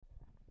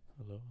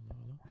Hello, hello,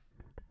 hello.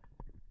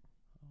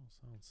 Oh,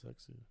 sounds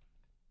sexy.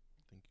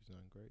 I think you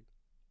sound great.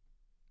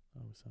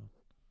 How we sound?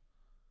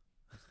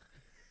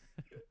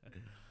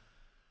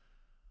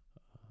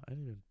 I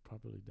didn't even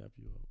properly dap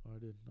you up. Oh,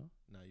 I did, no?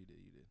 Nah, you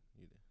did.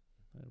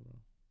 Hey, bro.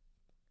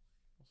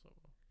 What's up,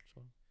 bro?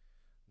 Chilling.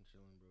 I'm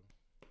chilling, bro.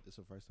 It's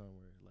the first time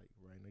we're like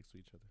right next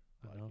to each other.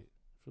 I I know. like it.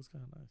 It feels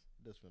kind of nice.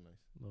 It does feel nice.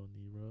 Little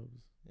knee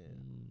rubs. Yeah.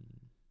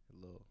 Mm. A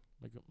little.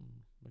 Make up.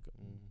 Make up.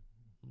 Mm.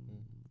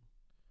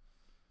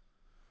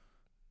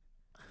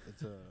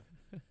 It's a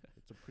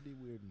it's a pretty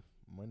weird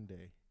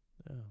Monday.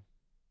 Yeah.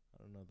 I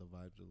don't know. The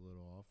vibes are a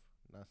little off.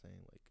 Not saying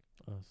like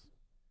Us.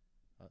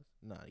 us.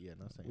 Nah, yeah,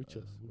 not saying We us.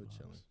 chilling. We're vibes.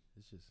 chilling.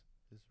 It's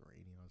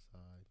rainy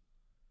outside.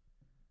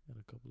 Got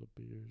a couple of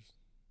beers.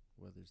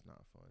 Weather's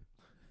not fun.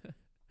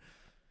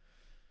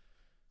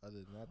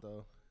 Other than that,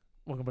 though,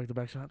 Welcome back to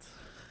Backshots.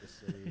 yes,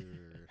 sir.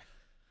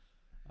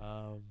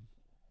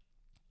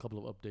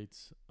 Couple of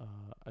updates.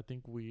 I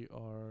think we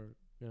are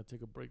gonna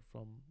take a break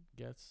from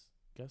guests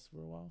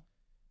for a while.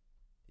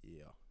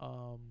 Yeah.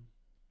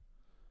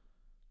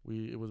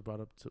 It was brought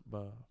up to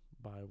by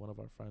one of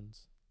our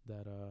friends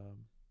that I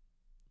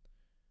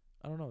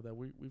don't know, that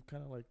we've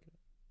kind of like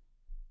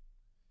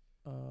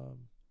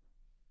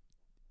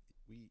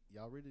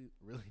Y'all really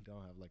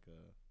don't have like a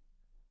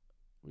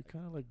we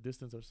kind of like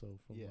distance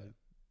ourselves from yeah. like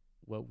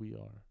what we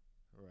are,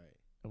 Right.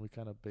 and we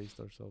kind of based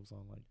ourselves on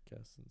like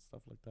guests and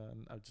stuff like that.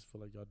 And I just feel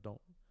like y'all don't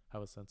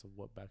have a sense of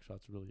what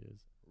Backshots really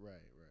is. Right.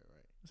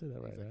 I say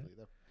that right, Exactly. right?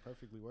 That's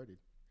perfectly worded.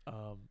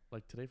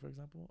 Like today, for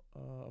example,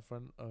 a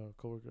friend, a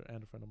coworker,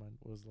 and a friend of mine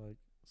was like,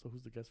 "So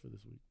who's the guest for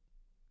this week?"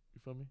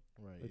 You feel me?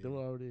 Right. Like yeah. they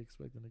were already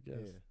expecting a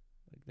guest. Yeah.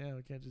 Like, damn,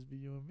 it can't just be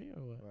you and me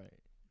or what? Right.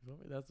 You feel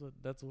me? That's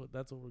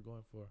what we're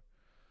going for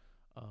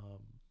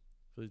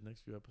these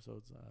next few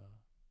episodes.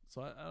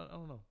 So I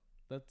don't know.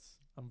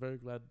 I'm very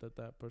glad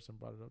that person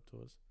brought it up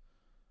to us,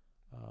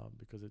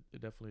 because it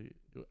definitely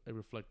it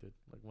reflected.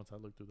 Like once I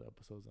looked through the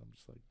episodes, I'm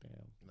just like,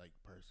 damn. Like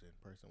person,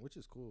 which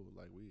is cool.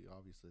 Like we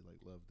obviously like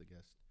love the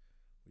guests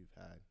we've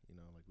had. You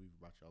know, like we've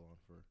brought y'all on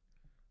for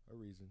a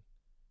reason.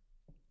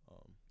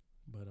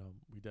 But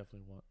we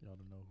definitely want y'all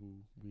to know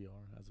who we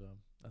are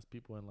as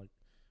people, and like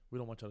we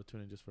don't want y'all to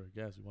tune in just for a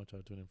guest. We want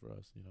y'all to tune in for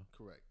us, you know.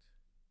 Correct.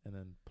 And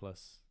then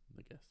plus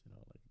the guest, you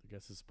know, like the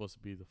guest is supposed to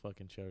be the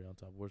fucking cherry on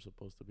top. We're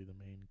supposed to be the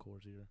main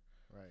course here.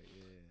 Right.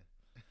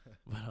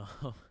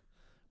 Yeah.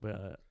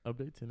 But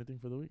updates, anything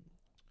for the week?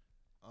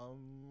 I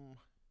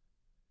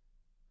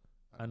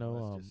know.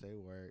 Let's just say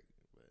work.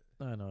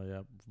 But I know,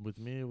 yeah. With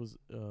me, it was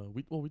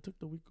we took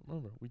the week.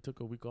 Remember, we took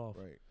a week off.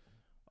 right.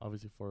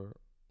 Obviously,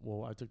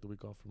 I took the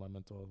week off for my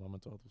mental health. My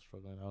mental health was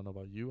struggling. I don't know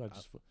about you. I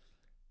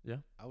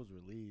was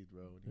relieved,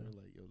 bro. When you Yeah.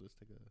 were like, "Yo, let's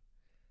take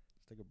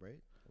a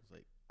break." I was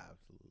like,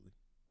 "Absolutely."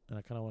 And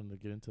I kind of wanted to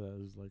get into that.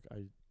 It was like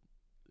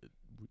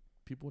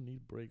people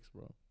need breaks,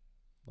 bro.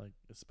 Like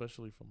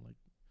especially from like,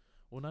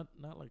 well, not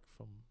like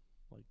from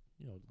like,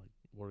 you know, like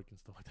work and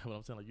stuff like that. But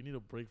I'm saying like you need a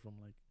break from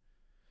like,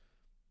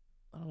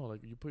 I don't know,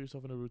 like you put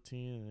yourself in a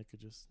routine and it could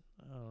just,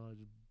 I don't know, it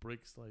just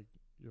breaks like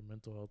your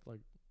mental health.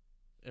 Like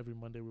every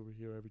Monday we were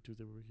here, every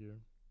Tuesday we were here.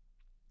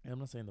 And I'm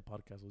not saying the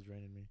podcast was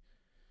draining me,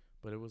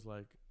 but it was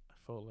like I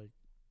felt like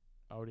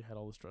I already had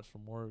all the stress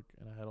from work,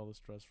 and I had all the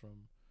stress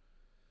from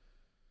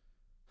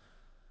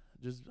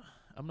just,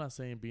 I'm not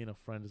saying being a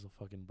friend is a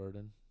fucking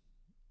burden,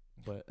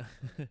 but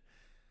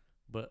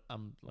but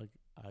I'm like,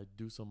 I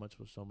do so much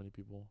for so many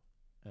people,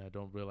 and I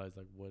don't realize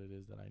like what it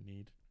is that I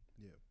need.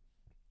 Yeah.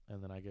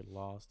 And then I get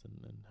lost in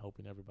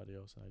helping everybody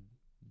else, and I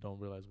don't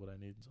realize what I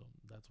need. So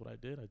that's what I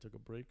did. I took a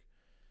break.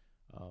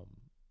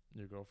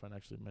 Your girlfriend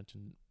actually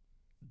mentioned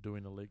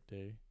doing a lake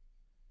day,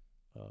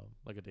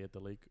 like a day at the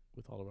lake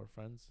with all of our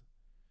friends,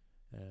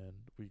 and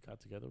we got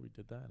together. We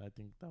did that, and I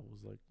think that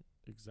was like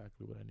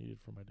exactly what I needed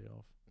for my day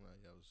off.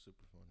 Yeah, it was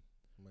super fun.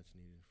 Much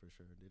needed for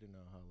sure. Didn't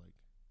know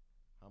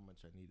how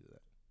much I needed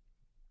that.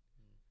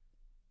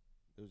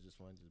 It was just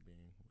fun just being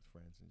with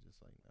friends and just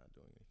like not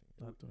doing anything.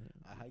 Not doing it.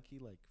 I high key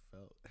like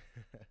felt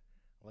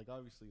like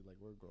obviously like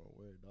we're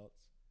adults,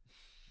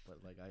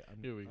 but like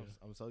Here we go.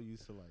 I'm so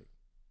used to like,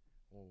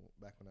 well,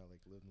 back when I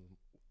like lived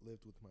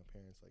with my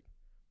parents, like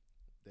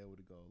they would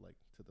go like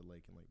to the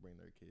lake and like bring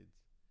their kids.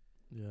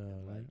 Yeah,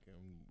 And, right.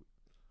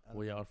 like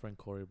Well, yeah, our friend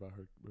Corey brought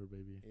her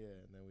baby.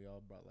 yeah, and then we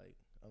all brought like,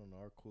 I don't know,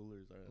 our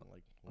coolers are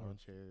like lawn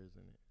chairs,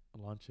 and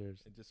Lawn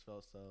chairs. it just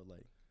felt so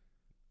like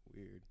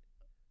weird.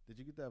 Did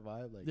you get that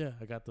vibe? Like Yeah,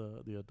 I got the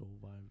adult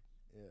vibe.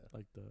 yeah,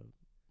 Like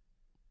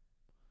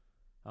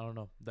I don't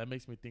know. That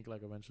makes me think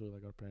like eventually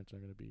like our parents are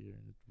gonna be here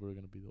and we're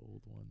gonna be the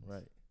old ones.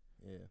 right,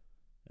 yeah,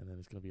 And then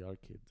it's gonna be our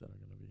kids that are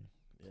gonna be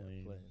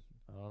playing. playing.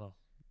 I don't know.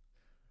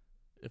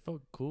 It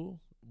felt cool,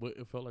 but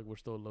it felt like we're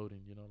still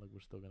loading. You know, like we're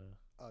still gonna.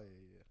 Oh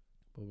yeah.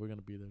 But we're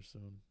gonna be there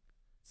soon.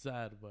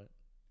 Sad, but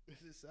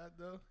Is it sad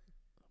though?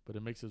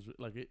 it makes us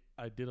like it.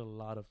 I did a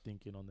lot of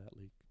thinking on that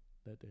lake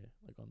that day,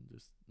 like on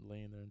just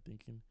laying there and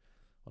thinking,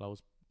 while I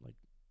was like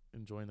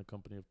enjoying the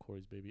company of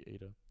Corey's baby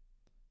Ada,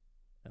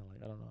 and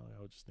like I don't know, like,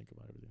 I would just think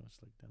about everything. I was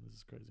just like, damn, this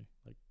is crazy.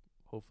 Like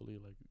hopefully,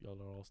 like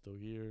y'all are all still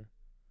here.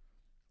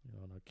 you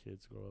know, and our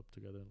kids grow up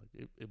together.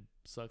 Like it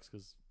sucks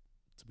because,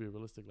 to be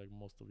realistic, like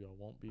most of y'all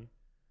won't be,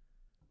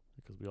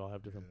 because we all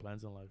have different Yeah.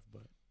 plans in life.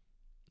 But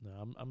no,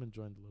 I'm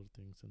enjoying the little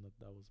things, and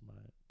that was my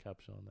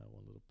caption on that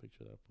one little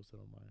picture that I posted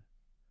on my,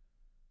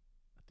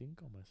 I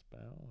think on my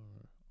spam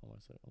or on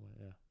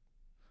my yeah.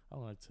 I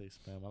don't like to say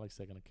spam. I like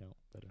second account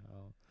better.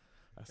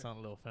 I sound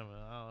a little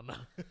feminine. I don't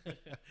know.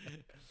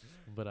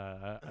 But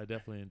I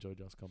definitely enjoyed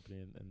y'all's company,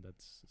 and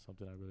that's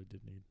something I really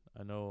did need.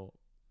 I know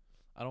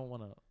I don't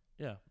want to.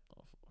 Yeah,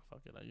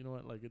 fuck it. You know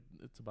what? Like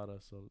it's about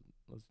us. So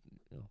let's,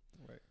 you know.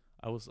 Right.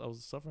 I was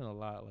suffering a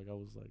lot. Like I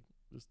was like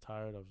just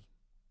tired. I was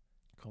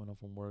coming home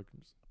from work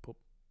and just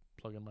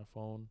plug in my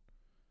phone,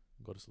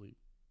 and go to sleep,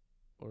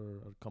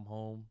 or I'd come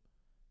home,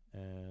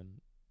 and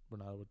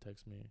Renata would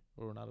text me.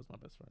 Or Renata's my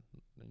best friend.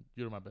 And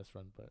you're my best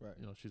friend, but Right.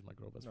 you know she's my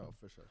girl best No, friend.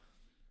 for sure.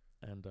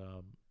 And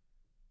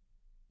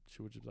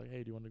she would just be like,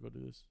 "Hey, do you want to go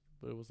do this?"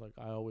 But it was like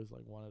I always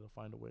like wanted to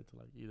find a way to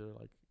like either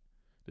like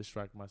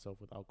distract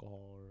myself with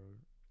alcohol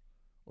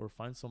or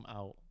find some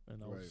out.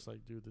 And I was Right. just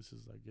like, dude, this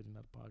is like getting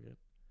out of pocket.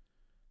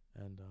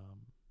 And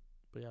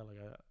but yeah, like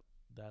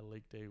that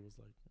lake day was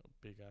like a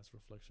big ass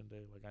reflection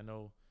day. Like I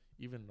know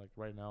even like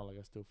right now, like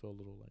I still feel a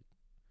little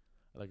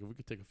like if we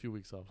could take a few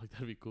weeks off, like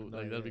that'd be cool. No,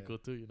 like that'd be yeah. cool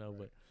too, you know.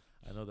 Right.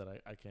 But I know that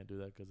I can't do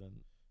that because then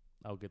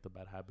I'll get the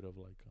bad habit of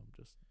like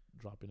just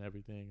dropping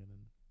everything and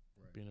then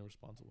Right. being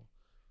irresponsible.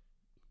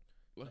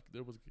 Like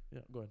there was,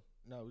 yeah. Go ahead.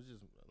 No, it was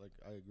just like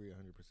I agree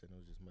 100%. It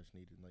was just much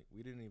needed. Like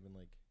we didn't even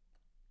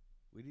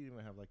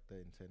have like the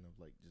intent of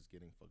like just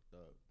getting fucked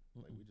up.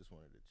 Like we just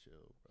wanted to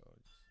chill, bro,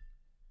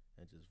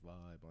 and just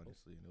vibe,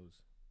 honestly. And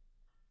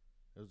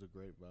it was a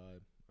great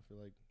vibe. I feel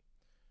like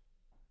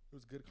it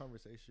was good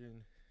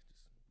conversation,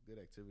 just good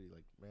activity.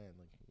 Like man,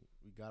 like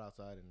we got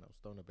outside and I was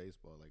throwing a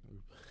baseball. Like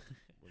we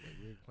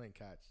were playing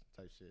catch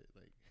type shit.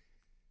 Like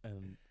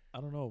And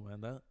I don't know, man.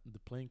 That the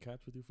playing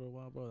catch with you for a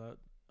while, bro. That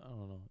I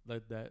don't know.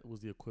 That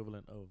was the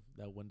equivalent of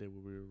that one day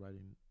where we were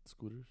riding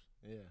scooters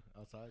yeah,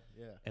 outside.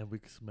 Yeah. and we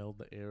could smell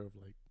the air of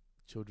like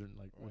children,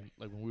 like Right.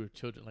 when we were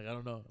children. Like I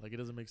don't know, like it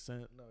doesn't make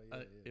sense. No, yeah,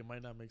 yeah. It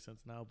might not make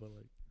sense now, but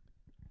like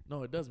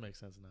no, it does make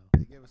sense now.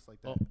 They gave us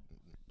like that. Oh,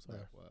 sorry.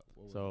 What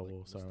was So, it,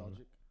 like sorry.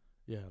 nostalgic?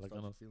 Yeah, like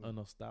Nostalgic a feeling?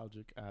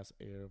 nostalgic ass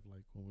air of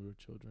like when we were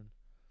children.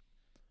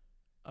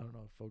 I don't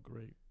know. It felt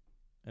great,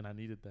 and I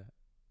needed that.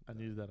 I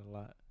needed that a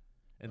lot.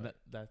 And Right.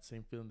 that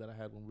same feeling that I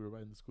had when we were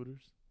riding the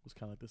scooters was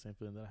kind of like the same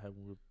feeling that I had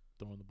when we were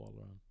throwing the ball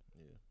around.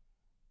 Yeah,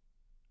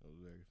 it was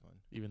very fun.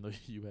 Even though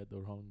you had the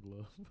wrong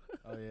glove.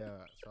 Oh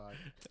yeah, so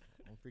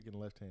I'm freaking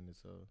left-handed,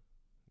 so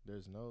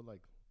there's no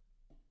like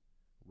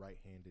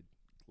right-handed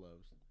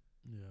gloves.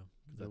 Yeah.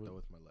 Cause I throw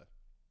with my left.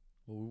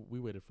 Well, we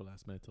waited for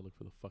last minute to look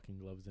for the fucking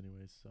gloves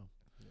anyways, so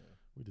Yeah,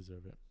 we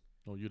deserve it.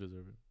 Oh, you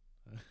deserve it.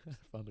 I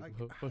found a I,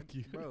 glove. Fuck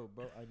you. bro.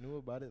 I knew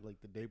about it like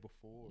the day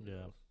before. Yeah.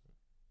 Bro.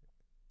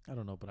 I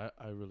don't know, but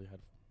I really had.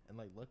 And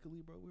like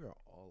luckily, bro, we were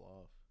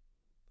all off.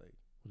 Like,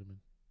 What do you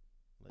mean?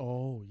 like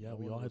Oh, yeah, no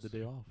we one all had the was-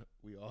 day off.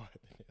 We all had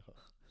the day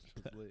off.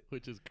 Which was lit.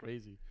 Which is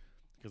crazy.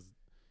 Because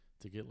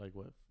to get like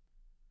what?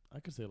 I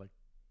could say like,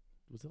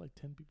 was it like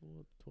 10 people?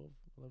 12,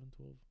 11,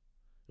 12?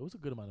 It was a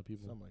good amount of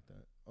people. Something like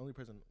that. Only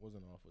person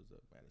wasn't off was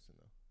Madison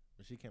though,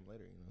 but she came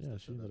later. You know. Yeah, still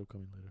she showed ended up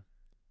coming later.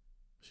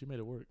 She made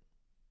it work,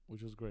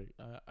 which was great.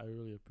 I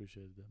really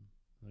appreciated them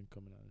and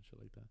coming out and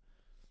shit like that.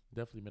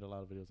 Definitely made a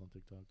lot of videos on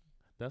TikTok.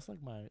 That's like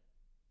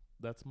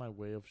that's my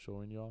way of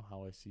showing y'all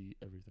how I see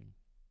everything.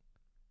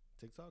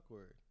 TikTok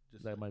or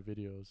just Like my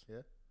videos.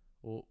 Yeah?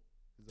 Well,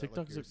 is that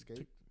TikTok's like your a-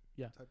 escape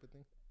yeah. type of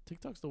thing.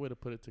 TikTok's the way to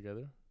put it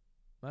together.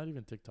 Not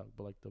even TikTok,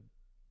 but like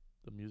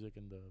the music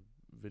and the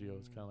video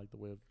is kind of like the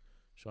way of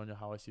showing you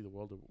how I see the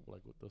world, or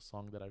like with the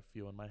song that I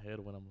feel in my head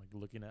when I'm like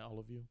looking at all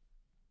of you.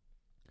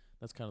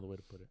 That's kind of the way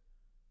to put it.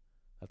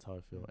 That's how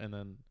I feel. Mm. And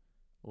then,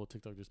 well,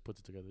 TikTok just puts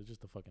it together. It's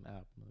just a fucking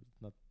app,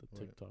 not the Right.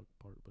 TikTok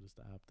part, but it's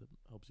the app that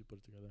helps you put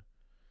it together.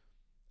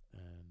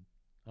 And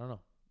I don't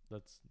know.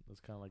 That's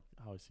kind of like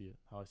how I see it,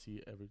 how I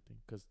see everything.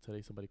 Because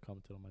today somebody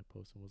commented on my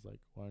post and was like,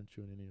 "Why aren't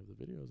you in any of the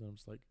videos?" And I'm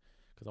just like,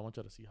 "Because I want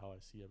you to see how I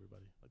see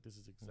everybody. Like this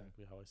is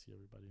exactly how I see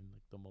everybody in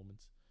like the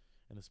moments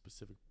and the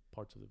specific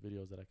parts of the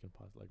videos that I can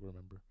like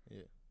remember."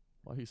 Yeah.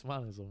 Why are you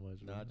smiling so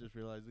much? Nah, I man? just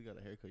realized you got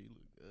a haircut. You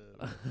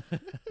look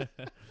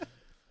good.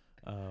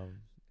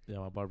 Yeah,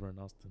 my barber in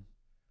Austin.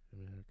 Give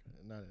me a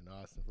haircut. Not in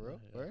Austin, for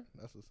real. Yeah. Where?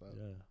 That's what's up.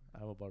 Yeah, I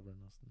have a barber in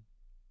Austin.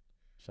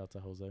 Shout out to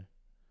Jose.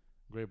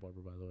 Great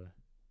barber, by the way.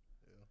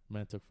 Yeah.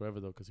 Man took forever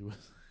though, cause he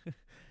was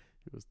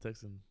he was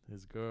texting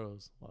his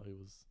girls while he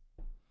was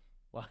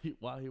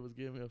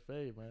giving me a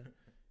fade, man.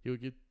 He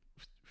would get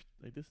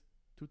like this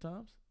 2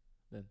 times,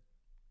 then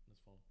on his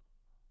phone.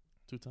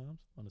 2 times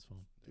on his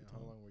phone. 2 Damn, how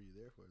times. long were you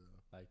there for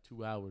though? Like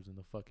 2 hours in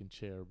the fucking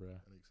chair, bruh.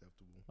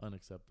 Unacceptable.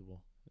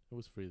 Unacceptable. It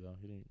was free though.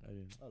 I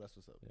didn't. Oh, that's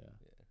what's up. Yeah.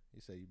 Yeah. He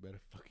said you better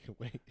fucking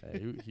wait.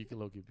 Hey, he can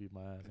low-key beat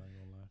my ass. I ain't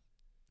gonna lie.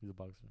 He's a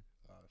boxer.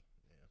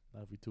 Yeah.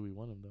 Not if we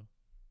 2v1 him though.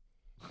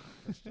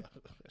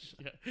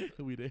 Yeah,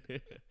 we did.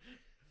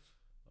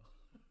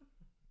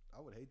 I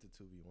would hate to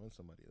 2v1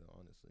 somebody though.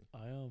 Honestly,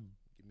 I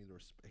give me the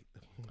respect.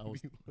 I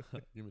was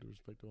give me the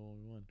respect of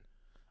 1v1.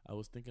 I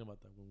was thinking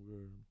about that when we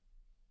were.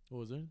 Oh,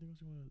 was there anything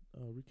else you want to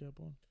recap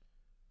on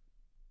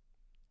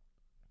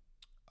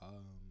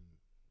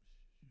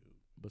Shoot.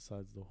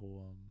 besides the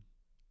whole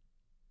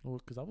Oh,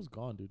 because I was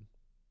gone, dude.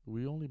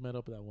 We only met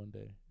up that one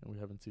day, and we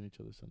haven't seen each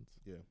other since.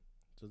 Yeah.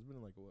 So it's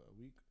been like what, a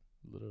week?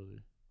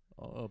 Literally,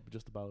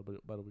 just about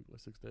a week,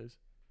 like 6 days.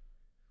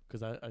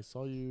 Because I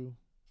saw you.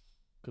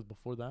 Because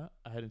before that,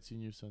 I hadn't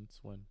seen you since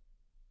when?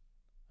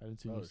 I hadn't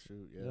seen you. Oh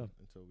shoot, yeah. yeah.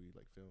 Until we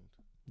like filmed.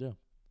 Yeah.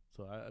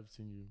 So I've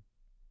seen you,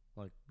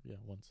 like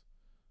once,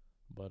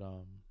 but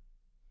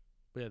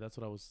yeah, that's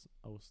what I was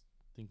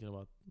thinking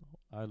about.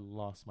 I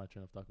lost my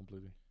train of thought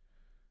completely.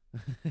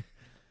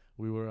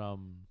 We were at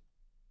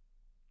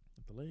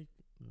the lake.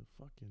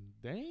 Fucking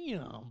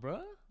damn,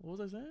 bruh. What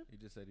was I saying? You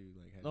just said you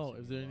like had. No,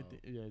 is there anything?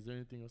 Yeah, is there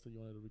anything else that you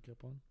wanted to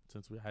recap on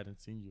since we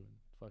hadn't seen you in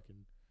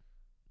fucking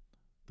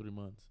 3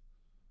 months?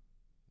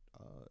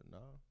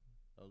 No.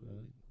 That was Yeah.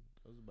 really,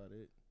 that was about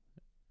it.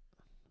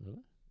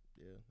 Really?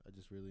 Yeah, I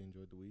just really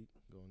enjoyed the week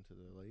going to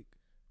the lake.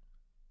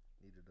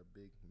 Needed a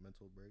big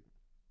mental break.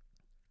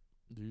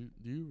 Do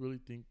you really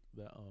think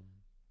that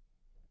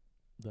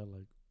that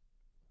like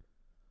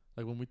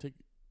when we take,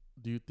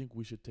 do you think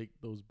we should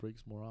take those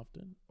breaks more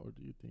often, or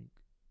do you think,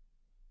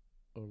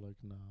 or like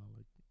nah,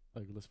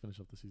 like let's finish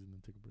up the season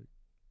and take a break?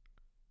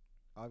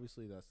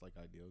 Obviously, that's like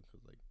ideal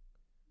because like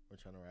we're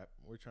trying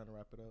to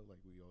wrap it up. Like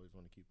we always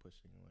want to keep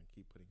pushing and like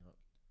keep putting out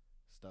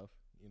stuff.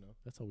 You know.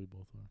 That's how we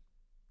both are.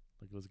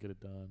 Like let's get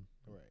it done.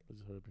 Right. Let's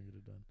just hurry up and get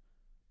it done.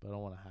 But I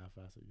don't want to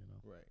half-ass it, you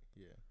know. Right.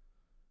 Yeah.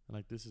 And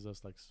like this is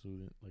us like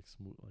smooth, like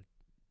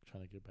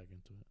trying to get back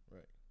into it.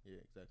 Right.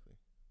 Yeah. Exactly.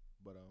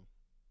 But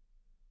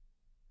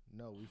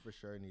no, we for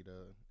sure need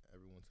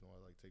every once in a while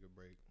like take a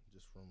break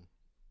just from,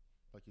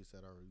 like you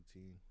said, our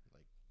routine.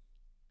 Like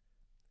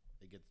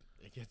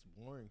it gets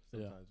boring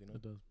sometimes, you know.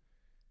 It does.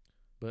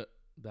 But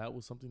that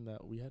was something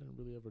that we hadn't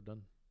really ever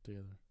done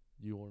together,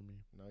 you or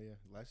me. No, yeah.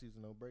 Last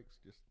season, no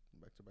breaks, just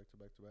back to back to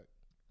back to back.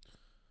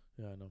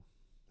 Yeah, I know.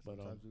 But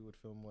Sometimes we would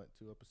film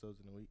 2 episodes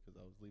in a week because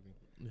I was leaving.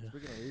 yeah.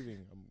 Speaking of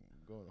leaving, I'm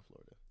going to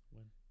Florida.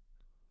 When?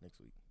 Next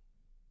week.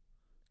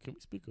 Can we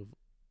speak of?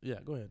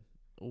 Yeah, go ahead.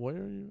 Where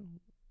are you?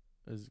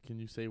 Can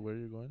you say where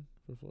you're going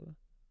for Florida?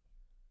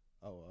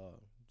 Oh,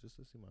 just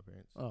to see my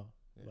parents. Oh,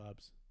 Yeah.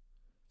 vibes.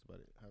 That's about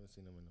it. Haven't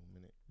seen them in a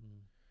minute.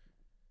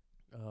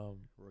 Mm.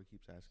 Roy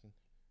keeps asking.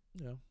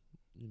 Yeah,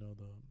 you know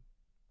the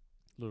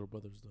little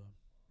brother's the.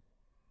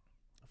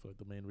 I feel like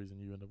the main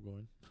reason you end up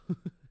going.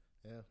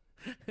 Yeah.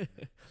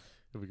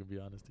 If we can be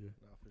honest here.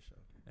 No, for sure.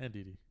 And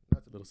Didi,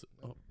 Not to little be, si-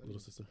 not, oh, that little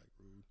is, sister. Like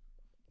rude.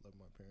 Love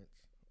my parents.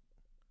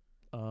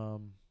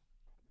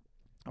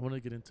 I want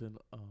to get into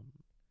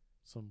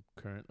some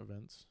current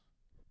events,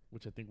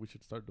 which I think we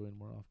should start doing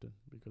more often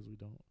because we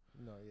don't.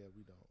 No, yeah,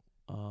 we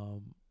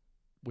don't.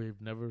 We've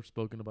never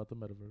spoken about the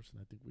metaverse,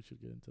 and I think we should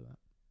get into that.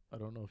 I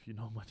don't know if you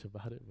know much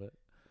about it, but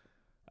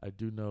I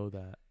do know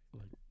that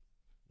like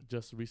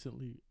just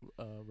recently,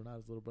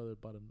 Renata's little brother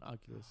bought an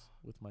Oculus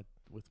with my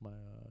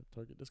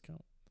Target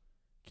discount.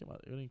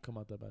 It didn't come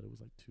out that bad. It was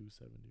like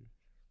 $270.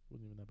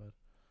 Wasn't even that bad.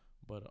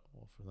 But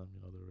well, for them,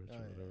 you know, they're rich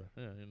or whatever.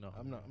 Yeah, you know.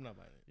 I'm not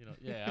buying it. You know,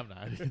 yeah, I'm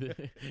not.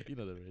 You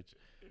know, they're rich.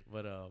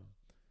 But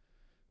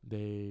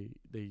they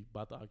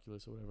bought the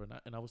Oculus or whatever,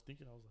 and I was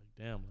thinking, I was like,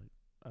 damn, like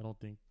I don't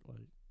think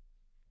like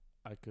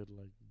I could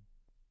like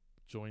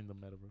join the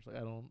metaverse. Like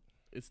I don't.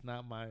 It's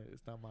not my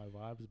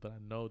vibes, but I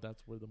know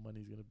that's where the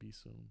money's gonna be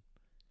soon.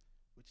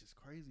 Which is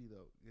crazy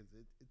though, because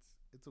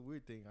it's a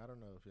weird thing. I don't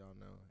know if y'all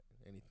know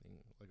anything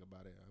like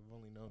about it. I've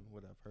only known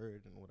what I've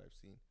heard and what I've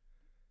seen.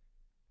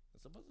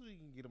 Supposedly you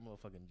can get a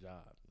motherfucking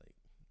job like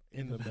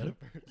in the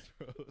metaverse,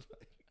 bro.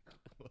 Like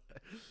what?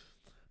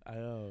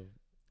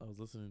 I was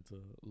listening to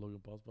Logan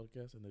Paul's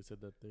podcast, and they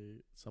said that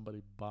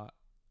somebody bought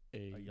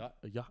a yacht?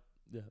 A yacht.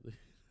 Yeah.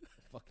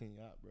 Fucking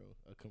yacht, bro.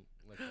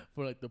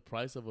 For like the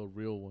price of a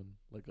real one,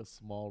 like a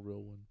small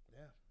real one.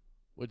 Yeah.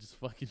 Which is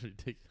fucking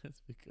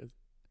ridiculous because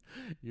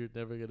you're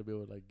never gonna be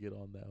able to like get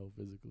on that hoe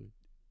physically.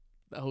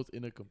 That hoe's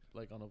in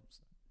like on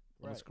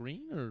a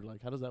screen, or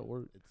like how does that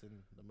work? It's in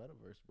the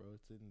metaverse, bro.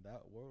 It's in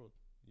that world.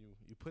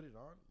 You put it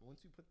on. Once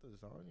you put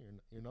this on,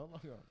 you're no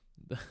longer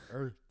on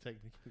Earth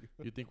technically.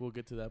 You think we'll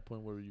get to that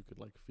point where you could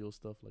like feel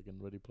stuff like in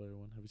Ready Player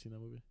One? Have you seen that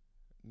movie?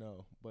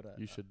 No, but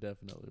you should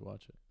definitely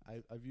watch it.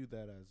 I view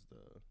that as the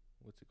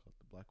what's it called,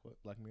 the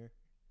Black Mirror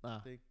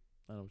thing.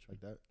 I know what you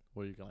like mean. that,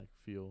 where you can like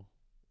feel.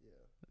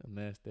 Yeah. And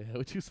nasty.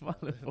 What you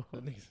smiling for?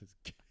 That niggas is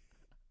gay.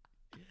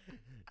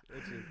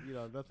 Which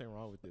is, nothing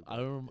wrong with it. I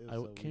remember I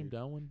so came weird.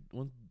 down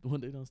one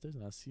day downstairs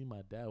and I see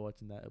my dad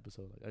watching that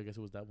episode. Like I guess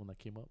it was that one that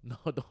came up. No,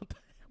 don't.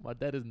 My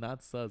dad is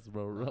not sus,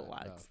 bro.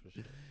 Relax. No, for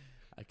sure.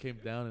 I came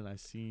down and I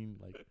seen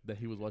like that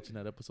he was watching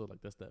that episode.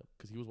 Like that's that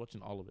because he was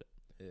watching all of it.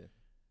 Yeah.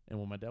 And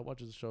when my dad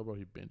watches the show, bro,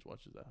 he binge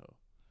watches that hoe.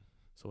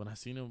 So when I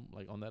seen him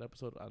like on that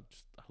episode, I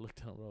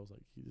looked down, bro. I was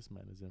like, this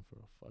man is in for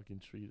a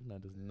fucking treat. This man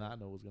does not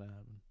know what's gonna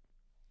happen.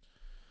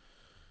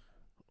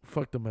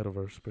 Fuck the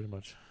metaverse, pretty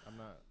much.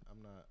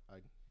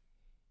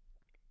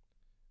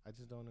 I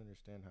just don't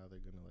understand how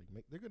they're gonna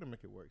they're gonna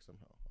make it work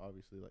somehow.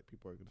 Obviously, like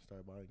people are gonna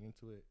start buying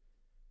into it.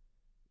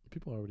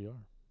 People already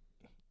are.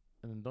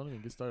 And then don't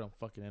even get started on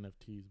fucking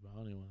NFTs, bro. I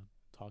don't even want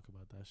to talk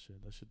about that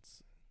shit. That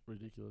shit's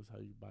ridiculous. How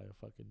you buy a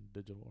fucking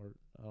digital art?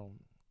 I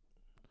don't.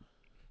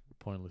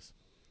 Pointless.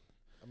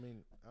 I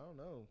mean, I don't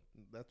know.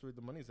 That's where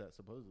the money's at,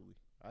 supposedly.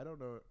 I don't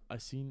know. I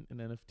seen an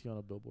NFT on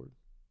a billboard,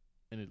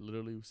 and it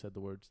literally said the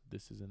words,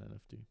 "This is an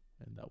NFT,"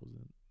 and that was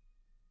it.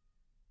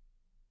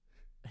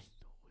 Ain't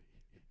no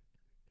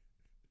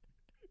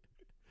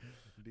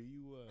way. Do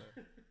you?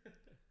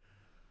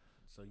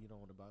 So you don't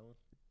want to buy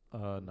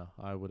one? No,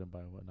 I wouldn't buy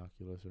an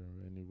Oculus or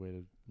any way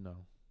to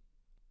no.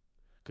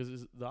 Cause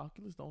is the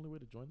Oculus the only way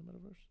to join the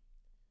metaverse?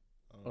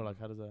 Or like,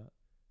 how does that?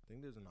 I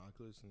think there's an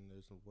Oculus and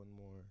there's one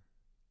more.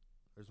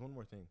 There's one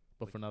more thing.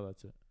 But like, for now,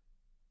 that's it.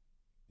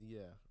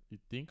 Yeah. You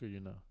think or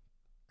you know?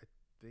 I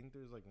think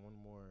there's like one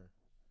more.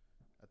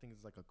 I think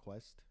it's like a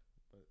Quest.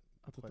 But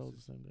I thought that was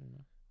the same thing.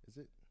 No? Is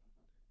it?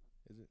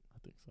 Is it? I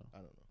think so. I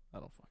don't know. I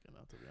don't fucking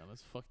know, to be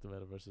honest. Fuck the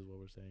metaverse is what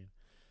we're saying.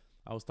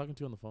 I was talking to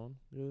you on the phone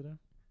the other day.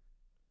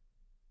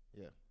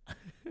 Yeah.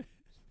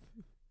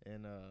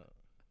 And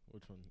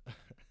which one?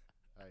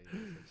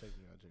 Check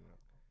me out.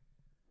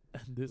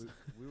 And this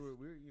we were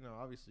you know,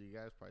 obviously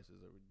gas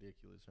prices are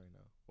ridiculous right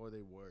now, or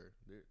they were.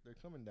 They're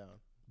coming down.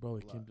 bro,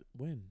 it came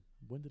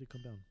when did it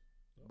come down?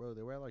 Bro,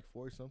 they were at like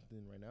 4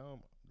 something right now.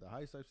 The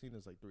highest I've seen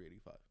is like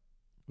 385,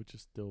 Which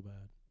is still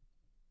bad.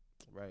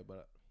 right?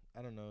 But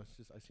I don't know. It's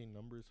just I seen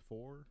numbers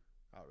 4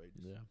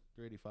 outrageous. Yeah,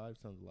 385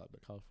 sounds a lot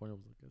better. California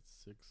was like at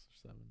 6 or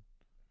 7.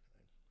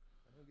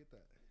 I don't get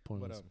that.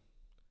 Pointless.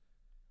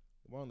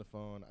 But we're on the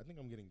phone. I think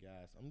I'm getting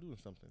gas. I'm doing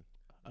something.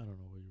 I don't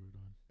know what you were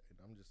doing. And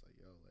I'm just like,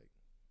 yo, like,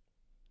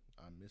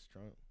 I miss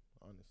Trump.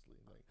 Honestly,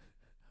 like,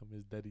 I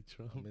miss Daddy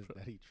Trump. I miss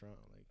Daddy Trump.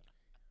 Like,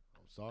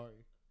 I'm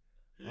sorry.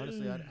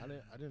 Honestly, I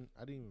didn't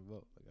even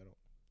vote. Like,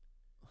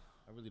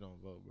 I really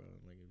don't vote, bro.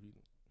 Like, if you,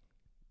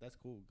 that's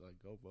cool. Like,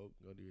 go vote,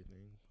 go do your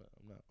thing. But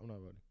I'm not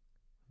voting.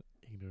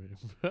 Ignorant,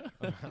 bro.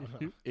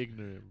 You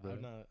ignorant, bro.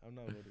 I'm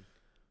not voting.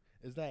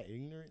 Is that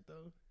ignorant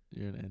though?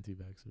 You're an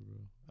anti-vaxxer, bro.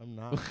 I'm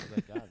not, because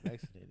I got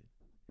vaccinated.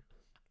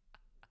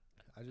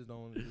 I just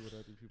don't want to do what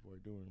other people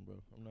are doing, bro.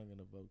 I'm not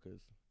gonna vote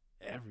because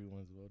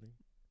everyone's voting.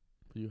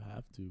 But you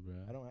have to, bro.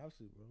 I don't have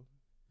to, bro.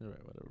 You're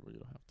right, whatever, but you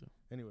don't have to.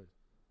 Anyways,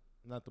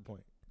 not the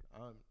point.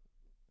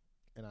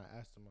 And I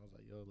asked him, I was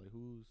like, yo, like,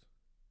 who's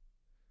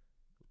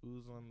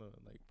on the,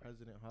 like,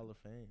 President Hall of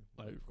Fame?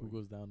 Like, who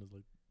goes down as,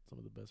 like, some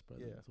of the best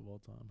presidents of all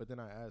time? But then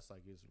I asked,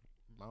 like, is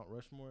Mount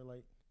Rushmore,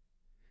 like,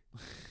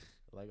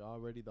 like,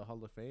 already the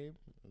Hall of Fame?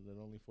 And then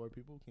only 4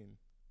 people can?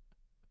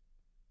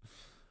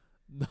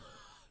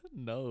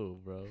 No,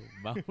 bro.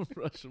 Mount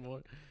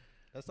Rushmore.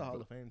 That's the Hall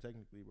of Fame,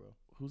 technically, bro.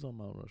 Who's on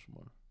Mount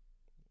Rushmore?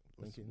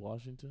 Lincoln.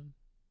 Washington?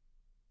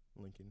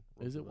 Lincoln.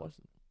 Is it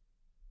Washington?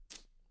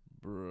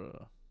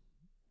 Bruh.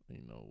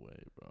 Ain't no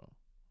way, bro.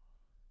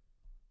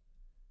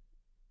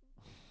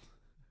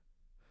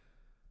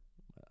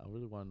 I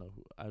really want to know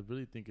who. I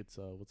really think it's,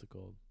 what's it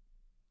called?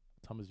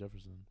 Thomas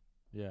Jefferson.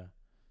 Yeah.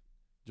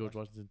 George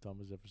Washington,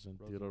 Thomas Jefferson,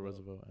 Theodore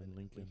Roosevelt, and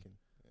Lincoln.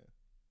 Yeah.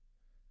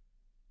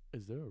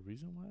 Is there a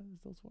reason why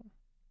it's those 4?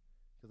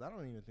 Because I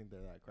don't even think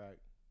they're that cracked.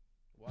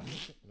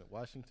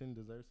 Washington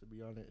deserves to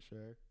be on it,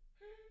 sure.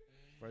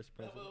 First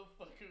president. That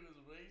motherfucker was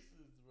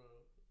racist, bro.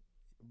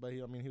 But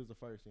he was the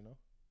first, you know?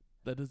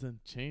 That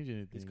doesn't change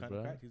anything, He's kind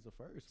of cracked. He's the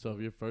first. So bro.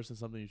 if you're first in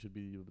something, you should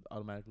be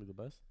automatically the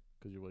best?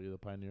 Because you're the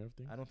pioneer of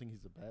things? I don't think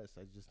he's the best.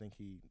 I just think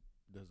he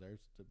deserves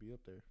to be up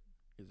there.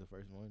 He's the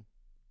first one.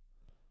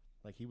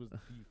 Like, he was the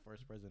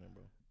first president,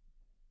 bro.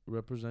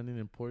 Representing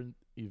important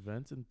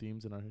events and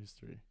themes in our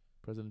history.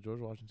 President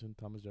George Washington,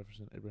 Thomas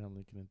Jefferson, Abraham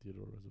Lincoln, and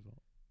Theodore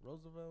Roosevelt.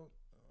 Roosevelt?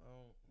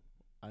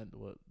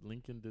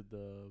 Lincoln did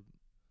the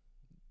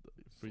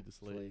freed the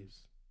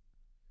slaves.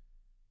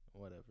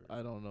 Whatever.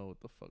 I don't know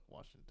what the fuck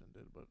Washington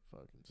did, but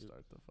fucking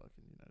start the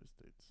fucking United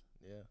States.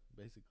 Yeah,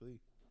 basically.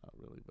 Not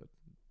really, but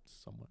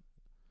somewhat.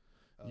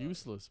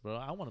 Useless, bro.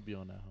 I want to be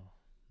on that hoe.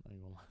 I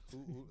ain't gonna lie.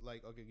 Who,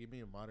 like, okay, give me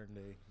a modern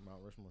day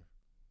Mount Rushmore.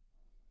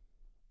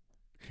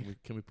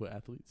 Can we put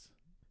athletes?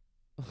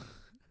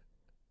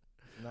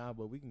 Nah,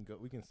 but we can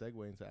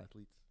segue into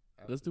athletes.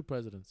 Let's do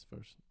presidents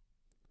first.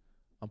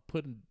 I'm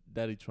putting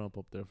Daddy Trump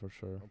up there for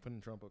sure. I'm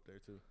putting Trump up there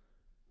too.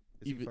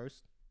 Is he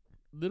first?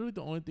 Literally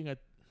the only thing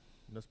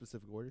No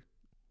specific order?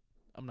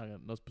 I'm not gonna,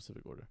 no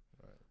specific order.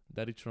 All right.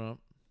 Daddy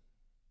Trump.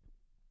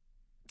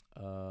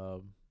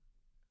 Obama.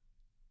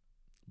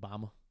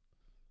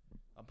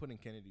 I'm putting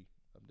Kennedy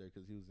up there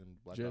because he was in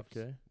Black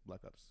JFK.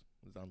 Ops,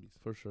 Zombies.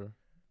 For sure.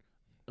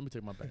 Let me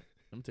take my back.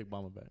 Let me take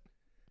Obama back.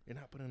 You're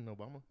not putting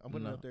Obama? I'm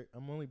putting him up there.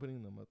 I'm only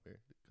putting them up there.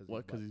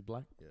 Because he's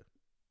black? Yeah.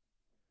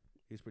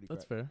 He's pretty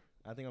That's crack. fair.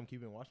 I think I'm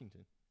keeping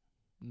Washington.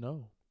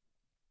 No.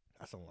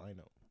 That's a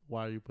lineup.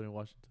 Why are you putting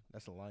Washington?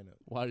 That's a lineup.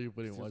 Why are you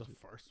putting Washington?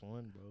 He's the first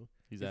one, bro.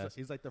 He's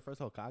like the first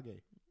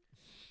Hokage.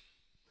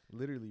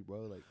 Literally,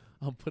 bro. Like,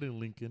 I'm putting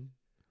Lincoln.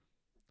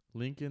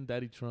 Lincoln,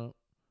 Daddy Trump,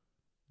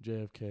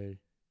 JFK,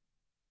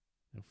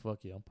 and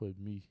fuck it, I'm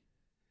putting me.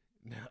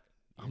 Nah,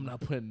 I'm not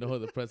putting no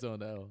other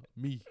president on that L.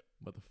 Me,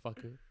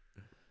 motherfucker.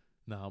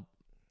 Nah,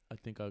 I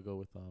think I'll go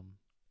with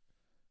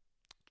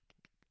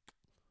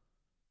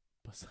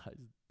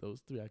besides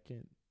those three, I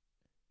can't.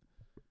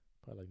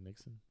 Probably like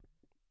Nixon.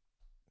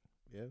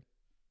 Yeah.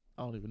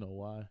 I don't even know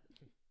why.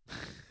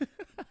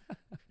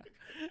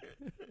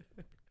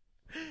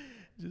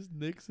 Just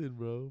Nixon,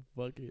 bro.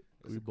 Fuck it.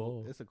 We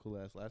ball. It's a cool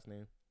ass last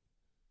name.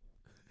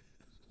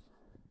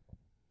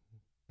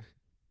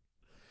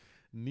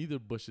 Neither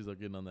Bushes are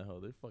getting on that hell.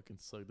 They fucking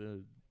suck.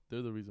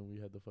 They're the reason we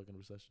had the fucking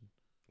recession.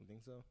 You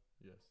think so?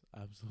 Yes,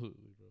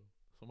 absolutely, bro.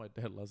 So my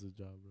dad lost his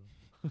job,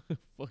 bro.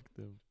 Fuck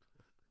them.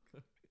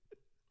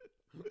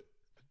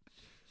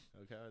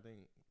 Okay, I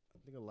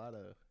think a lot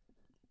of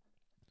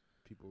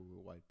people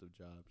were wiped of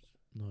jobs.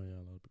 No, yeah,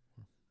 a lot of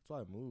people. That's why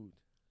I moved.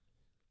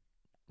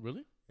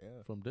 Really?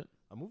 Yeah. From Dent?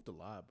 I moved a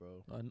lot,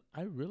 bro.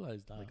 I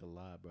realized that. Like a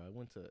lot, bro. I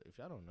went to, if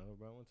y'all don't know,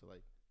 bro, I went to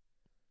like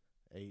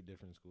 8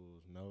 different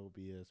schools. No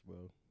BS,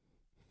 bro.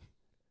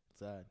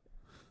 Sad.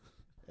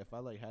 If I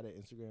like had an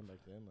Instagram back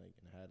then, like,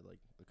 and had like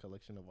the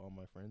collection of all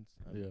my friends,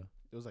 Yeah.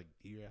 it was like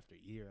year after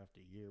year after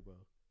year, bro.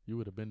 You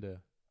would have been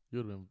there. You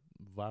would have been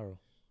viral.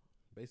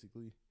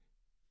 Basically.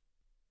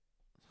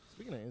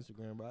 Speaking of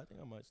Instagram, bro, I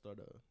think I might start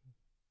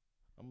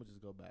I'm gonna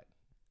just go back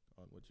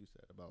on what you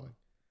said about like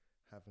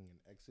having an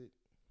exit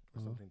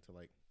or something to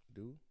like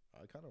do.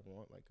 I kind of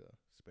want like a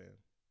spam.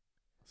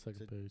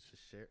 Second page.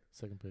 Just share.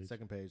 Second page.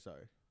 Second page.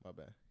 Sorry, my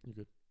bad. You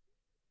good?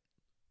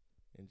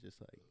 And just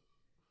like,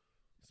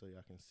 so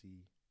y'all can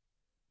see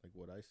like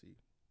what I see,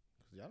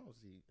 cause y'all don't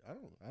see.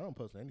 I don't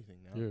post anything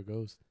now. You're a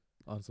ghost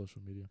on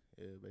social media.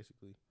 Yeah,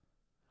 basically.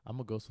 I'm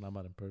a ghost when I'm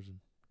out in person.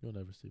 You'll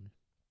never see me.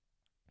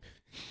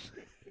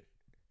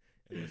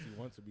 Unless you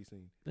want to be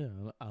seen.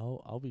 Yeah,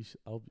 I'll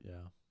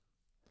yeah.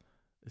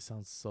 It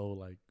sounds so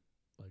like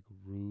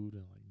rude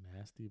and like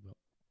nasty, but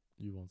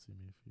you won't see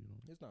me if you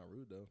don't. It's not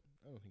rude though.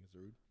 I don't think it's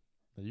rude.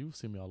 Now, you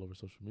see me all over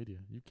social media.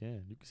 You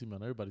can see me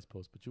on everybody's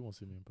post, but you won't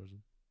see me in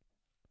person.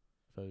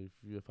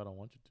 If I don't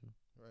want you to.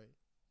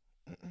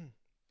 Right.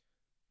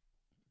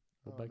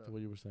 Well, back to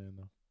what you were saying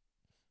though.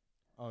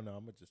 Oh no,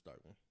 I'm gonna just start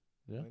one.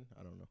 Yeah. When?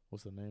 I don't know.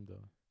 What's the name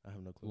though? I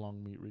have no clue.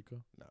 Long Meat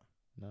Rico. Nah.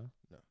 No.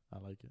 No. I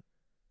like it.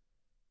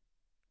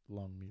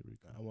 Long Meat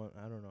Rico.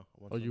 I don't know.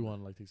 You want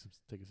to like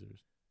take it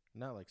serious?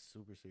 Not like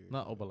super serious.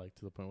 Not but like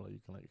to the point where you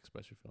can like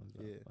express your feelings.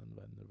 Yeah. And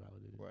they're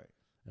validated. Right.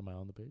 Am I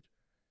on the page?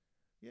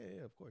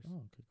 Yeah, of course. Oh,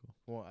 okay, cool.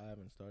 Well, I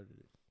haven't started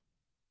it.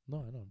 No,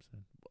 I know what I'm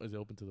saying. Is it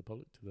open to the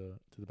public, to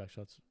the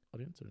Backshots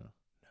audience or no?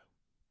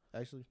 No.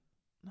 Actually,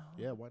 no.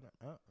 Yeah, why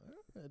not?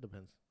 It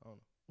depends. I don't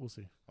know. We'll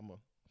see. I'm gonna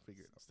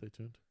figure it out. Stay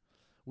tuned.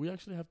 We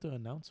actually have to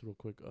announce real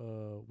quick.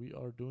 We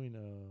are doing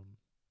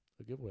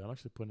a giveaway.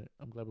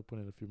 I'm glad we're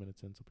putting it a few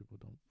minutes in so people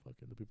don't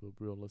the people,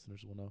 real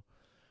listeners will know.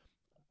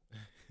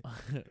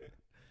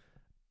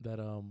 That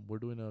we're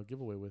doing a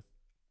giveaway with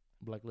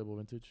Black Label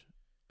Vintage.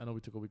 I know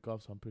we took a week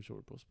off, so I'm pretty sure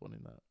we're postponing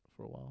that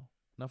for a while.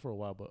 Not for a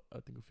while, but I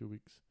think a few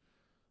weeks.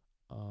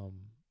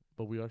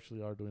 But we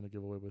actually are doing a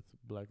giveaway with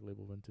Black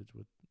Label Vintage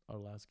with our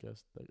last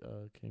guest that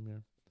came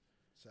here.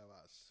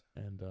 Salas.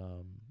 And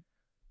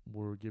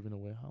we're giving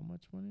away how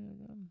much money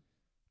again?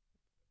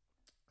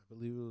 I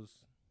believe it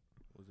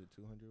was it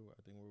 200?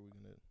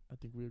 I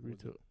think we agreed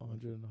to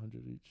 100 and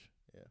 100 each.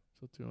 Yeah.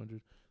 So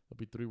 200. There'll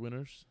be 3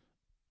 winners.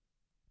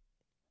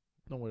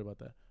 Don't worry about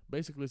that.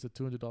 Basically, it's a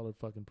 $200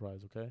 fucking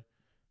prize, okay?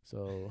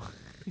 So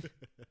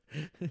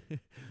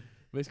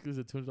basically, it's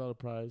a $200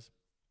 prize.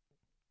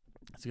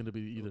 It's going to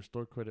be either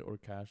store credit or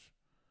cash.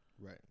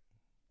 Right.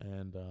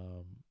 And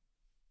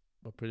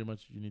but pretty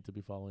much you need to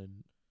be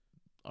following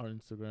our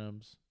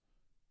Instagrams,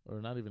 or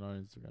not even our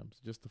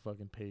Instagrams, just the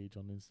fucking page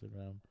on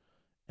Instagram.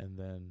 And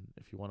then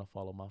if you want to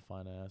follow my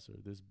fine ass or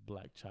this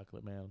black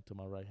chocolate man to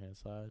my right hand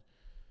side,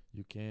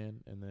 you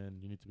can. And then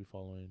you need to be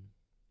following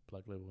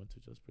Black Label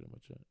Vintage. That's pretty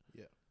much it.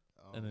 Yeah.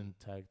 And then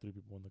tag 3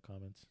 people in the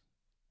comments.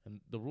 And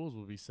the rules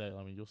will be set.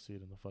 I mean, you'll see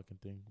it in the fucking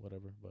thing,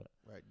 whatever. But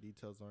right,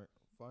 details aren't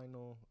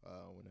final.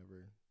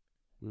 Whenever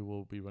we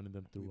will be running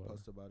them through. We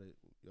post about it.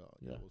 Y'all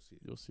will see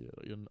it. You'll see it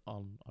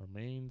on our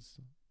mains,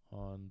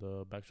 on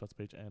the Backshots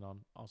page, and on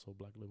also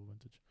Black Label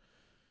Vintage.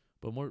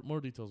 But more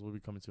details will be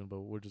coming soon.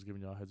 But we're just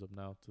giving y'all a heads up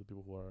now to the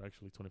people who are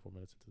actually 24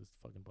 minutes into this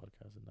fucking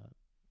podcast and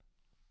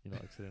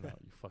not, exiting out.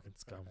 You fucking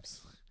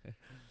scums.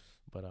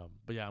 But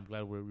yeah, I'm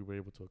glad we were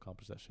able to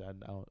accomplish that shit.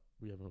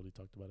 We haven't really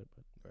talked about it,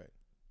 but right.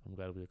 I'm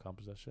glad we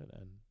accomplished that shit,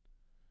 and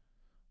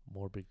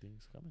more big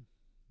things coming,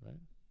 right?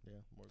 Yeah,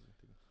 more big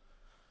things.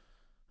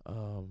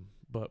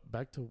 But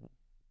back to,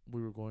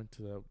 we were going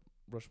to the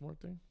Rushmore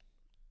thing.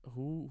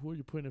 Who are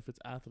you putting if it's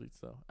athletes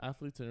though?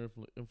 Athletes and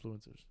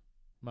influencers.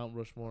 Mount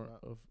Rushmore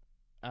of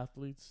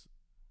athletes,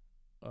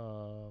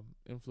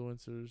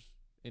 influencers,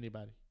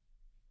 anybody.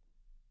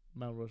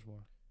 Mount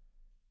Rushmore.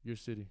 Your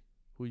city.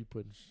 Who you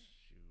putting?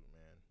 Shoot,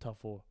 man. Top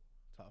 4.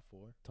 Top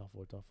 4. Top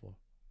 4. Top 4.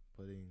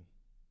 Putting.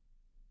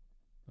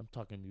 I'm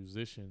talking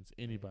musicians.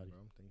 Anybody. Bro,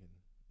 I'm thinking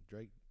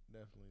Drake.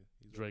 Definitely.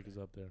 Drake is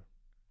up there.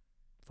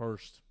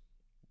 First.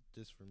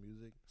 Just for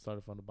music.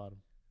 Started from the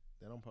bottom.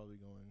 Then I'm probably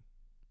going.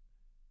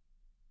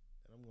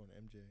 Then I'm going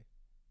MJ.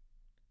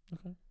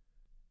 Okay.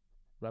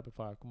 Rapid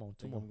fire. Come on.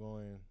 2 more. I'm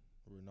going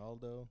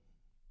Ronaldo.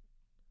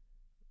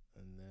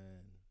 And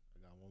then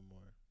I got one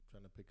more. I'm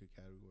trying to pick a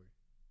category.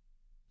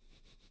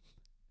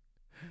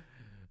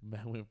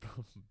 Man went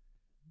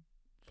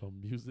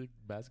from music,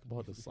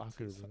 basketball to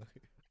soccer, bro.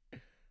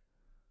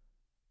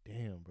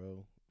 Damn,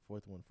 bro.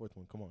 Fourth one.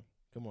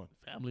 Come on.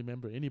 Family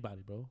member,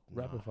 anybody, bro.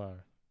 Nah. Rapid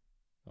fire.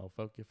 Oh,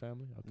 fuck your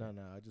family? Okay.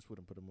 Nah. I just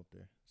wouldn't put him up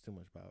there. It's too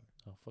much power.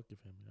 Oh, fuck your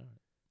family. All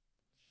right.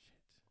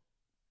 Shit.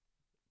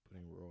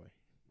 Putting Roy.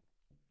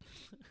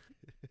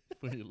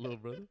 For your little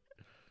brother.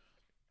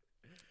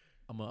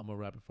 I'm a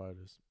rapid fire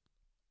this.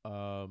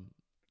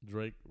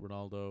 Drake,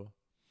 Ronaldo.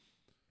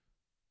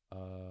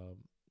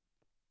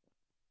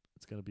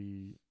 It's gonna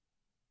be.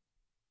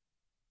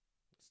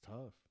 It's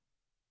tough.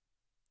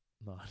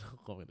 No, I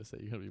don't want me to say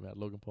you're gonna be mad.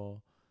 Logan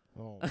Paul.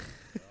 Oh my god,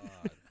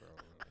 bro.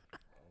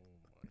 Oh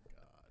my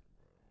god,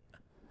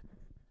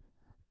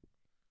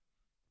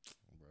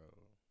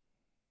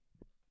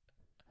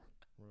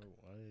 bro.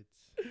 What?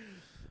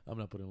 I'm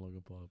not putting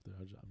Logan Paul up there.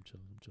 I'm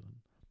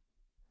chilling.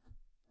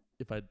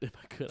 If I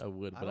could, I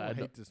would. But I I don't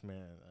don't. hate this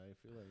man. I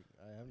feel like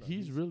I have no.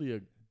 He's really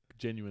a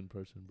genuine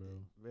person,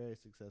 bro. very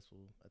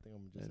successful. I think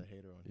I'm just And a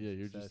hater on his Yeah,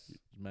 you're success. just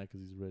mad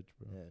because he's rich,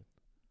 bro. Yeah.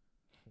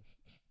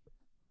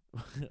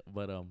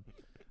 But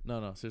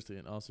no, seriously.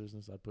 In all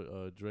seriousness, I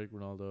put Drake,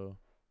 Ronaldo.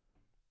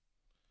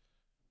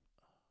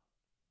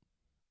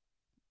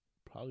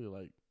 Probably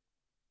like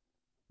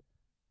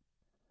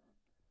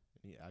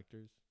Any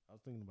actors? I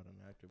was thinking about an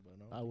actor, but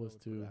no. I was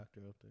would too. Put an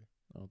actor up there.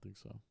 I don't think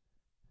so.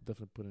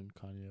 Definitely putting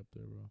Kanye up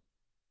there, bro.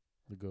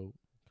 The GOAT.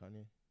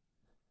 Kanye.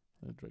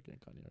 And Drake and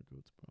Kanye are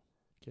GOATs, bro.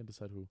 Can't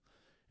decide who.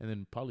 And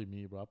then probably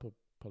me, bro. Probably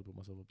put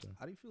myself up there.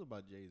 How do you feel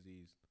about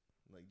Jay-Z's?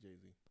 Like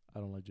Jay-Z. I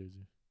don't like Jay-Z.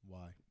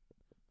 Why?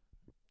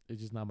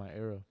 It's just not my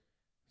era.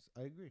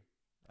 I agree.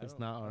 It's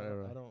not our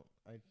era.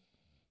 I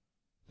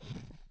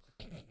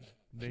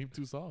Name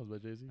 2 songs by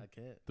Jay-Z. I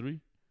can't. 3?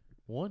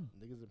 1.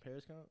 Niggas in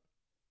Paris count?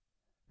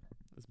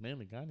 It's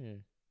mainly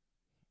Kanye.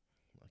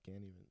 I can't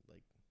even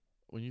like.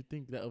 When you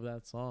think of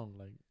that song,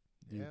 like,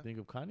 do you Yeah. think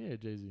of Kanye or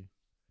Jay-Z?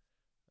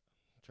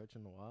 Church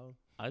in the Wild.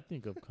 I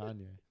think of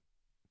Kanye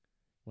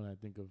when I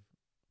think of.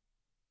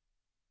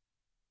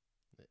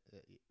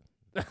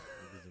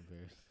 Niggas in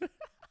Paris.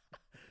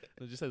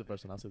 No, just say the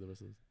first one. I'll say the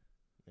rest of this.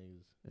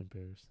 Niggas. In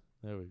Paris.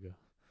 There we go.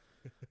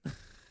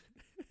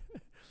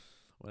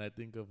 When I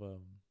think of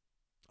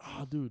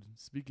dude,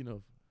 speaking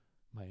of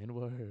my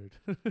N-word.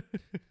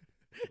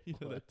 You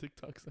know that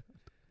TikTok sound?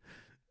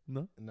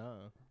 No?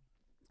 Nah.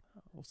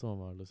 Well, some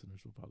of our listeners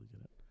will probably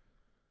get it.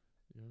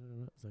 You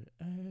know, it's like,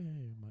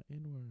 hey, my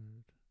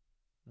N-word.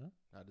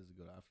 How does it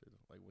go after?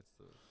 Like, what's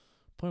the?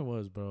 Point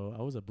was, bro,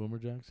 I was at Boomer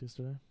Jacks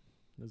yesterday.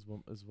 This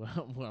is where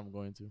I'm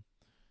going to.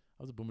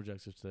 I was at Boomer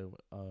Jacks yesterday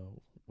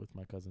with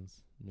my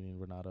cousins, meaning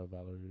Renata,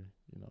 Valerie,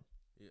 you know,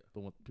 Yeah.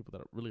 the one people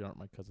that really aren't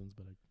my cousins,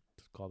 but I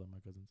just call them my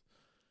cousins.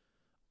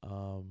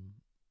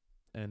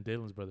 And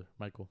Dalen's brother,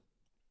 Michael.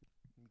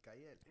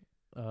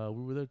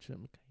 We were there.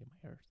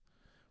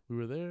 We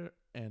were there,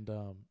 and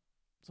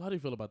so how do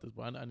you feel about this,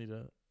 bro?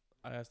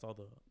 I asked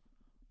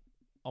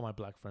all my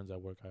black friends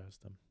at work. I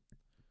asked them.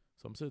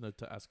 So I'm sitting there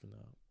asking.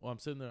 I'm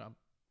sitting there. I'm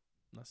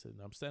not sitting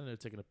there. I'm standing there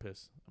taking a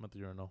piss. I'm at the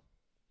urinal.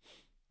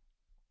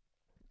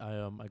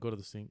 I go to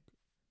the sink.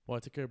 Well, I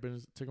take care of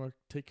business.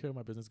 Take care of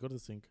my business. Go to the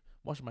sink.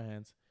 Wash my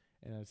hands,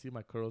 and I see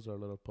my curls are a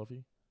little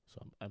puffy.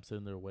 So I'm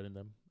sitting there wetting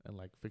them and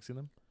like fixing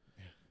them.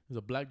 Yeah. There's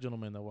a black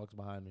gentleman that walks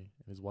behind me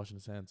and he's washing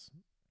his hands.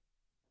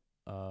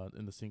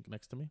 In the sink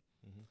next to me.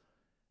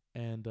 Mm-hmm.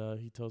 And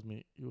he tells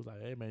me, he was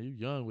like, hey man, you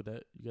young with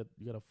that. You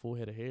got a full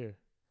head of hair.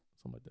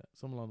 Something like that.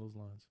 Something along those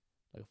lines.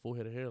 Like a full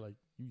head of hair, like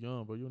you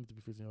young, bro. You don't need to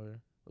be fixing your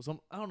hair. Or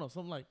I don't know,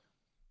 something like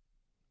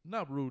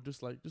not rude,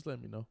 just let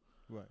me know.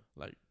 Right.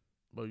 Like,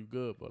 bro, you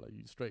good, but like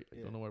you straight.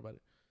 Like, Yeah. don't worry about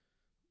it.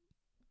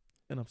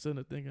 And I'm sitting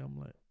there thinking, I'm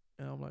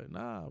like,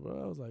 nah,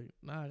 bro. I was like,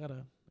 nah, I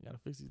gotta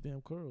fix these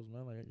damn curls,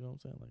 man. Like, you know what I'm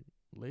saying? Like,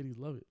 ladies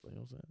love it. Like, you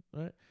know what I'm saying?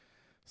 Right?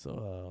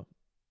 So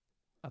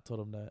I told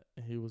him that,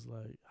 and he was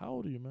like, how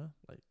old are you, man?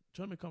 Like,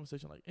 trying to make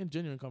conversation, like, in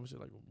genuine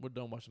conversation, like, we're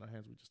done washing our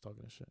hands, we're just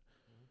talking and shit.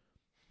 Mm-hmm.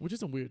 Which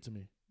isn't weird to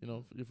me, you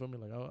know, you feel me?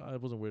 Like, I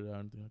wasn't weird or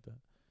anything like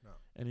that. No.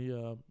 And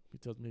he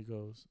tells me, he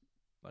goes,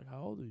 like,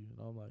 how old are you?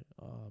 And I'm like,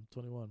 I'm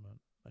 21, man.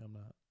 Like, I'm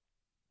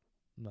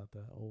not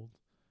that old.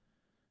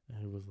 And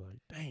he was like,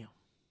 damn.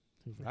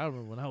 He was like, I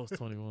remember when I was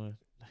 21,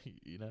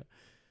 you know?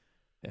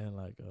 And,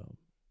 like,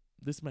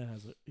 this man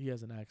has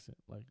an accent,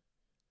 like,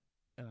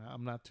 and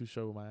I'm not too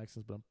sure with my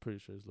accents, but I'm pretty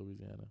sure it's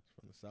Louisiana.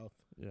 From the South.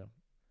 Yeah.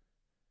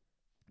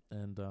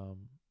 And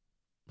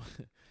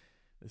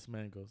this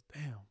man goes,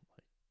 damn,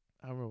 like,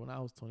 I remember when I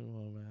was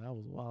 21, man, I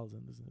was wild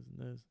and this and this and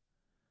this.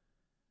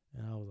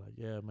 And I was like,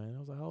 yeah, man. I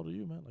was like, how old are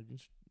you, man? Like, you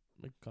should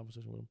make a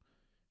conversation with him.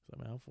 He's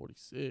like, man, I'm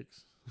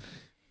 46.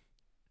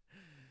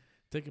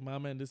 Taking my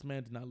man, this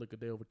man did not look a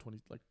day over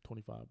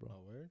 25, bro.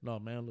 Oh, word? No,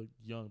 man looked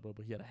young, bro,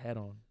 but he had a hat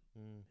on.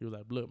 Mm. He was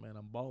like, look, man,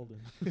 I'm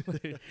balding.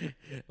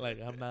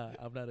 Like, I'm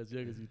not as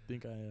young as you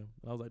think I am.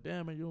 And I was like,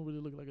 damn, man, you don't really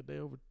look like a day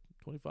over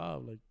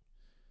 25. Like,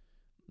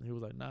 and he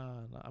was like,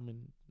 nah, I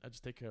mean, I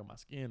just take care of my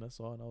skin, that's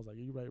all. And I was like,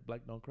 you right,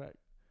 black don't crack.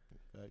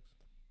 Facts.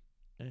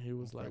 And he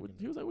was I'm like,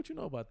 cracking what you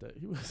know about that?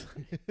 He was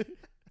like,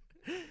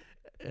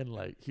 And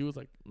like he was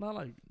like not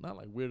like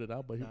weirded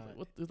out, but he was Nah. like,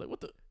 what? He's like, what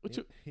the what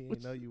He, you? he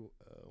what didn't know you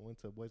went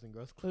to Boys and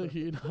Girls Club.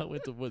 He I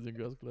went to Boys and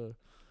Girls Club,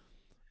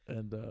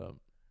 and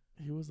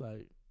he was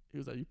like,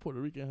 you Puerto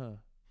Rican, huh?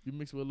 You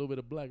mixed with a little bit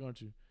of black,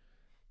 aren't you?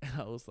 And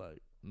I was like,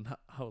 nah.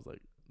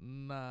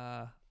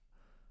 Nah.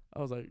 I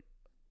was like,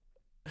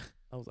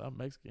 I'm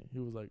Mexican. He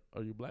was like,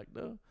 are you black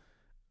though?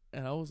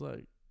 And I was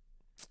like,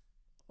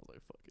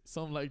 fuck it,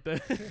 something like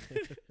that.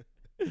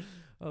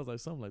 I was like,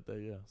 something like that,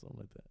 yeah, something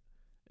like that.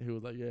 And he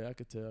was like, yeah, I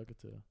could tell.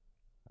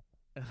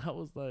 And I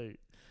was like,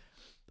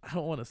 I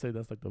don't want to say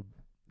that's like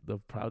the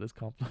proudest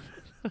compliment.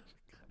 You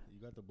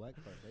got the black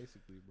part,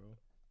 basically, bro.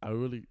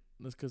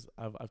 That's because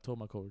I've told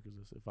my coworkers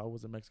this. If I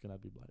wasn't Mexican,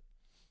 I'd be black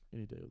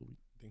any day of the week.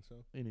 Think so?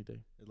 Any day.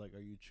 It's like, are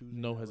you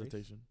choosing? No that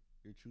hesitation.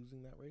 Race? You're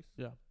choosing that race?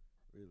 Yeah.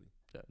 Really?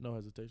 Yeah, no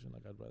hesitation.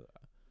 Like I'd rather.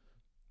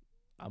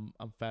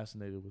 I'm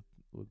fascinated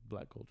with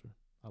black culture.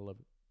 I love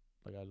it.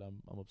 Like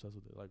I'm obsessed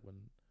with it. Like when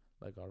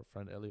like our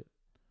friend Elliot,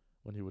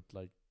 when he would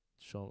like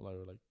show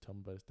like tell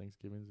me about his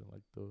Thanksgivings and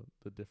like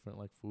the different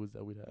like foods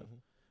that we'd have. Mhm.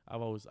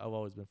 I've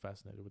always been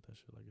fascinated with that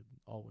shit. Like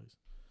always.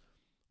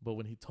 But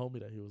when he told me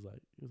that, he was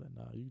like,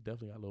 nah, you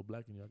definitely got a little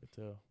black in you. I could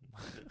tell.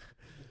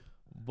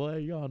 Boy,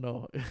 y'all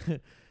know,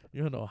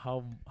 you know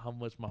how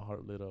much my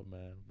heart lit up,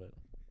 man. But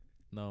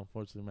no,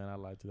 unfortunately, man, I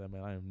lied to that,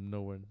 man. I'm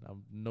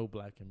no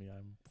black in me.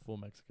 I'm full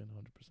Mexican,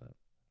 100%.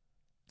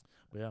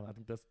 But yeah, I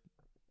think that's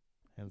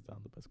hands down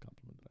the best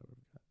compliment that I've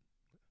ever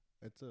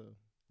got. It's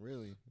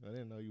really. I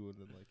didn't know you would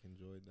have like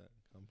enjoyed that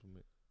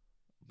compliment.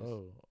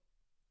 Bro,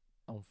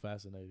 I'm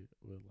fascinated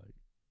with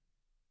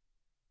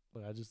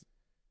like I just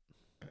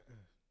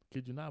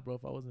kid you not, bro.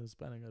 If I wasn't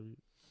Hispanic, I'd be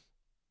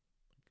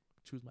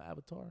choose my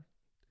avatar.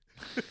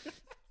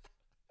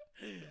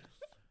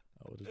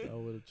 I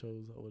would have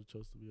chose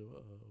to be a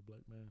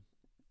black man.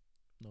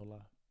 No lie.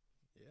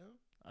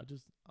 Yeah.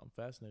 I'm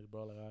fascinated,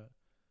 bro.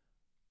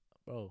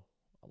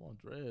 I'm on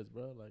dreads,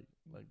 bro.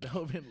 Like that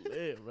would been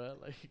lit, bro.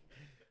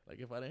 Like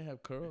if I didn't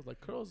have curls, like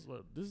curls,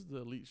 this is the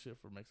elite shit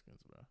for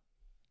Mexicans, bro.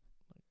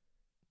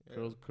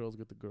 Yeah. Curls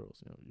get the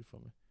girls. You know, you feel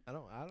me? I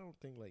don't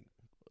think like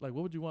Like,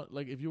 what would you want?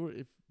 Like, if you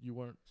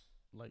weren't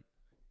like,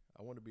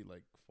 I want to be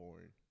like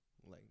foreign,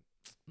 like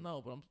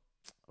no, but I'm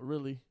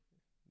really.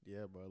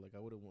 yeah, bro. Like I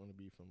wouldn't want to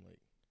be from like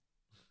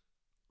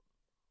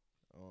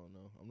I don't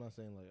know. I'm not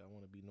saying like I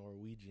want to be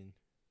Norwegian,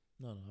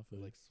 No, I feel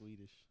like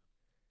Swedish.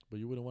 But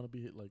you wouldn't want to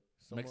be like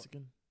Somewhat-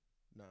 Mexican.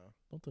 Nah,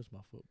 Don't touch my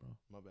foot, bro.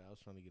 my bad. I was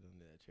trying to get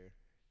under that chair.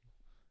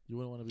 You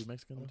wouldn't want to be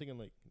Mexican. I'm though? thinking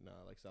like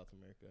like South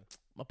America.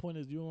 My point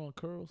is, you don't want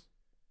curls.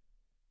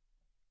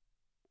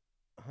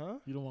 Huh?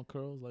 You don't want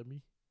curls like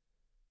me.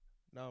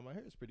 No, my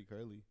hair is pretty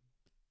curly.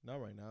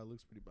 Not right now. It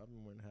looks pretty. I've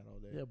been wearing a hat all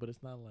day. Yeah, but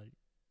it's not like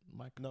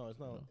my. No, it's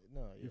not.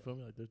 No, yeah. You feel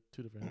me? Like they're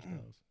two different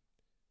hairstyles.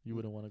 You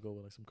wouldn't want to go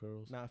with like some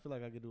curls. Nah, I feel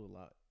like I could do a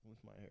lot with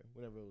my hair.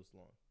 Whenever it was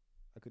long,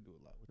 I could do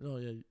a lot with it. No,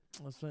 yeah,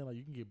 I'm saying like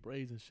you can get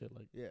braids and shit.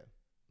 Like Yeah.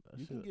 that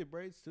You shit. can get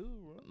braids too,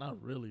 bro.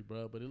 Not really,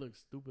 bro, but it looks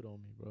stupid on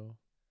me, bro.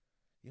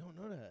 You don't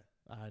know that.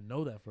 I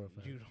know that for a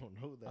fact. You don't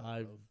know that.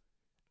 I've bro.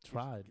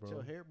 tried, Get bro.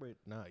 your hair braid.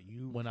 Nah,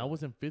 you. When I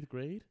was in 5th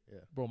grade, Yeah.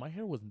 bro, my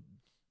hair was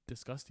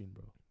disgusting,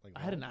 bro. Like I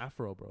had an long?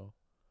 afro, bro.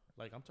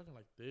 Like I'm talking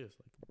like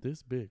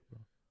this big, bro.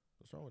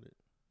 What's wrong with it?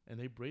 And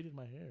they braided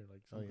my hair.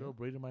 Like some Oh, yeah? girl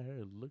braided my hair.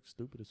 It looked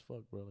stupid as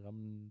fuck, bro. Like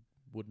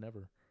would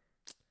never.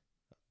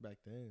 Back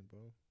then, bro.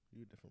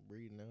 You a different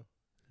breed now.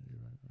 You're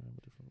right. I am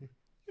a different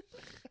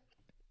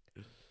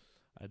breed.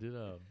 I did.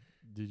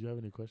 Did you have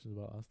any questions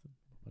about Austin?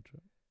 My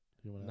trip?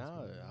 Do you want to ask?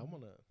 Nah, me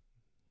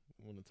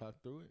I wanna talk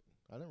through it.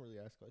 I didn't really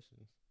ask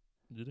questions.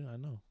 You didn't? I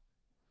know.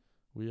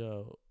 We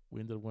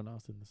ended up going to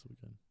Austin this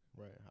weekend.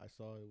 Right. I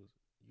saw it was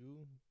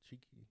you,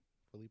 Cheeky,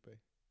 Felipe,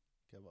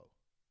 Kevo,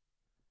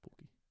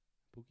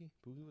 Pookie.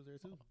 Pookie was there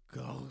too.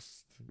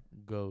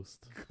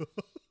 Ghost.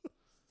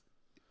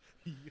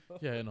 Yo.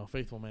 Yeah, no,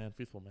 faithful man.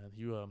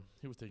 He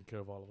was taking care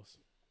of all of us.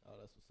 Oh,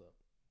 that's what's up.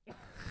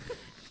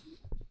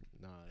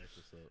 Nah, that's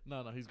what's up.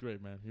 No, he's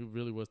great, man. He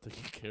really was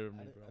taking care of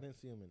me, bro. I didn't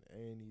see him in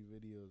any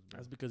videos, bro.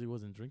 That's because he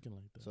wasn't drinking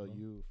like that. So bro.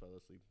 you fell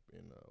asleep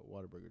in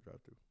Whataburger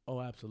drive-thru. Oh,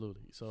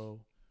 absolutely. So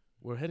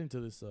we're heading to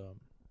this.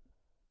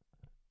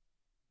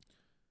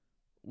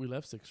 We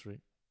left 6th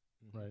Street,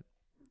 right?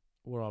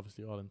 We're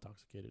obviously all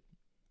intoxicated.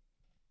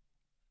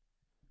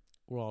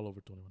 We're all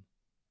over 21.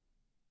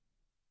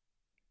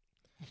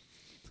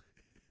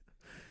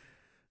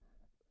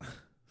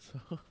 So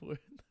we're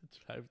in the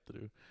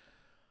drive-thru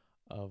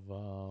of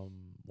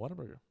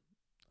Whataburger.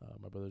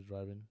 My brother's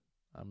driving.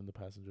 I'm in the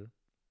passenger.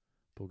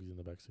 Pokey's in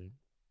the back seat.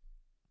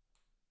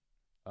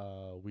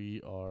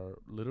 We are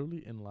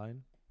literally in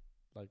line,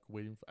 like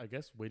waiting. I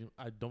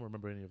don't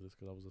remember any of this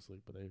because I was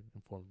asleep, but they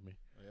informed me.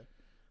 Oh, yeah?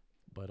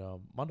 But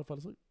Mondo fell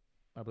asleep.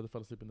 My brother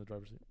fell asleep in the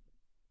driver's seat.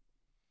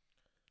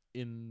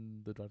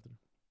 In the drive-thru.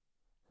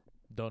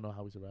 Don't know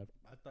how we survived.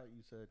 I thought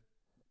you said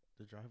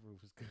the driver was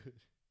good.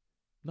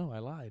 No, I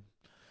lied.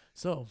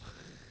 So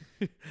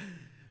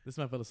this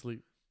man fell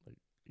asleep. Like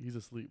he's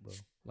asleep, bro.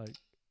 Like,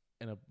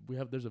 and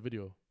there's a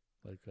video.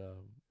 Like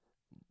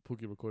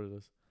Pookie recorded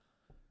us.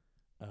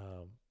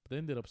 But they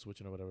ended up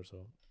switching or whatever.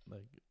 So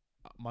like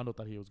Mondo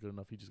thought he was good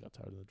enough. He just got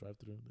tired of the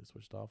drive-through. They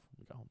switched off.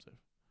 We got home safe.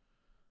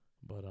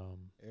 But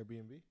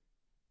Airbnb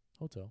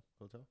hotel,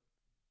 hotel.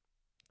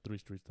 3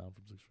 streets down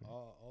from 6th Street,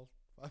 All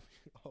five.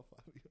 All 5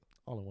 of you.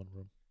 all in one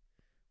room.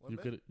 One You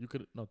bed?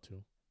 could not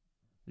 2.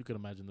 You could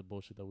imagine the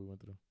bullshit that we went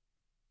through.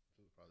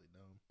 It was probably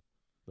dumb.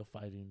 The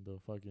fighting, the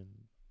fucking,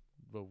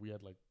 bro. We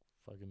had like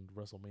fucking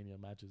WrestleMania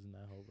matches in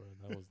that hole, bro.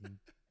 That was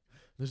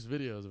there's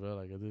videos, bro.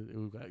 Like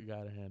it got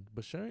out of hand.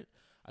 But sharing,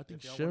 I think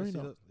If y'all sharing.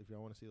 if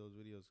y'all want to see those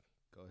videos,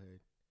 go ahead.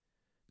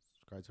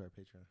 Subscribe to our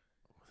Patreon.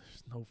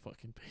 There's no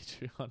fucking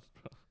Patreon,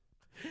 bro.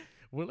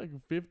 We're like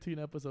 15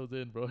 episodes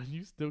in, bro, and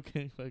you still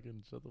can't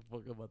fucking shut the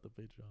fuck up about the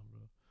Patreon,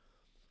 bro.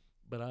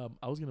 But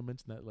I was gonna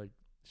mention that like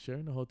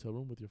sharing a hotel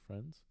room with your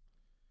friends,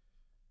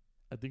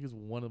 I think is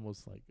one of the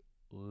most like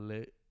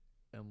lit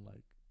and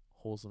like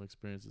wholesome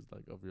experiences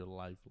like of your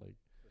life. Like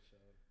For sure.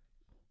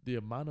 the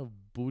amount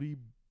of booty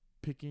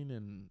picking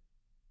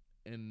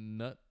and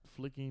nut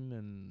flicking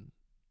and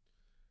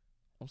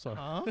I'm sorry,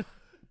 Huh?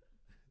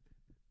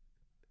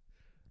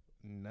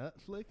 Nut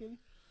flicking?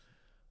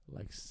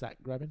 like sack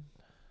grabbing.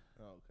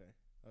 Oh, okay.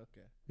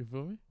 Okay. You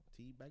feel me?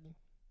 Tea bagging?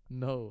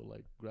 No,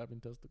 like grabbing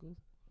testicles.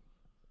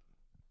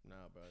 Nah,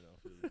 bro, I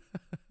don't feel it.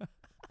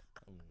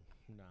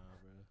 Nah,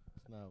 bro.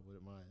 It's not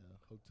what my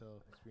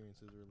hotel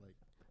experiences were like.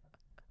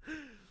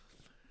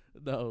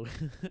 No,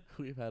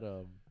 we've had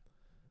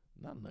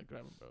not nut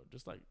grabbing, bro.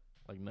 Just like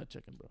nut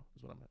checking, bro.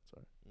 Is what I meant.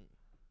 Sorry.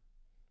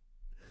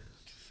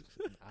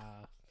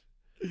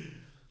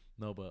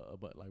 No,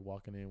 but like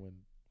walking in when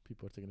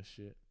people are taking a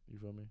shit. You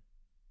feel me?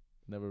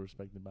 Never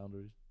respecting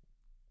boundaries.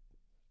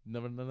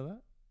 Never none of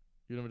that.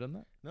 You never done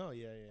that? No,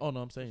 yeah. Oh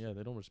no, I'm saying yeah,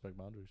 they don't respect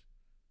boundaries.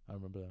 I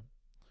remember that.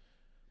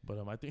 But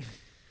I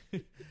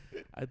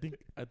think,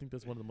 I think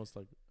that's one of the most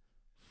like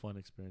fun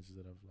experiences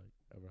that I've like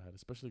ever had,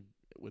 especially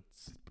with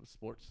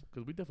sports.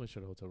 Because we definitely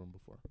shared a hotel room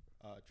before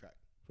Track.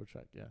 for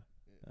track, yeah,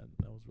 Yeah. and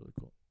that was really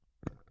cool.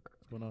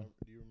 What's going on?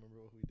 Do you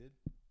remember what we did?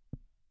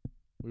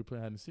 We were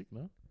playing hide and seek,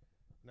 no?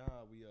 Nah,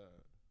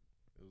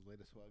 it was late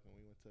as fuck, and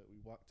we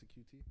walked to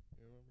QT. You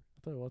remember? I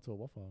thought we went to a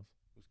Waffle House.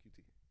 It was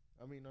QT.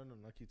 I mean, no,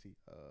 not QT.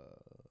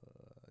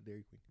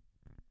 Dairy Queen.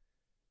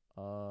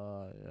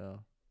 Yeah.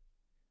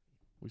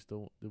 We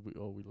still did we?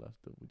 Oh, we left.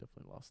 We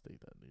definitely lost state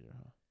that year,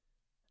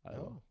 huh?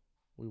 No.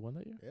 We won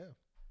that year. Yeah.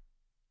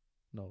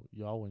 No,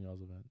 y'all won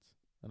y'all's events,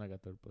 and I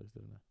got 3rd place,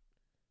 didn't I?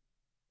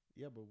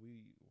 Yeah, but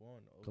we won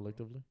overall.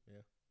 Collectively.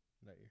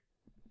 That year.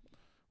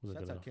 Was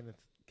Shout it good? out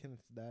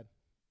Kenneth's dad.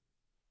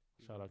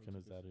 Shout out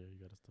Kenneth's dad. Yeah, you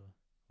got us to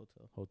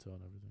Hotel.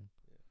 and everything.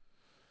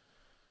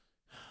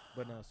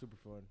 But no, super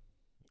fun,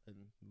 and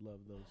love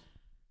those.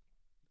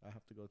 I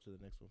have to go to the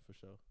next one for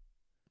sure.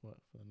 What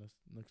for the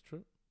next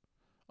trip?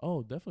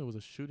 Oh, definitely was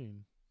a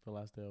shooting the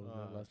last day I was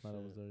there. Ah, Last night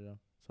I was shit. there. Yeah,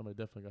 somebody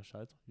definitely got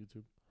shot. It's on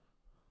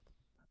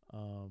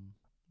YouTube.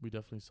 We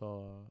definitely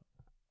saw.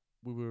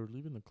 We were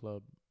leaving the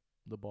club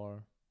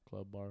bar.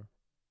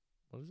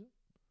 What is it?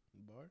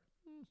 Bar?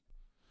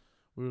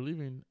 We were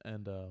leaving,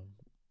 and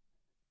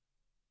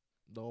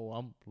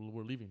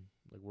we're leaving.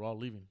 Like we're all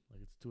leaving.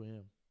 Like it's 2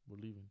 a.m. We're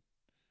leaving.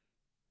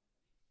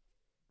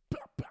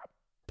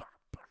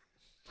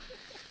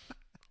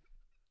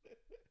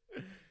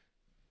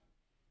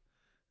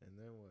 And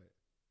then what?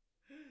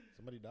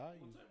 Somebody died?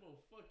 What type of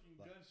fucking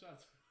Like-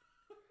 gunshots?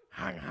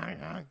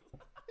 Hang.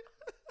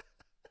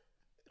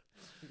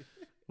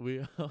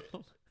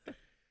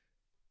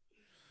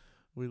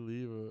 We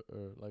leave or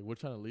like we're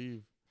trying to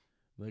leave.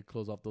 They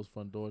close off those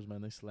front doors,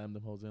 man. They slam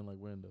them hoes in like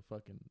we're in the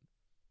fucking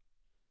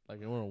like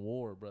we're in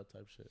war, bro,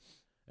 type shit.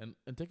 And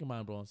take in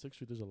mind, bro, on 6th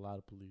Street there's a lot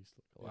of police.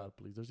 Like, a lot of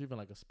police. There's even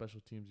like a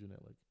special teams unit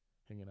like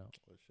hanging out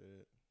Oh,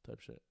 shit. type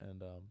shit.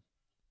 And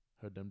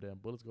heard them damn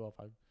bullets go off.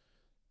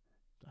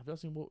 Have y'all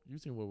seen World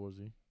War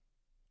Z?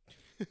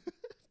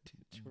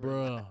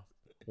 Bruh.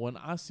 When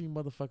I see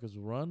motherfuckers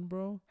run,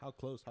 bro, How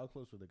close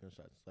were the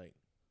gunshots? Like,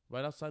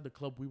 right outside the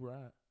club we were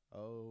at.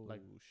 oh,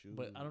 Like, shoot.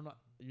 But I don't know.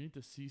 You need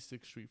to see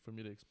 6th Street for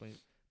me to explain.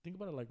 Think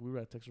about it like we were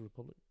at Texas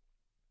Republic.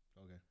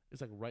 Okay.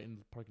 It's like right in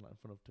the parking lot in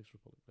front of Texas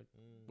Republic. Like,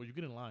 where you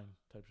get in line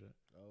type shit.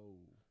 Oh.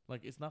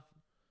 Like, it's not.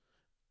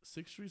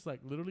 6th Street's like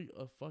literally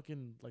a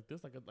fucking like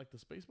this, like the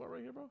space bar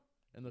right here, bro.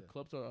 And the Yeah.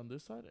 clubs are on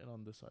this side and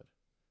on this side.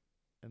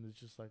 And it's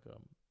just like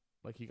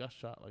he got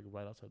shot like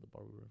right outside the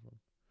bar we were from.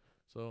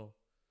 So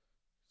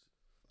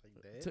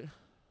Like dead?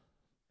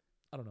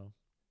 I don't know.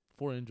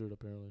 4 injured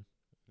apparently.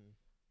 Mhm.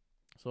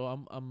 So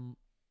I'm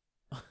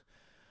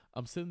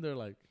I'm sitting there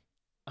like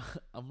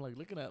I'm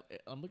looking at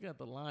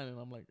the line and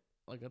I'm like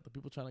at the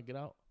people trying to get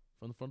out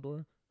from the front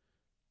door.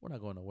 We're not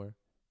going nowhere.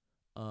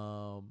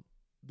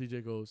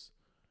 DJ goes,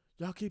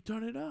 y'all keep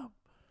turning up.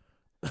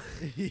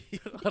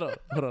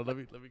 Hold on, let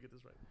me get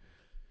this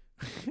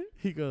right.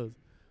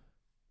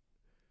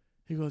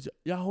 He goes,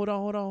 y'all hold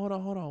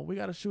on. We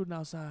got a shooting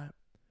outside.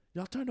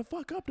 Y'all turn the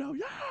fuck up though,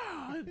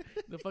 yeah.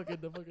 the fucking.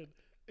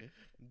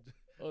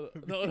 Oh,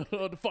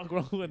 no, the fuck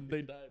wrong when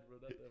they died, bro.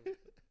 Not them.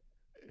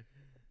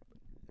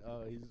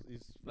 Oh,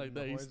 he's Like the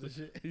that. horns and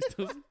shit.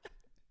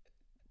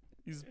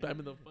 He's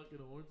spamming the fucking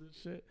horns and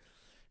shit.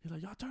 He's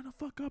like, y'all turn the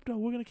fuck up though.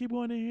 We're gonna keep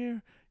going in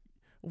here.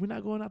 We're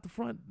not going out the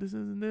front. This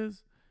isn't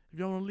this. If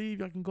y'all want to leave,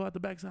 y'all can go out the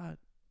backside.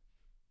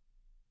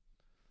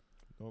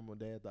 Normal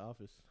day at the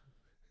office.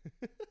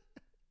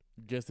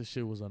 Guess this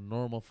shit was a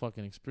normal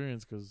fucking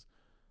experience because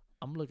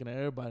I'm looking at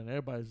everybody and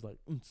everybody's like,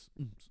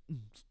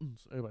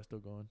 everybody's still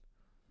going.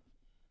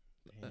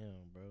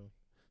 Damn, bro.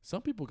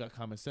 Some people got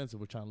common sense and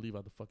were trying to leave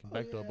out the fucking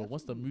back door, but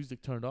once the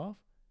music turned off,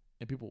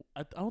 and people,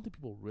 I don't think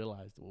people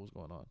realized what was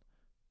going on.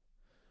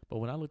 But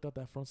when I looked out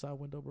that front side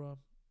window, bro,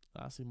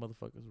 I see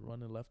motherfuckers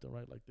running left and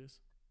right like this.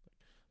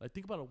 Like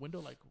think about a window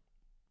like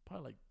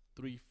probably like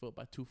 3 foot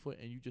by 2 foot,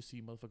 and you just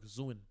see motherfuckers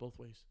zooming both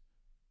ways,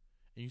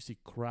 and you see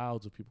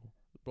crowds of people,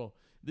 bro.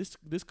 This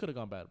could have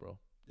gone bad, bro.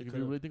 Like, if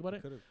you really think about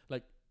it,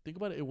 like think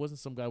about it. It wasn't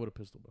some guy with a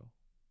pistol, bro,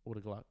 or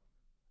with a Glock.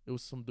 It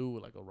was some dude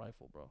with like a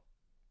rifle, bro.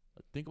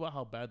 Like, think about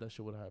how bad that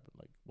shit would have happened.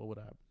 Like, what would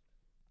have happened?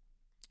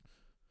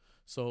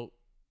 So,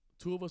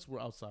 2 of us were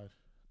outside.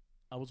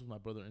 I was with my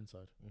brother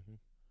inside. Mm-hmm.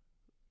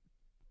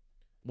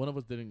 One of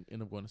us didn't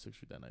end up going to 6th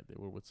Street that night. They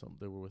were with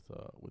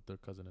their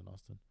cousin in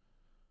Austin.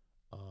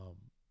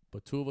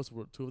 But 2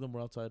 of them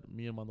were outside.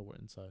 Me and Mando were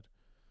inside.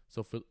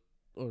 So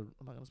I'm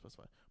not gonna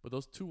specify, but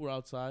those 2 were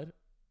outside,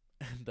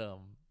 and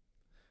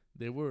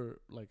they were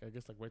like, I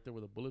guess like right there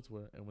where the bullets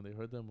were. And when they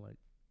heard them like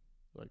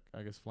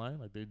I guess flying,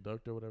 like they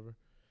ducked or whatever,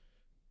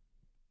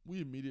 we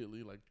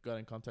immediately like got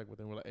in contact with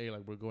them. We're like, hey,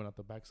 like we're going out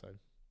the backside.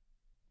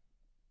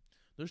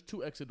 There's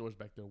 2 exit doors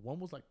back there. One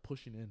was like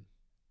pushing in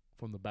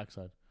from the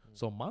backside.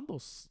 So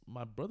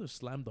my brother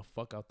slammed the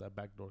fuck out that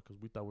back door because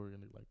we thought we were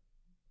gonna like,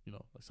 you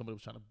know, like somebody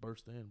was trying to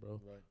burst in,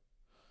 bro. Right.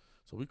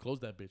 So we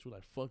closed that bitch. We're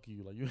like, fuck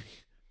you, like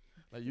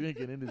you ain't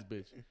getting in this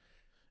bitch.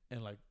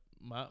 And like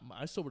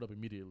I sobered up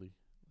immediately.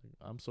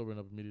 Like I'm sobering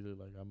up immediately.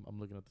 Like I'm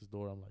looking at this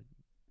door. I'm like,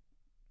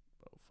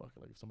 bro, fuck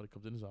it. Like if somebody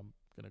comes in, so I'm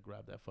gonna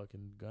grab that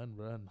fucking gun,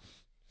 bro. And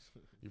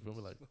you feel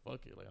me? Like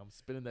fuck it. Like I'm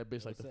spinning that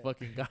bitch like the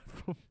fucking guy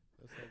from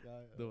That's that guy.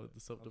 the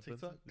self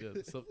defense. Yeah,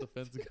 the self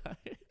defense guy.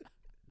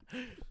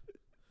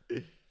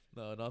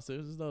 No,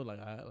 seriously though,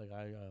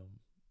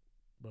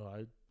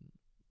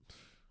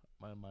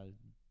 my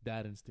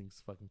dad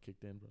instincts fucking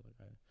kicked in, bro.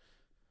 Like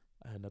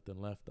I had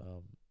nothing left.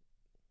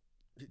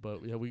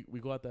 But yeah, we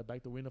go out that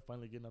back door. We end up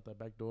finally getting out that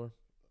back door.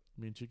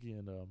 Me and Chicky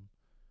and the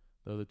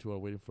other 2 are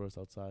waiting for us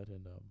outside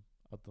and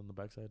out on the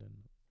backside, and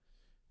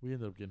we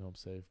ended up getting home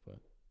safe. But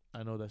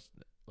I know that's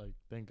like,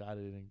 thank God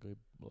it didn't go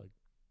like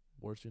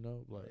worse, you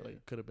know. Like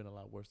it could have been a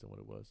lot worse than what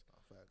it was.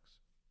 Facts.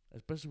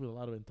 Especially with a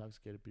lot of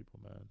intoxicated people,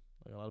 man.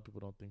 Like a lot of people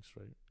don't think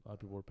straight. A lot of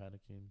people were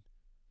panicking,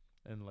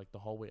 and like the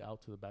hallway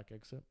out to the back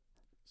exit,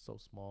 so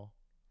small.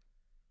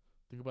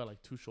 Think about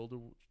like 2 shoulder,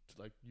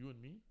 like you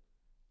and me.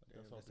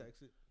 Like Damn, that's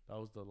exit. That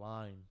was the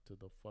line to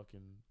the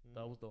fucking.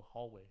 That was the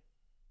hallway.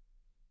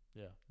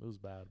 Yeah, it was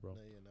bad, bro.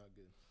 No, yeah, not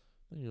good.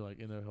 Then you're like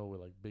in there hole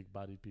with like big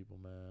bodied people,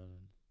 man.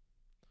 And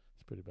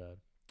it's pretty bad.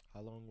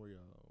 How long were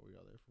y'all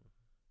there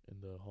for?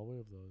 In the hallway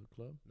of the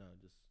club? No,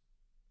 just.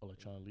 Oh, like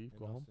trying to leave,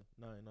 go Austin? home?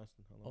 No, in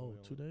Austin. How long?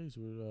 Oh, 2 days.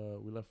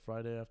 We left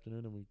Friday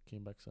afternoon and we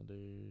came back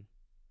Sunday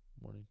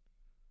morning.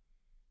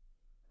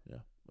 Yeah,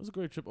 it was a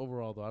great trip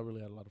overall, though. I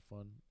really had a lot of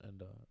fun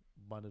and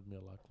bonded me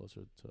a lot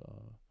closer to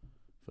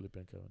Felipe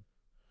and Kevin.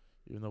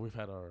 Even though we've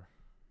had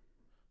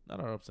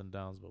not our ups and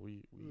downs, but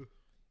we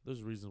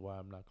there's reasons why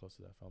I'm not close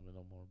to that family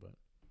no more. But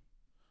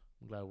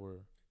I'm glad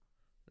we're,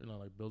 you know,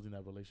 like building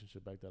that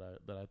relationship back that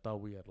I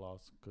thought we had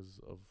lost because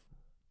of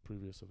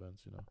previous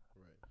events, you know.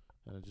 Right.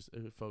 And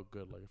it felt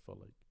good. Like it felt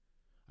like,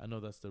 I know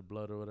that's their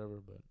blood or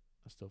whatever, but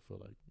I still feel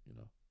like, you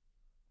know,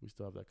 we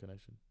still have that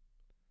connection,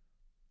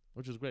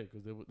 which is great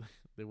because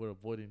they were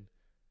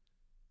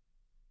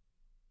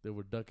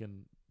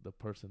ducking the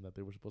person that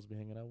they were supposed to be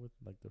hanging out with,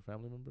 like their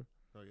family member.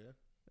 Oh yeah.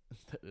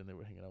 And they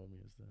were hanging out with me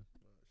instead. Oh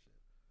shit.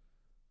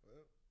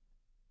 Well.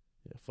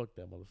 Yeah, fuck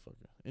that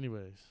motherfucker.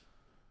 Anyways,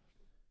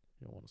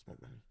 you don't want to smoke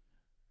with me.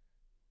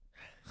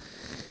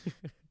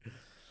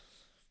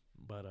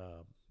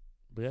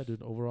 But yeah,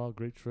 dude. Overall,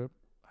 great trip.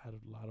 I had a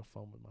lot of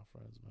fun with my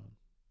friends, man.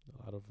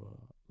 A lot of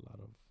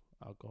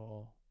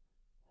alcohol.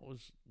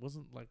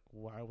 Wasn't like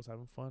why I was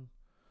having fun.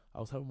 I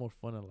was having more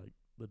fun at like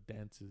the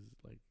dances,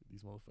 like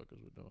these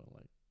motherfuckers were doing.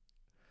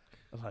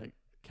 Like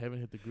Kevin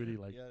hit the gritty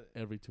like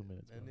every 2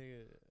 minutes. That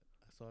nigga,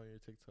 I saw on your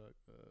TikTok.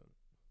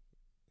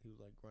 He was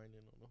like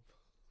grinding on them.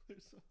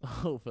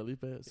 Oh,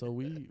 Felipe. So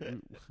we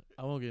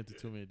I won't get into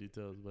too many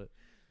details, but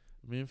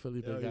me and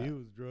Felipe he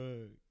was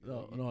drunk.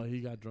 No,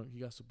 he got drunk. He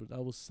got super.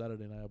 That was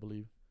Saturday night, I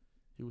believe.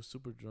 He was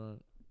super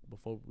drunk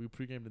before we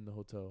pre-gamed in the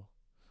hotel.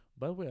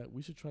 By the way,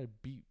 we should try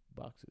beat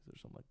boxes or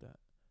something like that.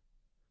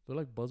 They're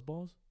like buzz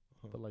balls,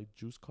 but like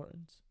juice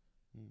cartons.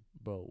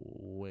 Bro,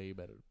 way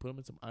better. Put them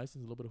in some ice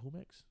and a little bit of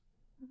Humex.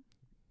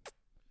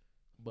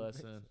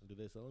 Bussin'. Do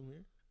they sell them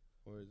here,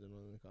 or is it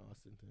only like an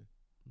Austin thing?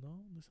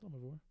 No, they sell them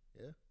everywhere.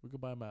 Yeah, we could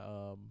buy them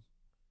at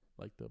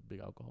like the big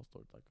alcohol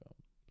stores, like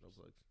no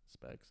plugs.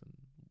 Specs and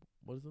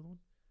what is the other one?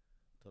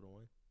 Total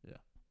Wine.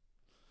 Yeah.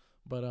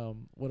 But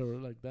whatever.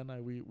 Like that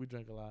night, we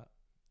drank a lot.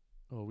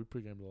 Oh, we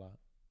pre-gamed a lot.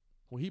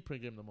 Well, he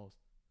pre-gamed the most.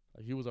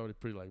 Like he was already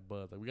pretty like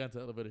buzzed. Like we got into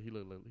the elevator, he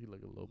looked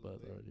a little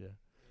buzzed already. Yeah.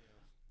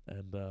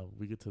 And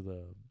we get to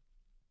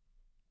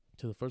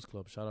to the first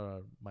club. Shout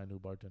out my new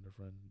bartender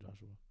friend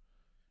Joshua.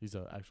 He's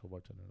an actual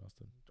bartender in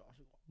Austin.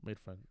 Joshua. Made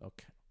friend.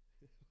 Okay.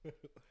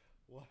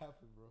 What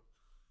happened, bro?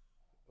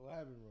 What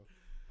happened, bro?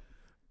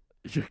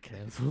 You're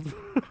canceled.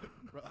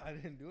 Bro, I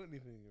didn't do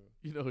anything, bro.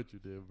 You know what you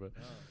did, bro.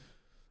 Nah.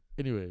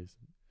 Anyways,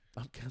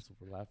 I'm canceled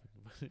for laughing.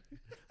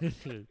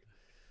 Anyways,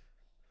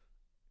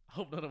 I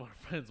hope none of our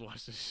friends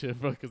watch this shit,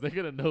 bro, because they're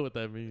gonna know what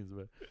that means,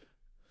 bro.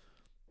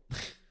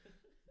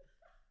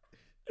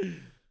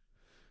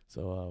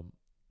 So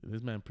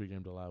this man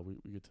pre-gamed a lot. We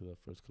get to the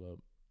first club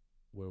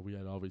where we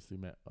had obviously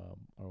met our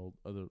old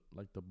other,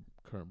 like, the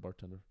current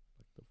bartender,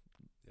 like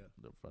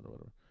the friend or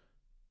whatever.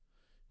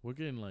 We're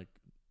getting like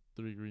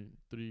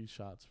three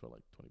shots for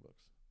like $20,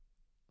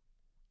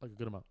 like a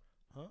good amount.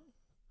 Huh?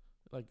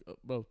 Like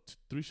bro,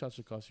 3 shots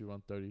should cost you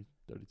around 30,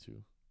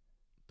 32,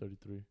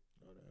 33.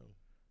 Oh damn.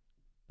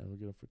 And we're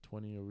getting for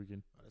 20, or we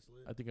can. That's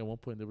lit. I think at one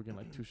point they were getting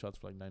like 2 shots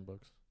for like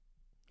 $9.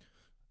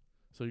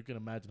 So you can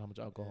imagine how much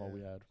alcohol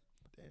we had.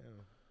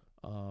 Damn.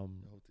 Held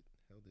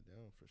it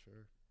down for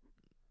sure.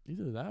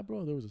 Either that, bro,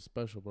 or there was a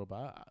special, bro.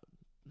 But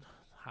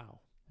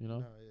how? You know,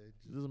 Nah, yeah,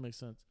 it doesn't make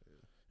sense. Yeah.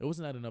 It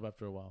wasn't adding up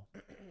after a while.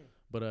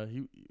 But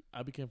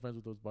I became friends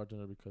with those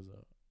bartender because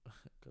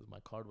my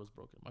card was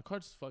broken. My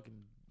card's fucking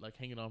like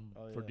hanging on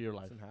for dear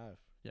life. It's in half.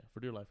 Yeah, for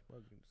dear life. Bro,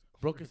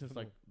 Broken since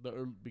like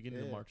the beginning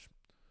of Yeah. March.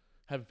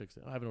 Haven't fixed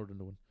it. I haven't ordered a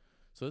new one.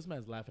 So this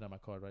man's laughing at my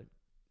card, right?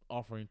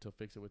 Offering to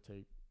fix it with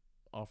tape,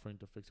 offering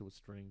to fix it with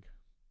string.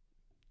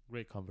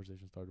 Great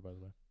conversation started, by the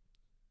way.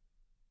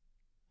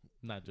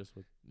 Not just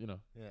with, you know.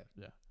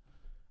 Yeah.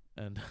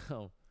 And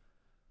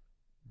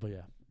but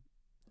yeah,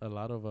 a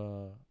lot of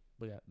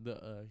but yeah,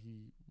 the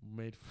he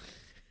made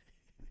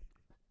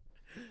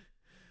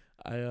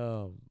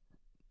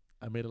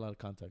I made a lot of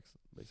contacts,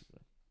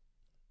 basically.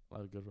 A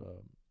lot of good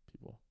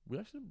people. We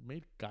actually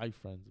made guy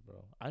friends,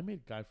 bro. I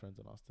made guy friends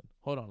in Austin.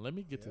 Hold on, let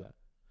me get to that.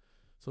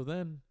 So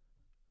then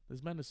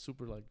this man is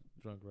super like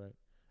drunk, right?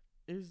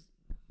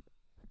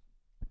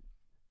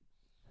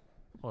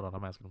 Hold on,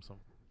 I'm asking him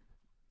something.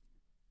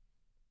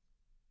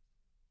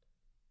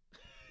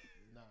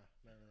 Nah,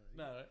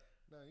 Nah, right?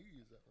 Nah, you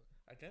use that one.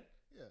 I can?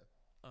 Yeah.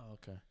 Oh,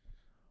 okay.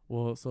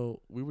 Well,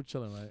 so we were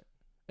chilling, right?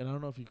 And I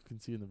don't know if you can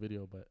see in the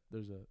video, but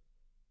there's a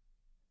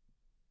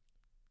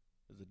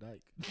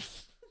dyke.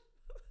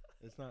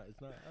 It's not.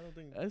 I don't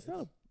think. It's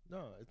not.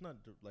 No, it's not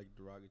like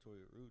derogatory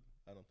or rude.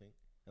 I don't think,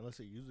 unless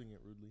you're using it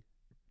rudely.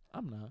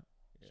 I'm not.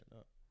 Yeah,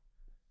 no.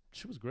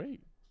 She was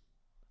great.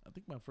 I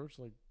think my first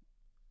like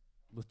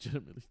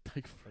legitimately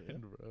dyke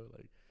friend, bro.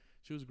 Like,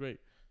 she was great.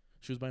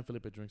 She was buying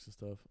Felipe drinks and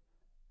stuff.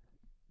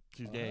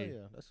 She's gay.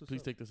 Yeah, that's what's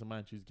Please up. take this in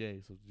mind. She's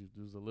gay, so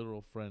there's a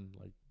literal friend,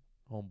 like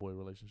homeboy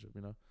relationship,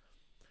 you know.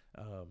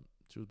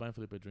 She was buying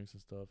Felipe drinks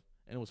and stuff,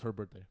 and it was her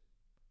birthday.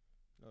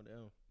 Oh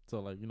damn. So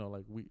like, you know,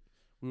 like we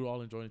were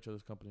all enjoying each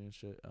other's company and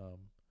shit.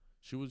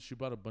 She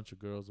brought a bunch of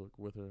girls like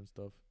with her and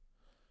stuff,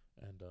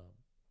 and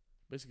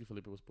basically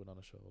Felipe was putting on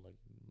a show, like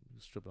he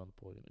was stripping on the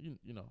pole,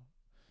 you know,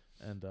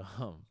 and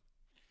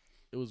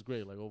it was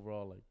great. Like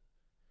overall, like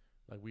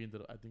we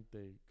ended up, I think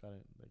they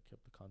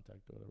kept the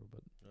contact or whatever.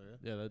 But Oh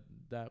yeah.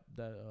 yeah,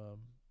 that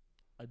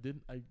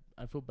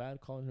I feel bad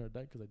calling her a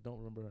dyke because I don't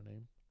remember her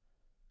name,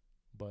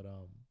 but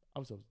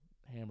obviously I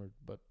was hammered,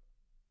 but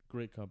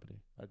great company.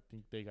 I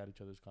think they got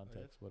each other's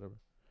contacts, whatever.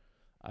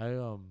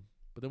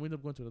 But then we ended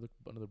up going to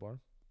another bar,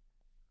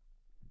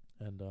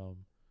 and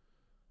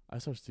I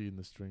started seeing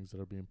the strings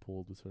that are being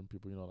pulled with certain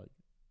people. You know, like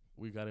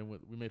we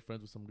made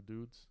friends with some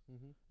dudes,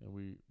 and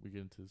we get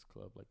into this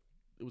club. Like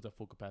it was at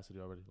full capacity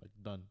already, like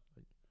done,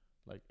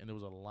 like and there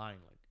was a line,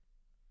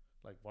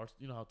 like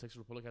you know how Texas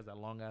Republic has that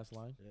long ass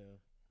line, Yeah.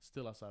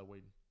 still outside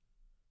waiting.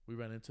 We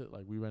ran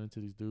into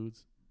these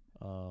dudes,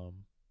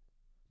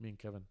 me and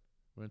Kevin.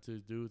 We went to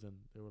these dudes and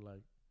they were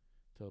like,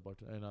 tell the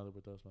bartender, hey, now they're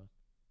with us, man.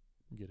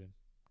 Get in.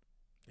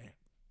 Damn.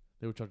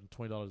 They were charging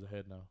 $20 a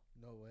head now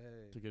No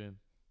way. to get in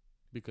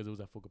because it was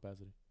at full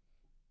capacity.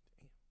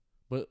 Damn.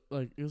 But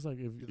like it was like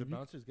if Do the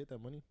bouncers get that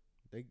money?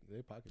 They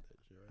pocket that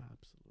shit, right?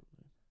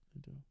 Absolutely,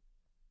 they do.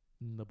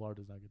 And the bar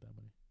does not get that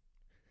money.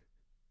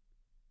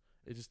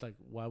 It's just like,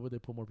 why would they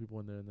put more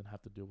people in there and then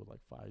have to deal with like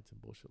fights and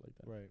bullshit like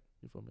that? Right.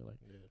 You feel me? Like,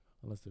 Yeah.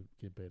 unless they're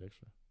getting paid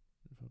extra.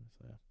 You feel me?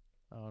 So yeah,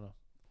 I don't know.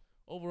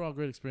 Overall,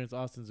 great experience.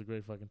 Austin's a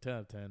great fucking 10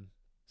 out of 10.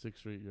 6th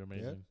Street, you're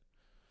amazing.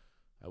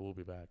 I will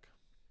be back.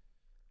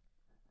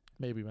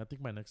 Maybe. I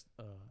think my next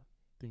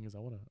thing is I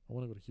wanna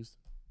go to Houston.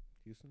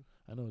 Houston?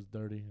 I know it's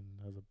dirty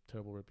and has a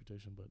terrible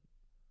reputation, but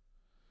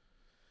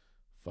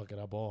fuck it,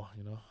 I ball.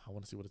 You know, I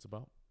want to see what it's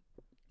about.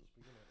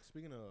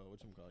 Speaking of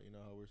whatchamacallit, you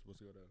know how we're supposed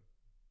to go to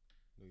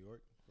New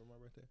York for my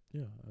birthday?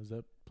 Yeah, is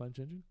that plan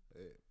changing?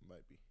 It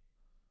might be.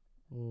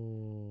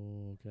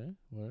 Oh, okay.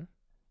 Where?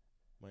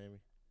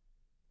 Miami.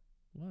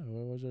 Why?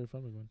 Where's your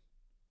family going?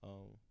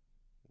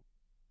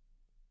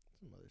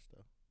 Some other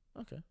stuff.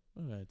 Okay,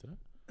 I'm gonna into that.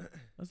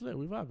 That's lit.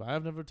 We vibe.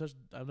 I've never touched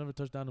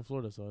down in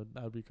Florida, so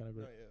that would be kind of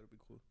No, great. yeah, it'll be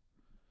cool.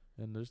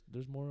 And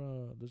there's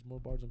more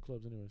bars and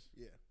clubs, anyways.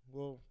 Yeah.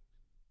 Well,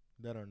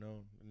 that are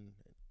known. And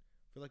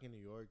I feel like in New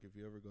York, if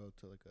you ever go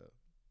to like a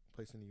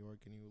place in New York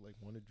and you like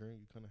want to drink,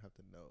 you kind of have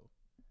to know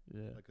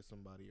Yeah. like a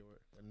somebody or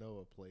know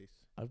a place.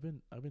 I've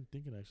been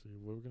thinking actually,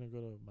 if we're gonna go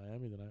to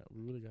Miami, then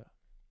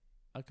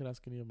I could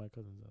ask any of my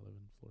cousins that live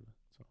in Florida.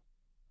 So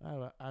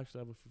I actually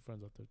have a few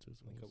friends out there too.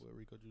 So Link up with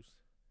Rico Juice.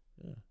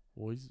 yeah.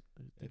 Well, I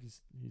think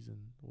he's in.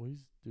 Well,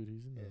 he's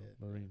in the Yeah.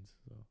 Marines.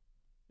 So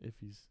if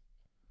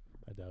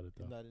I doubt it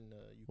though. He's not in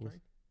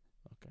Ukraine.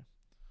 Okay.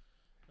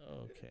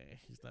 Okay,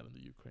 he's not in the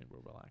Ukraine, bro.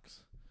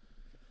 Relax.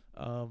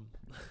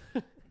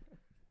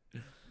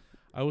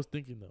 I was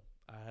thinking though.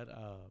 I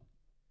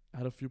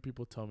had a few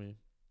people tell me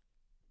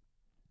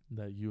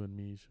that you and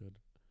me should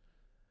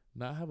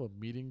not have a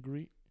meet and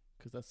greet,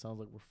 because that sounds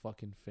like we're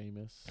fucking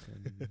famous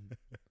and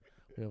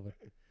we have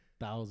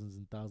thousands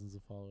and thousands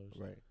of followers.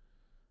 Right.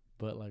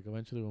 But like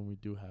eventually, when we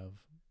do have,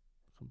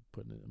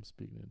 I'm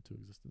speaking it into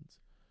existence.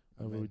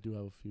 Whenever we do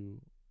have a few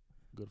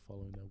good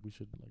following, that we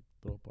should like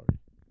throw a party.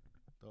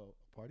 Throw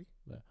a party?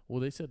 Yeah. Well,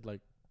 they said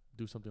like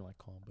do something like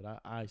calm, but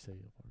I say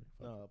a party.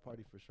 Fuck No, it. a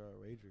party for sure.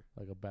 A rager.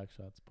 Like a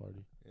backshots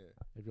party. Yeah.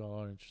 If y'all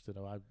are interested,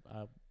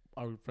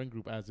 our friend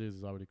group as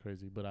is already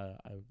crazy, but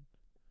I'd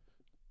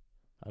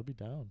be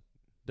down.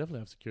 Definitely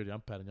have security.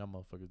 I'm patting y'all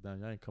motherfuckers down.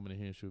 Y'all ain't coming in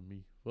here and shooting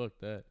me. Fuck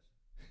that.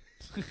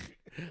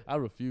 I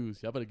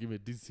refuse. Y'all better give me a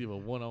decency of a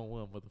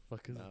one-on-one,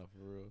 motherfuckers. Nah, for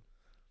real.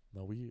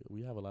 No,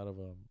 we have a lot of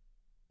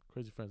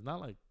crazy friends. Not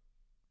like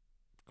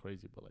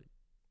crazy, but like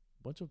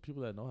bunch of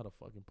people that know how to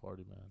fucking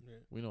party, man. Yeah.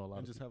 We know a lot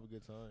And of just people. have a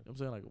good time. You know what I'm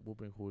saying? Like we'll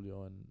bring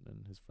Julio and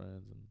his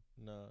friends and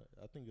Nah,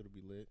 I think it'll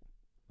be lit.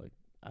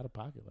 out of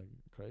pocket, like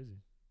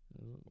crazy.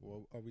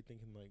 Well, are we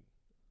thinking like?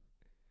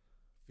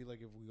 I feel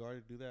like if we are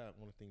to do that, I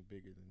want to think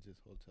bigger than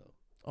just hotel.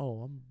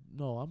 Oh, I'm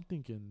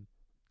thinking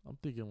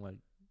like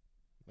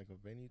Like a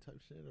venue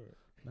type shit, or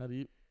not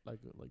even like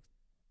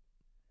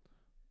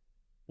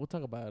we'll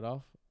talk about it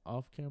off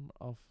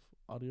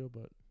audio,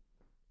 but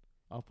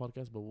off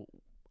podcast. But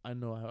I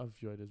know I have a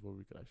few ideas where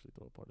we could actually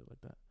throw a party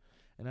like that,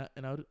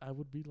 and I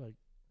would be like,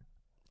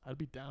 I'd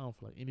be down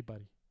for like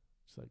anybody,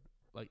 just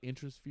like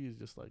interest fee is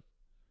just like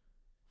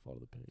follow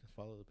the page just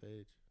follow the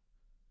page.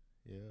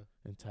 Yeah.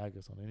 and tag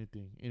us on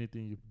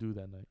anything you do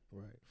that night.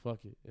 Right. Fuck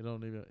it, it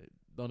don't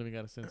even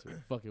gotta censor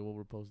it. Fuck it, we'll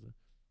repost it.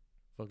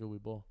 Fuck it, we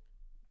ball.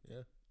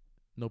 Yeah.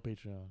 No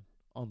Patreon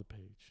on the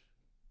page,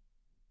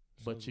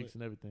 butt Sounds cheeks lit.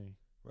 and everything.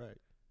 Right.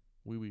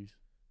 Wee wees.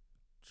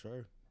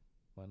 Sure.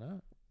 Why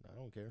not? I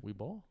don't care. We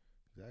ball.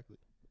 Exactly.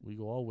 We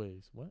go all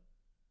ways. What?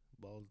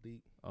 Balls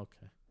deep.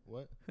 Okay.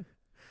 What?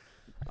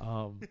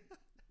 I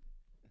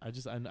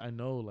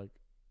know like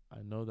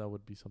I know that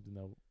would be something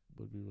that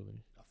would be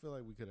really. I feel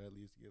like we could at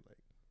least get like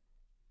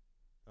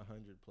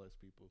 100+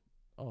 people.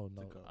 Oh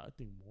no, come. I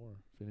think more.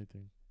 If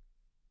anything,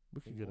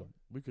 we could Think get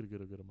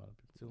a good amount of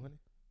people. 200?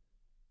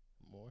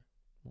 More?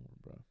 More,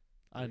 bro.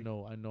 Three? I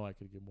know I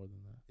could get more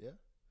than that. Yeah.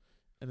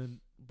 And then,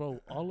 bro,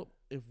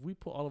 if we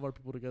put all of our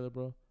people together,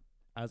 bro,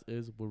 as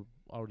is, we're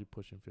already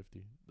pushing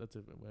 50. That's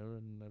it.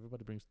 And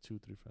everybody brings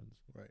 2-3 friends.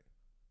 Right.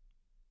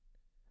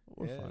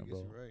 We're yeah, I fine, guess bro.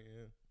 you're right.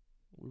 Yeah.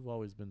 We've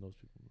always been those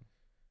people, bro.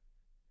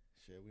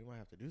 Shit, we might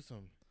have to do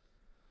something.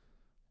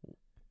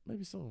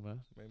 Maybe soon,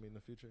 man. Maybe in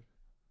the future.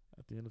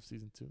 At the end of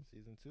season 2,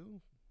 Season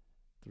 2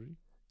 3.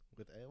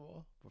 with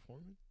AWOL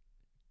performing.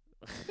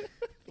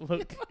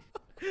 Look,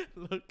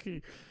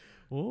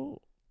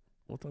 we'll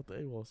talk to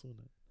AWOL soon.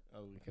 Then.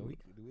 Oh, can we?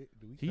 Do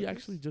we? He cut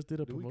actually this? just did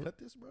a Do we promotion. cut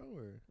this, bro?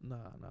 Or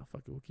Nah,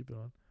 fuck it. We'll keep it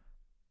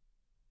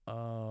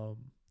on.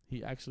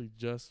 He actually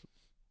just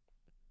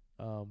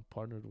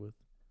partnered with.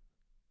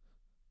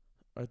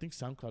 I think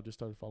SoundCloud just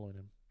started following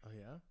him. oh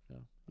yeah. Yeah,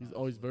 he's Oh,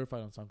 always that's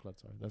verified on SoundCloud.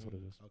 Sorry, that's what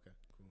it is. Okay,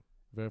 cool.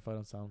 Verified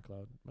on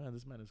SoundCloud. Man,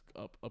 this man is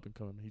up and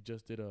coming. He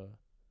just did a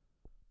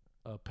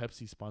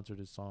Pepsi sponsored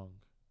his song.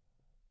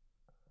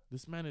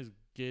 This man is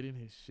getting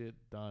his shit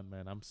done,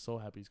 man. I'm so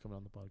happy he's coming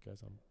on the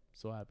podcast. I'm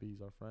so happy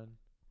he's our friend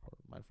or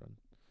my friend.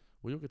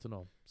 Well, you'll get to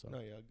know him. So No,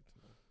 yeah, I'll get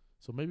to know.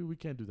 so maybe we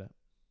can do that.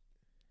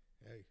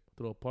 Hey,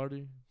 Throw a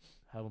party,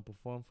 have him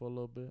perform for a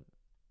little bit,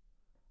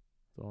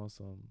 throw on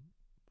some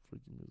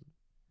freaky music.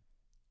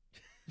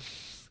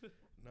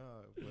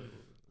 nah, but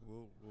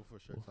we'll for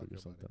sure We'll talk figure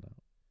about something it. out.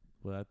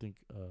 But I think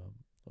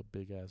a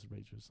big ass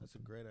rage or That's a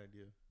something. great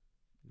idea.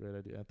 Great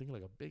idea. I think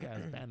like a big ass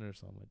banner or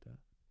something like that.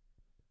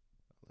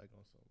 Like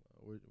on some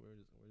where is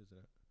it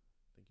at?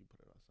 I think you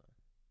put it outside.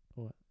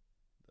 What?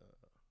 The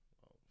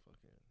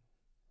fucking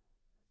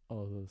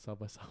Oh, the South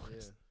by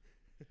Southwest.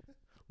 yeah.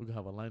 We're gonna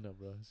have a lineup,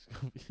 bro.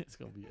 It's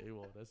gonna be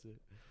AWOL. That's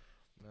it.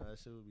 Nah, that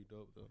shit would be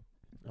dope though.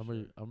 I'm For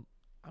sure. I'm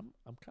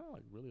kind of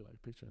like really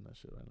like picturing that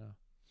shit right now. I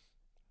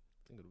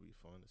think it'll be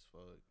fun as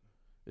fuck.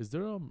 Is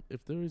there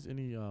if there is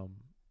any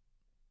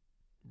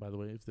by the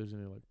way, if there's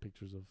any like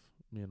pictures of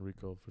me and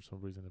Rico for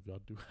some reason, if y'all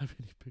do have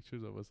any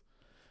pictures of us,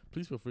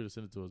 please feel free to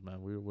send it to us,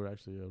 man. We're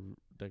actually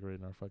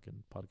decorating our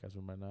fucking podcast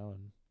room right now, and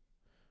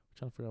we're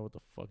trying to figure out what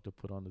the fuck to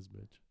put on this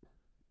bitch.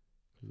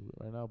 'Cause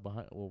right now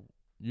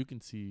you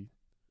can see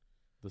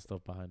the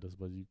stuff behind us,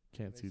 but you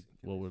can't see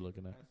what we're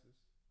looking at.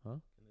 Huh?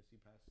 Can they see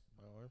past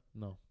my arm?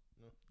 No.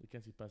 No. You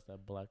can't see past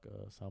that black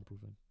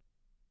soundproofing.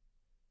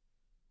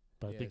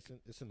 But yeah, I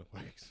think it's in the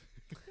works.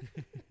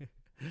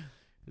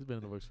 It's been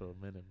in the works for a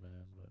minute,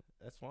 man. But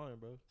That's fine,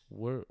 bro.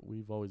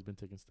 we've always been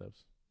taking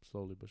steps,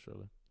 slowly but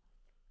surely.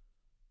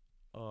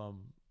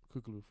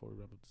 Quickly before we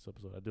wrap up this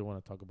episode, I did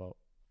want to talk about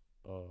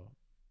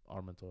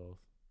our mental health.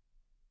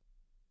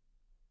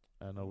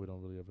 I know we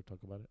don't really ever talk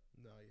about it,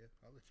 No, yeah.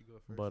 I'll let you go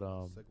first. but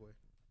Segue.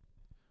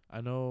 I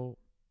know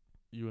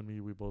you and me,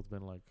 we both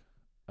been like,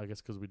 I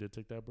guess because we did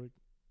take that break.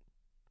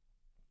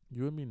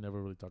 You and me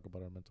never really talk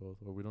about our mental health,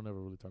 or we don't ever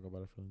really talk about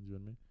our feelings. You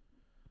and me,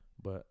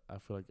 but I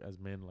feel like as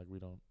men, like we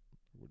don't.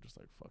 We're just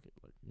like fuck it,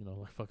 like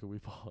like fuck it, we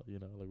fall. Like we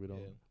Yeah.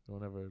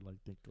 don't ever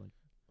like think like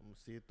I'm gonna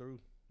see it through.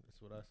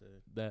 That's what I said.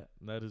 that.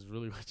 That is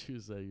really what you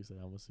say. You say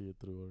I'm gonna see it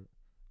through, or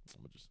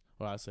I'm gonna just,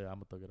 or I say I'm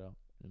gonna thug it out.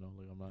 Like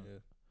I'm not Yeah.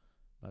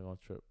 not gonna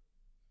trip.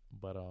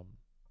 But I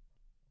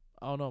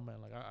don't know, man.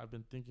 Like I've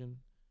been thinking,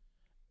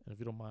 and if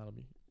you don't mind, let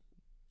me.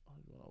 Oh,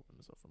 you wanna open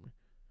this up for me?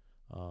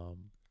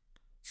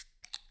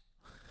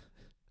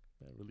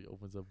 That really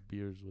opens up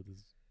beers with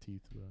his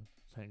teeth, bro.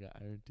 Man got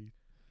iron teeth.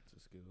 It's a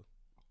skill.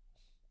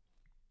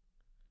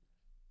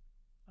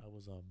 I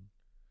was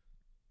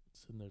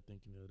sitting there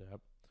thinking the other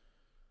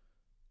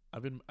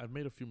day. I've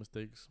made a few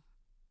mistakes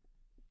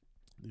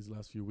these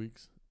last few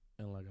weeks,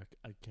 and like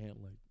I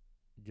can't like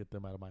get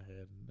them out of my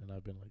head, and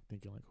I've been like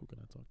thinking like who can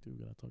I talk to? Who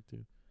can I talk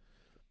to?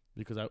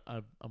 Because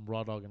I'm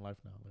raw dogging life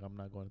now. Like I'm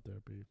not going to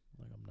therapy.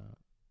 I'm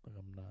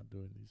not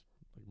doing these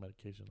like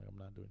medication. Like I'm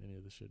not doing any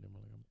of this shit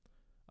anymore. Like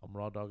I'm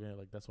raw dogging it.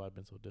 Like that's why I've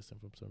been so distant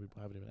from some people.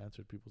 I haven't even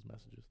answered people's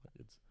messages. Like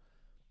it's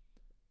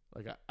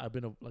like I've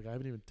been I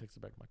haven't even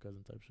texted back my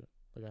cousin type shit.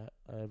 Like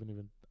I haven't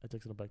even I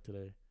texted him back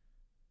today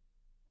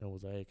and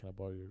was like, hey, can I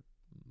borrow your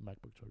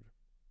MacBook charger?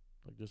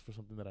 Like just for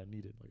something that I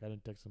needed. Like I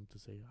didn't text him to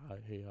say hi,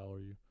 hey, how are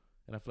you?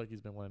 And I feel like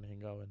he's been wanting to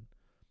hang out, and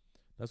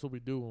that's what we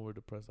do when we're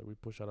depressed. Like we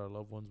push out our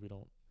loved ones. We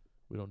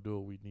don't do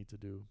what we need to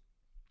do.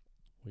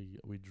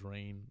 We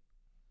drain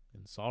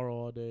in sorrow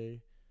all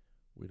day.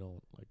 We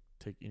don't like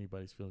take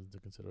anybody's feelings into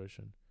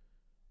consideration,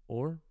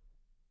 or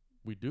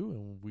we do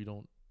and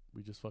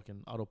we just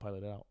fucking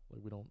autopilot it out.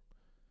 Like we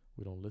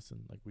don't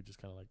listen. Like we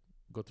just kind of like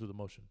go through the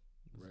motion.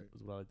 Right.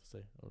 Is what I like to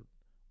say. Or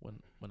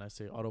when I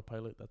say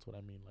autopilot, that's what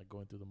I mean. Like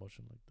going through the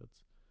motion. Like that's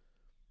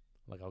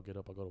like I'll get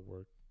up, I'll go to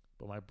work,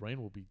 but my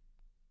brain will be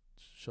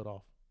shut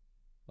off.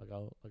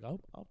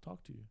 I'll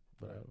talk to you,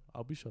 but Right.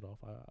 I'll be shut off.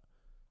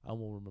 I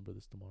won't remember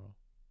this tomorrow.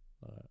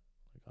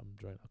 Like I'm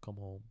drained. I'll come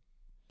home.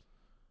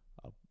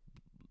 I'll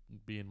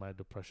be in my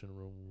depression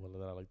room, what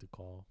that I like to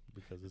call,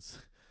 because it's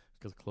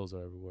because clothes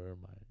are everywhere.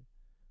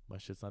 My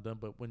shit's not done.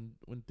 But when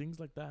things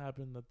like that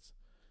happen,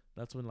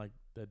 that's when like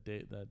that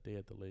day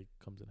at the lake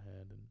comes in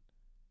hand,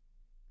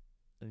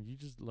 and you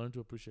just learn to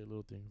appreciate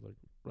little things. Like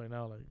right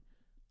now, like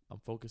I'm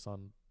focused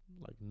on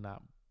like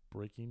not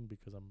breaking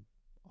because I'm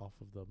off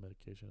of the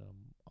medication.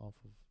 I'm off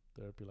of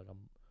therapy. Like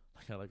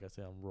I'm like I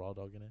say, I'm raw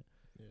dogging it.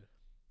 Yeah.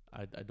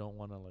 I don't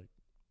want to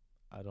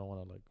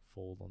like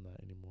fold on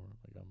that anymore.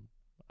 Like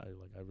I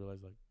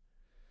realize like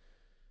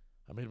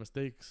I made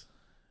mistakes.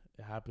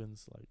 It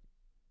happens. Like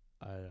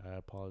I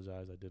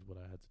apologize. I did what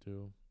I had to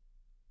do.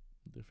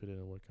 If it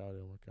didn't work out, it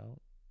didn't work out,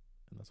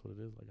 and that's what it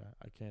is. Like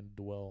I can't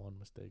dwell on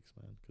mistakes,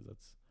 man, because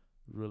that's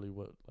really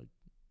what like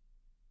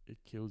it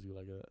kills you.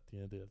 Like at the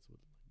end of the day, that's what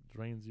like,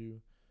 drains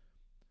you.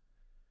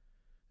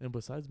 And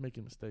besides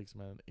making mistakes,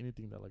 man,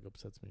 anything that like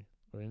upsets me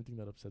or anything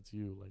that upsets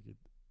you, like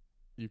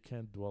you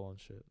can't dwell on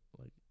shit.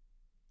 Like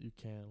you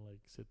can't like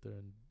sit there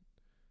and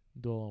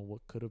dwell on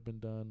what could have been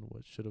done,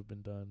 what should have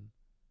been done,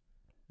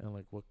 and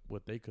like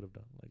what they could have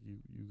done. Like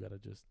you gotta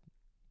just.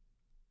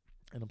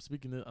 And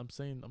I'm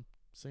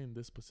saying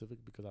this specific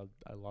because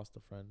I lost a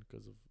friend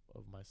because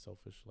of my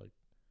selfish like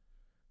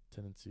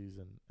tendencies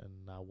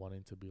and not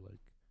wanting to be like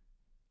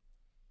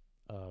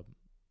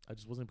I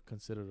just wasn't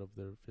considerate of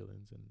their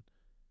feelings,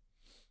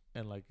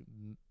 and like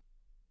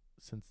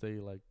since they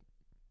like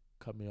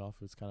cut me off,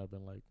 it's kind of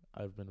been like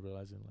I've been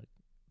realizing like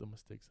the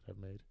mistakes that I've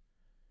made,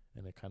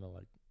 and it kind of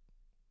like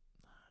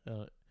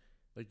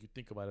you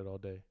think about it all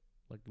day.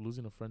 Like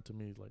losing a friend to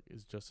me like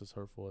is just as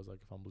hurtful as like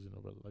if I'm losing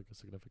like a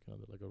significant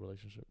other, like a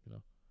relationship,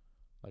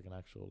 like an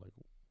actual like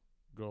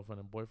girlfriend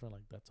and boyfriend.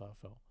 Like that's how I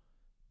felt,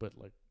 but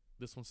like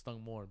this one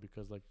stung more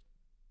because like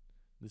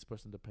this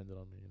person depended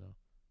on me,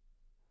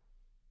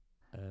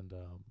 and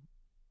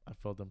I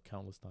felt them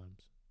countless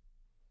times,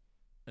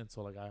 and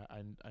so like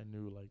I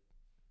knew like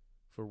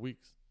for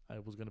weeks I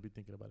was gonna be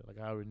thinking about it. Like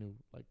I already knew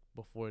like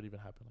before it even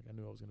happened. Like I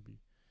knew I was gonna be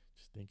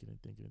just thinking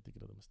of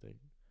the mistake,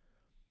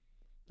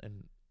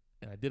 and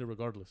I did it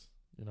regardless,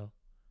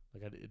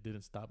 Like it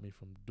didn't stop me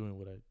from doing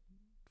what I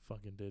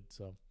fucking did.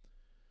 So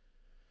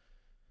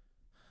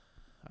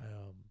I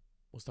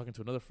was talking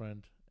to another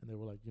friend, and they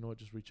were like, you know what,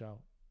 just reach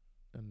out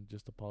and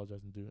just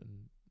apologize and do it,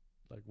 and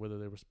like whether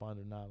they respond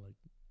or not, like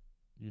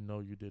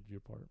you did your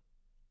part,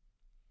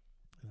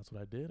 and that's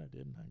what I did.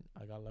 And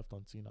I got left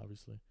on scene,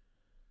 obviously,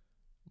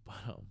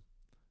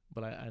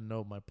 but I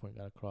know my point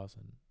got across,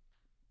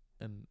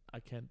 and I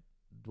can't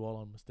dwell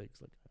on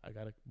mistakes. Like I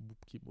gotta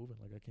keep moving.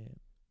 Like I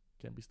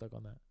can't be stuck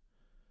on that.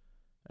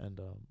 And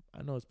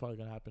I know it's probably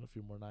gonna happen a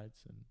few more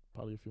nights and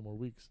probably a few more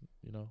weeks,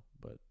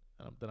 but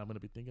and then I'm gonna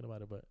be thinking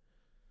about it, but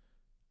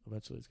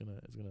eventually it's gonna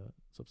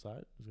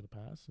subside. It's gonna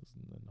pass, and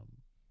then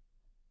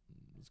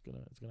it's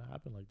gonna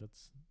happen. Like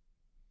that's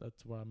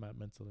where I'm at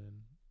mentally,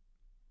 and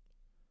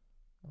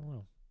I don't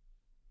know.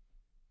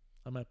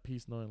 I'm at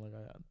peace knowing like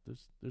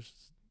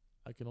there's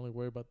I can only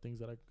worry about things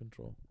that I can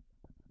control.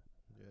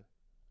 Yeah.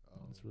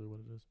 That's really what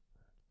it is.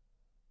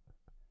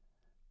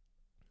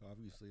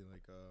 Obviously,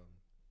 like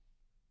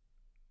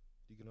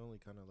you can only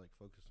kind of like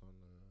focus on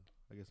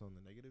I guess on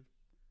the negative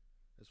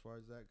as far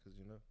as that, because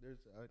there's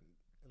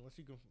unless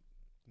you can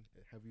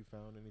have you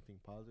found anything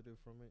positive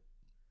from it?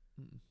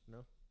 Mm-mm.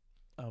 No.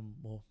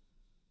 Well,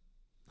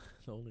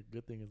 the only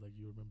good thing is like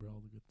you remember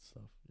all the good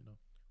stuff, you know.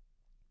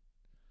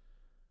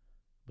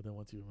 But then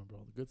once you remember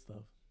all the good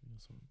stuff,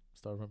 so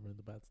start remembering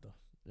the bad stuff,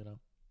 you know.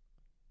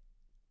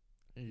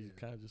 And you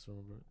kind of just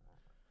remember it.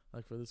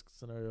 Like for this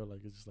scenario,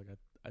 like it's just like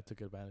I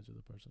took advantage of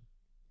the person,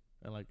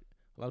 and like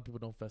a lot of people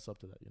don't fess up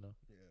to that, you know.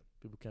 Yeah.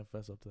 People can't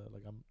fess up to that.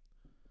 Like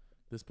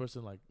this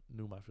person like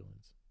knew my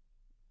feelings,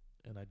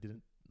 and I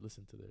didn't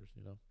listen to theirs,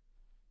 you know.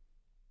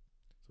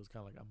 So it's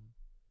kind of like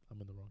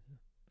I'm in the wrong here.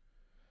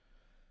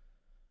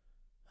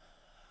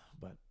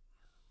 But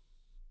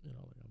like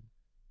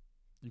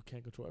you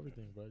can't control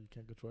everything, bro. You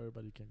can't control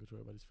everybody. You can't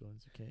control everybody's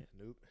feelings. You can't.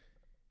 Nope.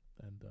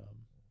 And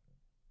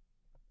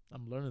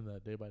I'm learning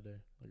that day by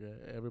day. Like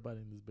everybody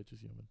in this bitch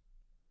is human.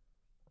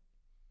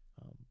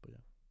 But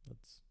yeah,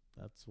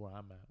 that's where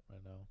I'm at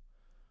right now.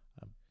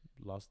 I've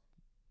lost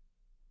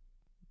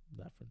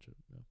that friendship.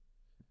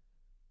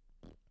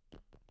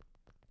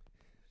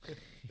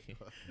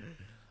 Yeah,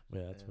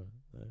 that's fine.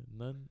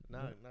 None.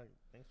 Nah,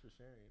 thanks for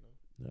sharing.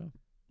 Yeah,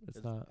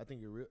 it's not. I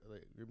think you're real.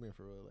 Like you're being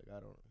for real. Like I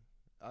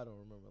don't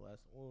remember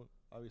last. Well,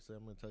 obviously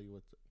I'm gonna tell you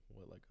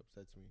what like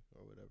upsets me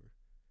or whatever.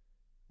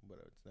 But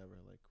it's never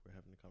like we're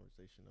having a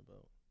conversation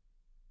about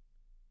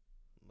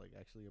like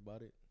actually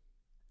about it.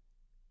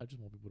 I just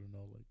want people to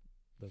know like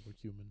that we're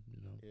human, you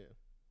know. Yeah.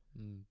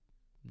 And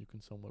you can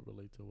somewhat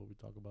relate to what we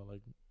talk about,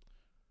 like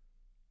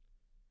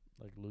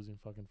losing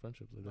fucking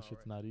friendships. Like that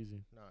shit's not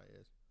easy. Nah,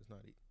 it's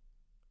not.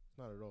 It's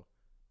not at all.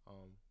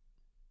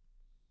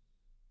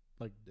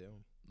 Like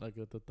damn. Like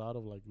at the thought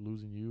of like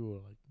losing you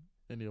or like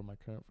any of my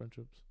current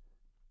friendships,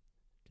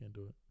 can't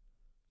do it.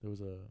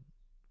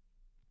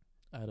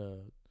 I had a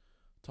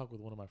talk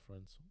with one of my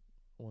friends.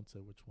 I won't say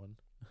which one,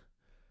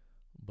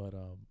 but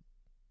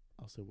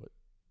I'll say what.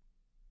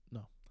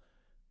 No,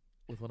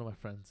 with one of my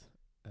friends,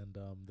 and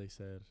they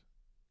said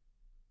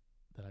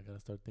that I gotta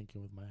start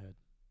thinking with my head.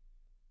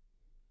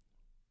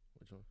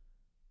 Which one?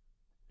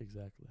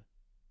 Exactly.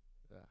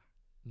 Yeah.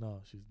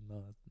 No,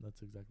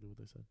 that's exactly what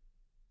they said.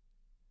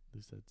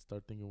 They said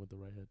start thinking with the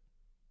right head,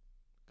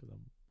 because I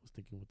was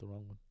thinking with the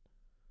wrong one.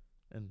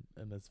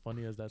 And as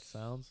funny as that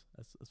sounds,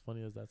 as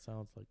funny as that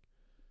sounds, like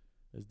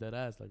it's dead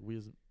ass. Like we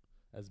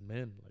as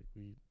men, like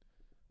we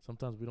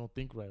sometimes we don't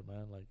think right,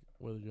 man. Like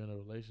whether you're in a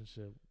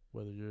relationship,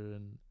 whether you're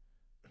in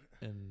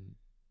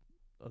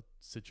a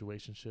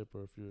situationship,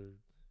 or if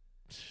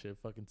you're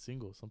fucking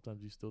single,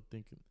 sometimes you still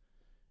think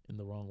in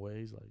the wrong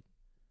ways. Like,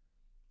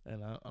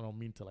 and I don't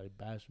mean to like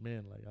bash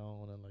men. Like I don't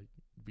want to like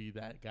be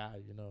that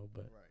guy, you know.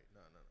 But right,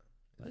 no.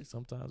 Like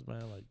sometimes,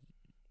 man, like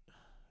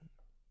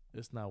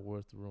it's not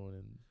worth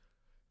ruining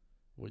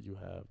what you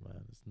have,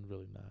 man. It's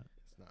really not.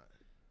 It's not.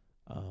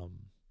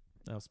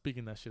 Now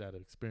speaking that shit out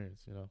of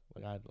experience, you know,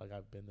 like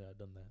I've been there, I've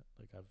done that.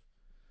 Like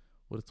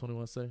what does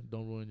 21 say?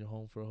 Don't ruin your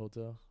home for a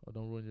hotel, or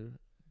don't ruin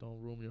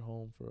your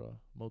home for a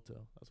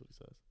motel. That's what he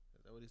says.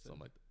 Is that what he says?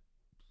 Something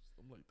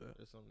like that.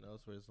 There's something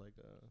else where it's like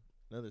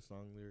another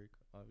song lyric.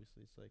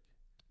 Obviously, it's like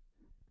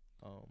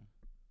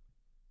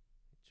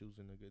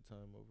choosing a good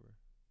time over.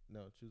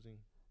 No, choosing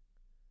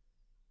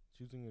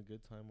a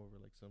good time over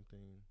like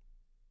something.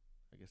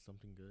 I guess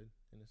something good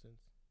in a sense.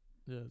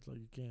 Yeah, it's like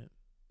you can't.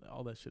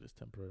 All that shit is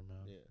temporary,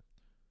 man. Yeah.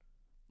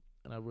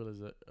 And I realize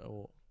that.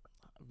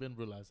 I've been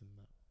realizing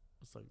that.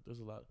 It's like there's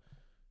a lot.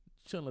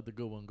 Shouldn't let the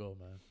good one go,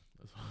 man.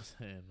 That's what I'm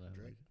saying, man.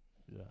 Drake?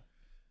 Like, yeah.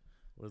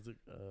 What is it?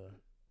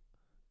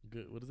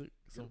 Good. What is it?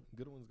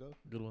 Good ones go.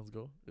 Good ones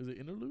go. Is it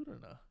interlude or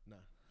nah?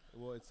 Nah.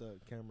 Well, it's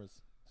cameras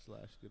 /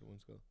 good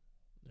ones go.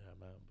 Yeah,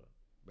 man. But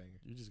banger.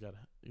 You just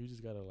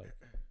gotta like.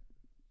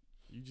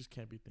 You just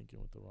can't be thinking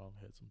with the wrong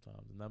head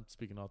sometimes, and I'm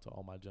speaking out to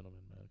all my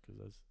gentlemen, man, because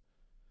that's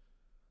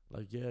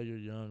like, yeah, you're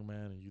young,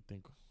 man, and you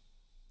think,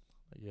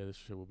 like, yeah, this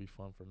shit will be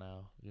fun for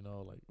now, you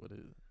know, like what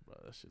is, bro,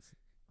 that shit's.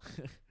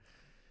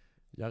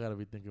 Y'all gotta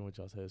be thinking with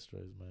y'all's head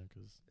straight, man,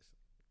 because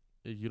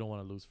you don't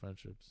want to lose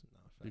friendships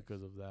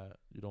because of that.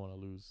 You don't want to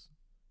lose,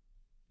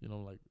 you know,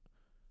 like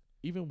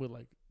even with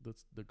like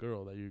the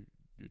girl that you're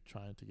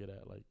trying to get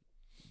at, like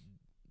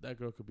that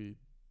girl could be,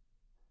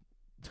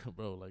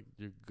 bro, like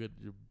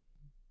your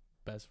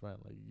best friend,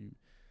 like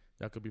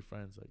y'all could be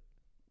friends, like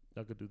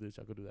y'all could do this,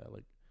 y'all could do that,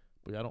 like,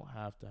 but y'all don't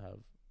have to have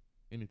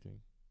anything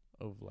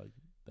of like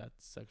that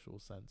sexual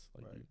sense.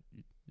 Like right.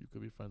 you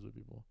could be friends with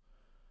people,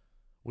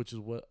 which is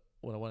what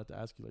I wanted to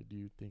ask you. Like, do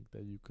you think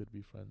that you could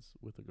be friends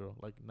with a girl?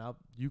 Like now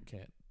you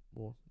can't.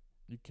 Well,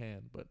 you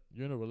can, but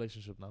you're in a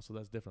relationship now, so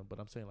that's different. But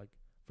I'm saying like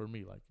for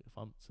me, like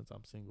since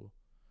I'm single,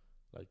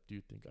 Like, do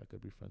you think I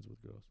could be friends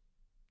with girls?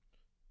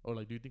 Or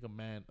like, do you think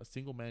a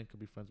single man could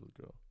be friends with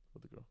a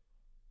girl,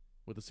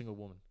 with a single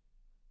woman,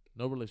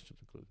 no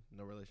relationships included?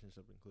 No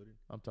relationship included.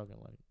 I'm talking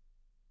like,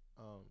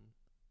 Um,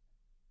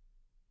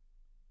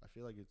 I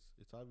feel like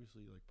it's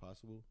obviously like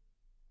possible,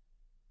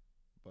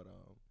 but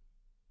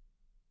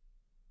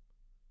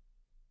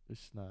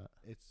it's not.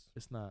 it's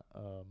It's not.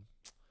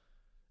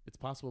 It's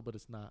possible, but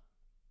it's not.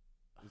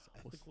 is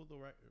What's- ethical the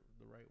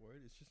right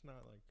word? It's just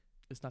not like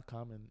It's not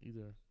common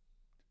either.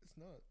 it's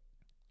not.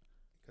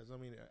 Because I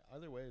mean,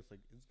 either way, it's like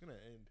it's gonna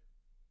end.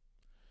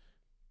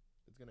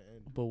 It's gonna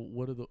end. But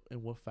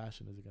in what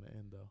fashion is it gonna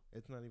end though?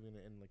 It's not even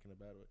gonna end like in a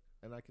bad way.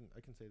 And I can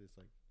say this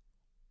like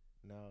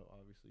now,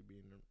 obviously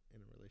being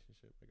in a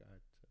relationship, like I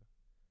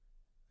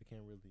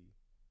can't really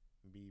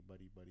be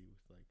buddy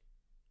with like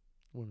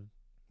Women.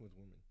 with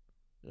women.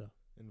 Yeah.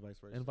 And vice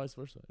versa. And vice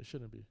versa. It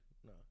shouldn't be.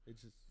 No,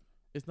 it's just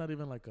It's not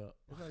even like a.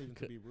 it's not even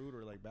to be rude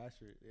or like bash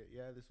her.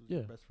 Yeah, this was Yeah.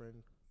 your best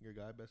friend, your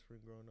guy best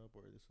friend growing up,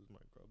 or this was my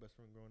girl best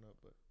friend growing up.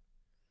 But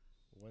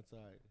once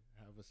I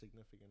have a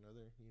significant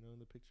other, in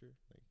the picture,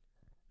 like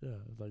Yeah,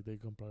 it's like they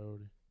come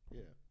priority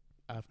yeah,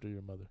 after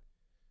your mother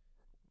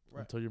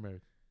right. until you're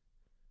married.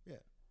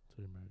 Yeah.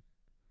 Until you're married.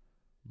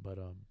 But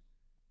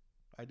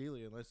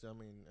Ideally, unless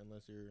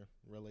your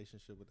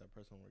relationship with that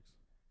person works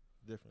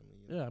differently.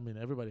 yeah, I mean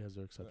everybody has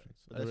their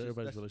exceptions. But that's just-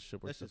 Everybody's that's-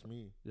 relationship works That's just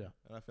different. me. Yeah.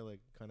 And I feel like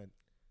kind of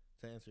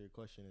to answer your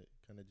question, it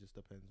kind of just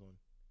depends on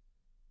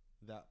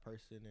that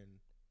person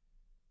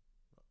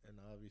and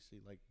obviously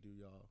like do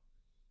y'all.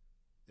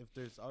 If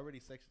there's already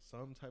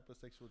some type of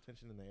sexual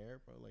tension in the air,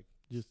 bro, like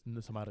Just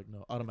automatic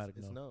no. Automatic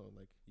it's no. no,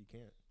 like you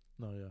can't.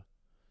 No, yeah.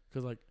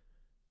 Because, like,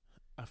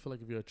 I feel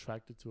like if you're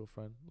attracted to a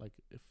friend, like,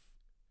 if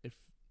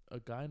a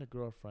guy and a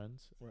girl are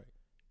friends, Right.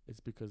 it's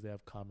because they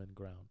have common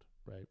ground,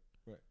 right?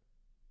 Right.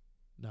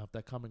 Now, if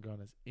that common ground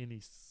has any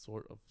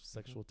sort of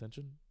sexual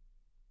tension,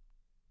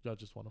 y'all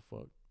just want to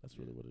fuck. That's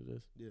really what it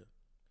is. Yeah.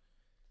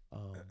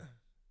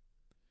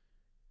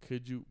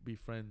 Could you be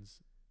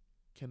friends?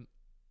 Can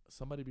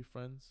somebody be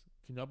friends?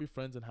 Can y'all be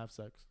friends and have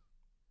sex?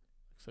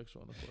 Like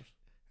sexual intercourse?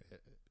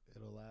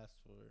 It'll last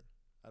for.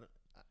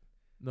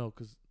 No,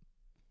 because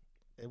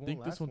It won't Think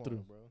last this one long, through.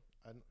 bro.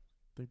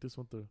 think this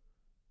one through.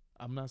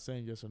 I'm not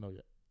saying yes or no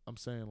yet. I'm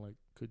saying, like,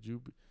 could you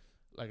be,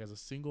 like, as a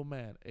single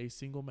man,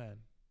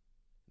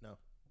 No.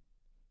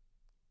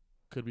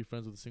 could be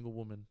friends with a single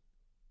woman?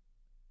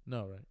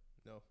 No, right?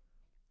 No,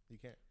 you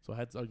can't. So I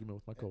had this argument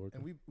with my coworker.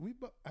 And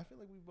I feel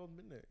like we've both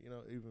been there.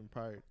 Even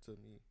prior to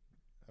me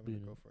having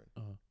Being- a girlfriend.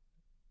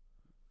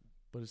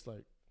 But it's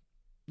like,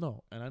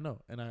 no, and I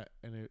know, and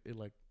it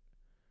like,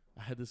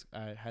 I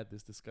had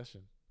this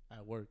discussion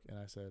at work, and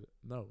I said,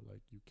 no,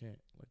 like, you can't,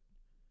 like,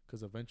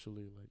 because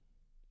eventually, like,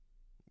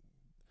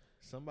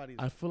 Somebody.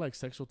 I feel like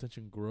sexual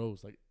tension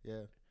grows, like,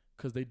 Yeah.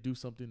 because they do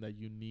something that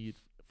you need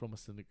from a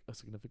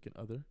significant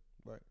other,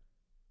 Right.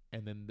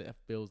 and then that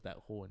fills that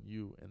hole in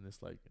you, and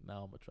it's like,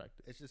 now I'm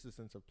attracted. It's just a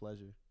sense of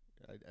pleasure.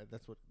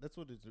 That's what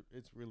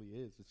it's really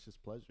is. It's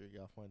just pleasure.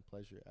 Y'all find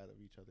pleasure out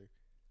of each other,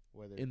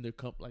 whether In their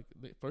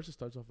first it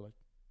starts off like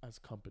as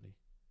company,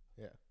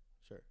 yeah,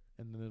 sure,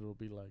 and then it'll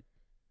be like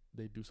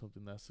they do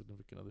something that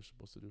significant other's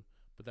supposed to do.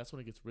 But that's when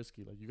it gets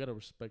risky. Like, you gotta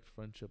respect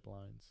friendship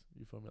lines.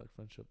 You feel me? Like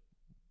friendship,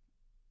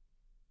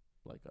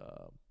 like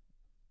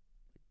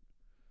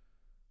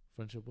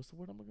friendship. What's the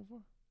word I'm looking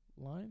for?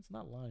 Lines,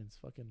 not lines.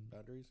 Fucking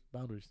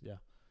boundaries. Yeah,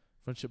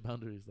 friendship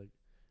boundaries. Like,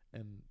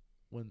 and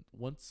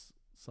once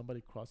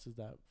somebody crosses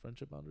that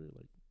friendship boundary,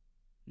 like,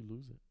 you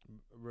lose it.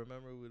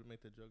 Remember we would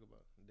make the joke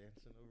about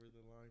dancing over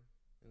the line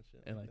and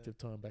shit, And like that?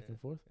 tiptoeing back and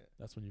forth. Yeah.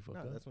 That's when you fuck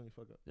up. That's when you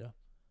fuck up.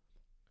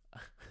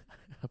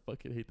 I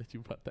fucking hate that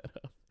you brought that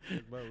up.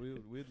 Bro,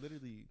 we'd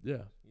literally,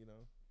 Yeah. you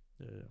know,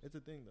 Yeah. it's a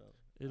thing though.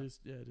 It is.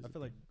 Yeah, it is. I a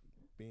feel like thing.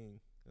 being.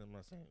 And I'm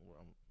not saying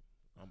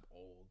I'm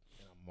old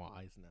and I'm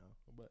wise now,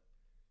 but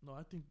No,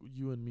 I think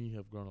you and me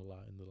have grown a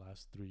lot in the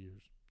last 3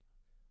 years,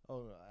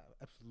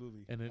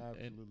 absolutely, and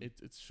absolutely.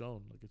 it's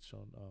shown. Like, it's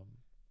shown.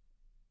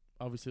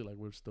 Obviously, like,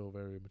 we're still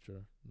very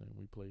immature, and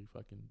we play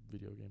fucking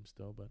video games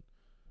still, but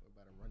We're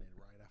about to run it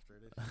right after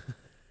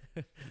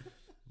this.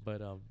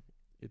 but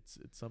it's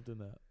something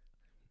that,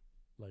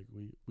 like,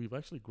 we've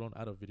actually grown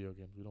out of video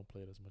games. We don't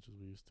play it as much as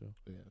we used to,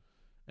 Yeah.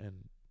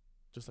 and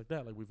just like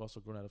that, like, we've also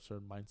grown out of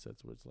certain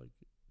mindsets where it's like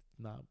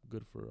not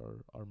good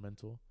for our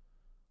mental,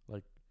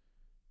 like,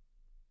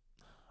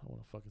 I don't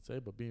want to fucking say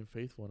it, but being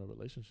faithful in a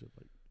relationship,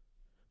 like,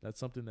 that's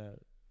something that,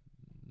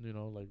 you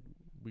know, like,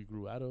 we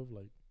grew out of,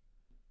 like,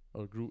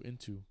 or grew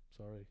into.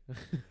 Sorry,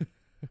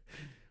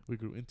 we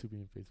grew into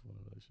being faithful in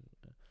a relationship,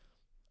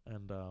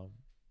 and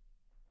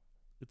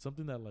it's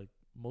something that, like,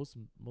 most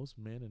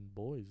men and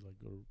boys, like,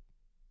 or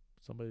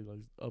somebody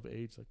like of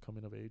age, like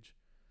coming of age,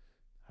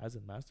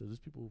 hasn't mastered. There's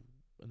people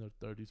in their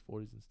 30s,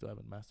 40s, and still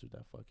haven't mastered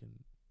that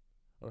fucking,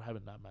 or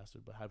haven't not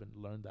mastered, but haven't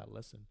learned that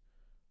lesson,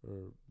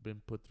 or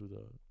been put through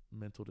the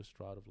mental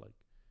distraught of, like,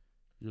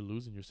 you're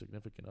losing your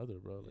significant other,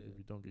 bro. Like, Yeah. if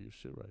you don't get your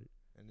shit right.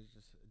 And it's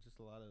just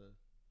a lot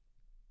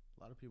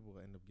of people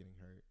end up getting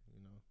hurt,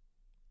 you know.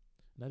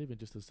 not even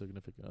just a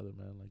significant other,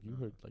 man. Like you No.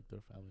 hurt like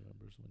their family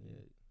members when Yeah,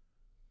 you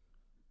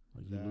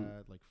like you lo-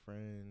 that like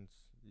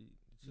friends.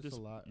 It's You just just-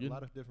 a lot. A you-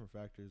 lot of different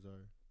factors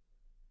are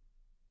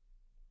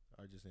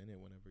just in it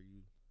whenever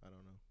you. I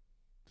don't know.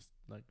 just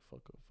like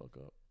fuck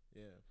up.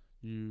 Yeah.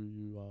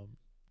 You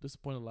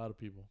disappoint a lot of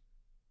people.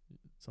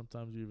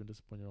 Sometimes you even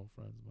disappoint your own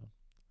friends, man.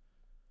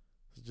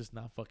 It's just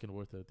not fucking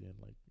worth it at the end.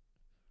 Like,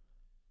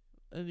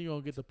 and you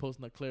gonna get the post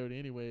nut clarity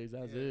anyways,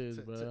 as Yeah, is,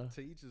 to, bro.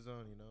 to each his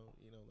own.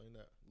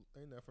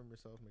 Learn that from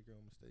yourself. Make your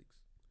own mistakes.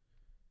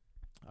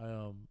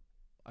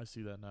 I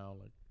see that now.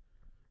 Like,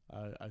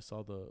 I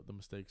saw the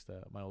mistakes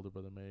that my older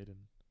brother made,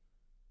 and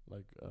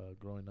like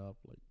growing up,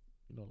 like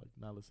like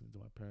not listening to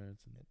my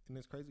parents, and And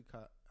it's crazy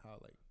how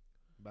like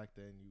back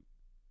then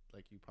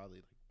you probably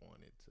like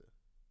wanted to,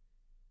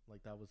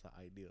 like that was the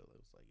ideal. It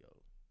was like, yo,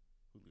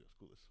 Julio's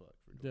cool as fuck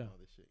for doing Yeah. all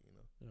this shit. I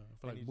feel And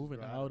like you just moving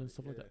grow out out of and it,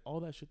 stuff like yeah. that. All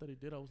that shit that he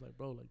did, I was like,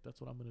 bro, like that's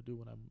what I'm gonna do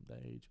when I'm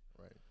that age.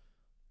 Right.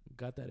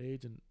 Got that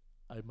age, and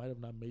I might have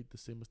not made the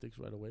same mistakes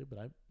right away, but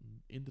I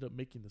ended up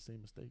making the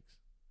same mistakes.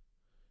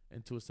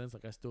 And to a sense,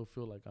 like I still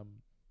feel like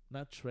I'm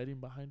not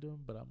treading behind him,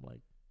 but I'm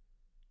like,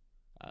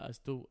 I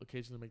still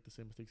occasionally make the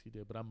same mistakes he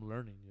did, but I'm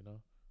learning,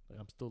 like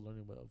I'm still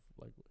learning of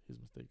like his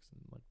mistakes and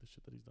like the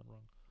shit that he's done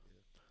wrong. Yeah.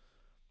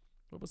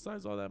 But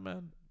besides all that,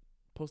 man,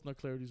 post nut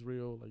clarity's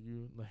real. Like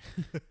you, like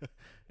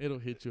it'll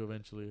hit you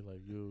eventually. Like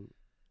you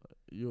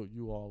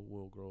all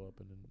will grow up,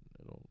 and then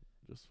it'll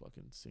just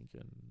fucking sink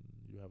in.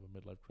 You have a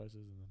midlife crisis,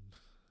 and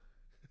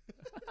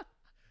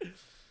then.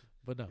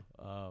 But no,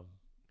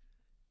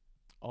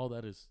 all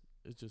that is,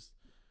 it's just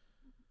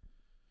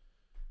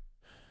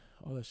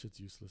all that shit's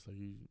useless. Like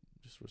you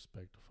just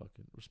respect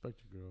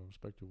your girl,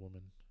 respect your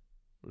woman,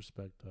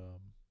 respect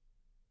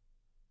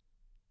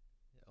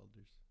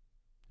Elders.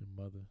 your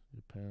mother,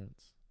 your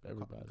parents,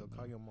 everybody. Go man.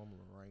 call your mama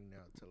right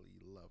now. Tell her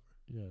you love her.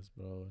 Yes,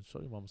 bro. And show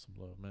your mama some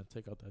love, man.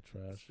 Take out that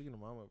trash. Speaking of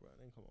mama, bro,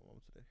 I didn't call my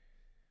mom today.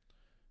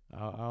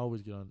 I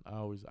always get on.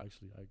 I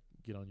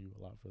get on you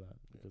a lot for that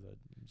because I'm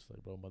just like,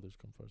 bro, mothers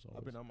come first.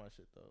 Always. I've been on my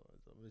shit though.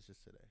 It's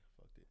just today.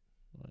 Fucked it.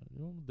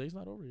 Day's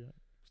not over yet.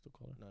 Still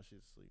call her. No, she's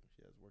asleep.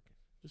 She has working.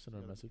 Just send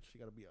her a message. She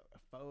gotta be up at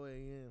 4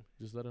 a.m.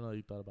 Just let her know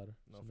you thought about her.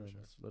 No, Send for her a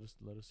sure.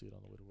 message. Let her see it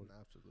on the way to work.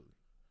 Absolutely.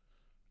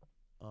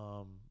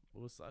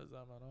 But besides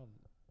that, man,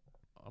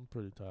 I'm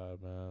pretty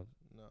tired, man.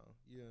 No,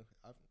 yeah,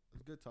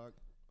 it's good talk.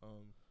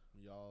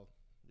 Y'all,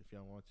 if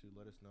y'all want to,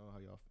 let us know how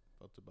y'all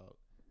felt about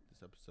this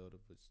episode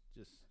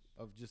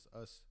of just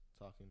us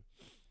talking.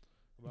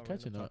 And About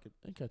catching random up. topic.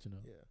 And catching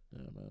up. Yeah,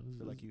 Yeah, man. I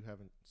feel like you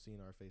haven't seen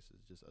our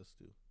faces, just us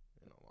two,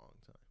 in a long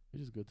time.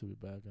 It's just good to be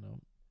back, and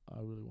I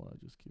really want to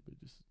just keep it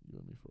just you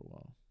and me for a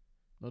while.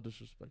 No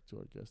disrespect to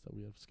our guests that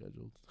we have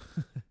scheduled.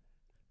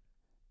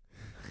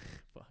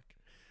 Fuck.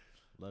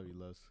 Love you,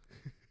 Los.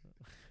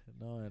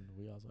 No, and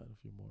we also had a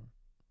few more.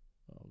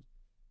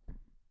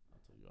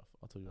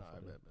 I'll tell you off. I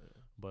air. bet.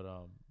 But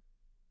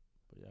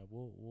yeah,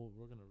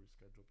 we're gonna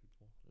reschedule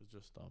people. It's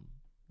just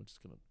we're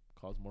just gonna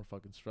cause more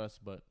fucking stress,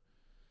 but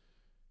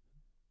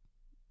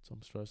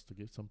some stress to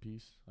get some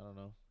peace. I don't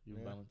know,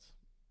 even Yeah. balance.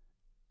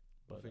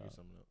 We'll But figure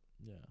something out.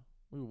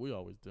 yeah, we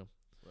always do.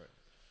 Right.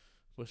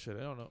 But shit,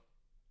 I don't know.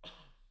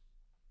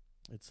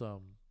 It's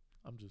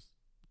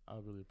I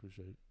really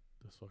appreciate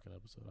this fucking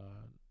episode.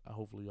 I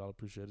hopefully y'all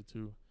appreciate it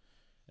too,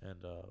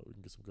 and we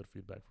can get some good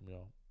feedback from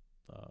y'all.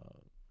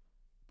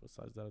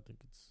 Besides that, I think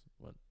it's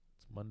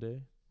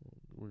Monday.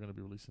 We're gonna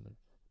be releasing it,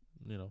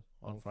 on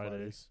On Friday.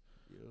 Fridays.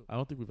 Yep. I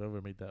don't think we've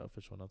ever made that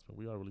official announcement.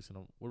 We are releasing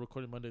on. We're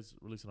recording Mondays,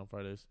 releasing on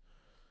Fridays.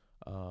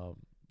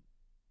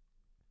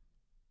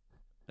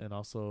 And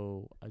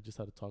also, I just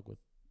had a talk with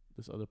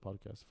this other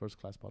podcast, First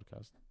Class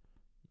Podcast,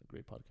 a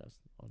great podcast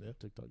on Yeah.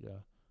 TikTok. Yeah.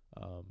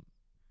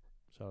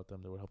 Shout out to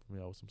them. They were helping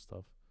me out with some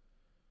stuff.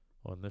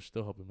 Oh, and they're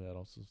still helping me out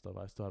on some stuff.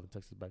 I still haven't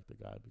texted back the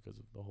guy because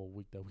of the whole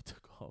week that we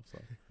took off. So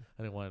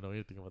I didn't want to know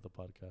anything about the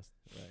podcast.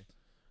 Right.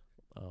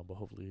 But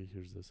hopefully he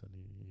hears this and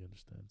he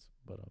understands.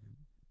 But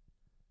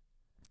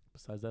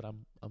besides that,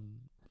 I'm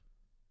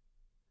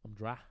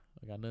dry.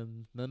 I got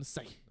nothing to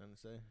say. Nothing to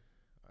say.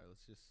 All right,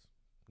 let's just.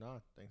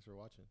 Thanks for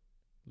watching.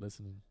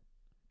 Listening,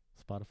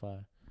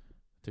 Spotify,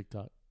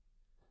 TikTok,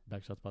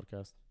 Backshots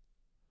Podcast,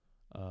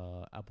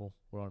 Apple.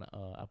 We're on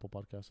Apple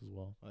Podcasts as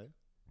well. Oh, yeah?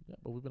 Yeah,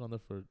 but we've been on there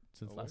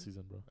since Oh, last word?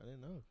 season, bro. I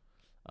didn't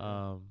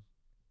know.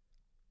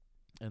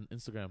 And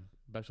Instagram,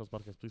 Backshots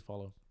Podcast. Please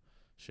follow,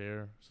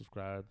 share,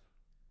 subscribe.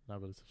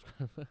 Not really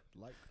subscribe.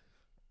 Like,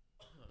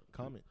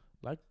 comment.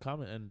 Like,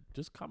 comment, and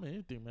just comment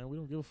anything, man. We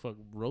don't give a fuck.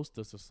 Roast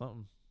us or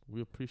something.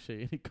 We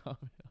appreciate any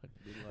comment.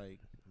 Did like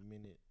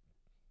minute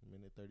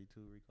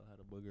 32 Rico had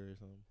a booger or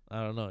something.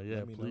 I don't know. Yeah,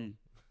 Let me know.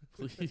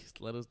 please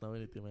let us know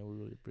anything, man. We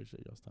really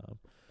appreciate y'all's time,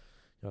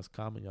 y'all's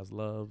comment, y'all's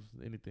love,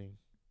 anything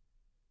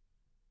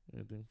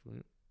from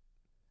you.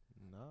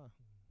 Nah.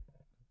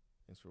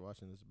 Thanks for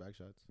watching. This is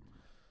Backshots.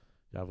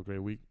 Y'all have a great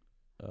week.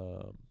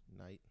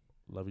 Night.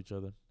 Love each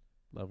other.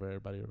 Love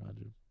everybody around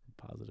you. Be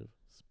positive.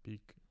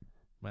 Speak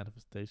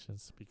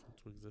manifestations. Speak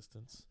into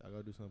existence. I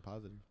gotta do something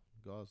positive.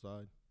 Go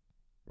outside.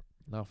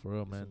 Not for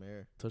real, Get man. some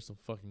air. Touch some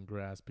fucking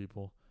grass,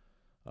 people.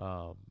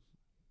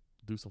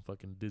 do some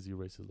fucking dizzy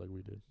races like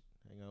we did.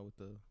 Hang out with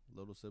the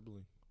little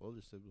sibling,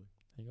 older sibling.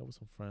 Hang out with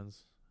some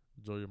friends.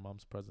 Enjoy your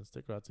mom's presence.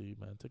 Take her out to eat,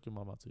 man. Take your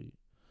mom out to eat.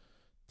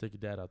 Take your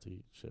dad out to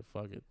eat. Shit,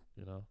 fuck it.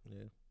 You know.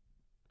 Yeah.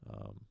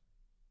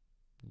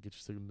 Get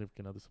your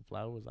significant other some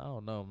flowers. I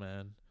don't know,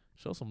 man.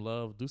 Show some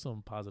love. Do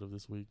something positive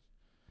this week.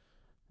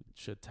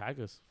 Shit, tag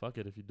us. Fuck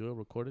it. If you do it,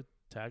 record it.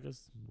 Tag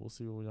us. We'll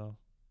see what we all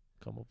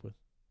come up with.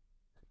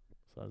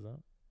 Besides that,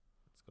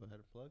 Let's go ahead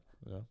and plug.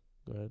 yeah.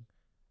 Go ahead.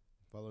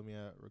 Follow me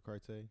at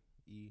Ricarte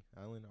E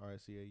Allen,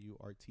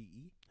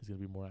 RICAURTE He's gonna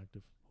be more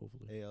active,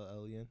 hopefully.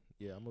 ALLEN.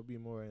 Yeah, I'm gonna be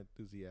more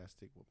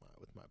enthusiastic with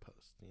my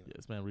post. You know. Yeah,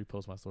 this man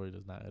reposts my story.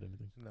 Does not add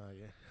anything. Nah,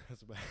 yeah,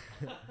 that's bad.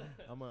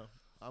 I'm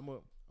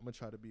gonna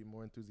try to be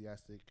more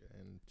enthusiastic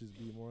and just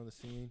be more on the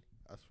scene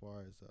as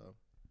far as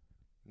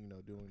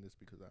doing this,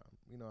 because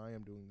I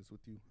am doing this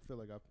with you. I feel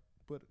like I've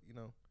put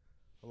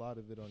a lot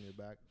of it on your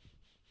back,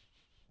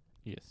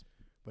 Yes.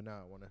 but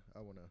now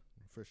I wanna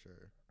for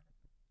sure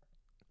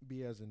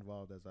be as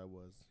involved as I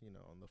was, on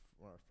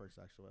our first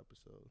actual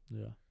episode.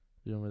 Yeah.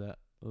 You remember that?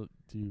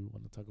 Do you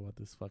want to talk about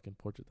this fucking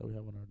portrait that we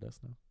have on our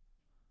desk now?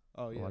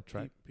 Oh yeah, our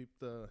track. Peep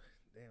the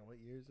damn. What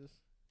year is this?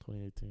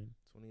 2018.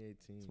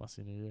 2018. It's my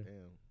senior year.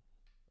 Damn,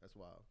 that's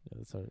wild. Yeah,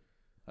 that's our.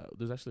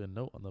 There's actually a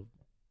note on the.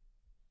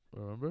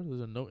 Remember,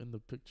 there's a note in the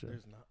picture.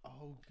 There's not.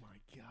 Oh my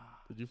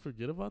god. Did you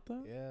forget about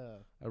that? Yeah.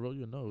 I wrote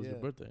you a note. It was your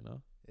Yeah. birthday,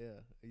 no?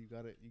 Yeah. You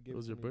got it. You gave It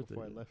was to your me birthday,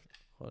 before yeah. I left.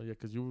 Oh yeah,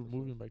 because you were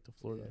moving back to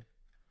Florida. Yeah.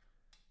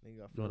 Then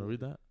got You want to read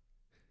Florida.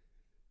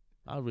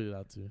 that? I'll read it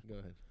out to you. Go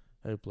ahead.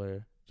 Hey,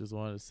 player. Just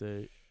wanted to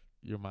say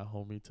you're my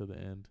homie to the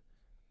end.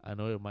 I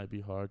know it might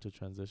be hard to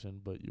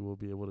transition, but you will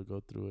be able to go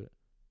through it.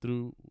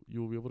 You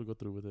will be able to go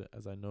through with it,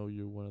 as I know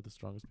you're one of the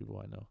strongest people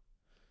I know.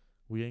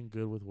 We ain't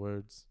good with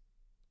words.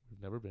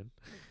 We've never been.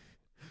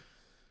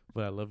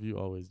 But I love you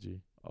always,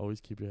 G.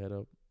 Always keep your head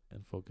up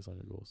and focus on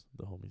your goals.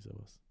 The homies of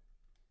us.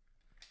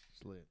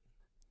 Slit.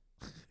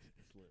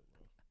 Slit,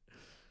 bro.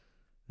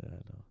 Yeah, I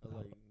know. That's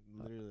like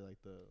literally like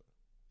the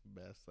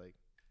best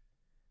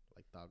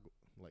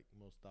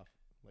most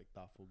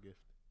thoughtful gift.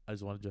 I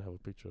just wanted you to have a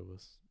picture of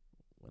us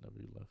whenever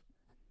you left.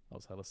 I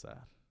was hella sad.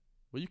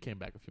 Well, you came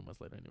back a few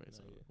months later anyway,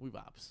 so yeah. we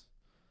vibes.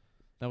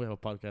 Now we have a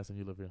podcast and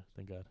you live here.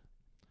 Thank God.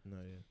 No,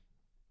 yeah.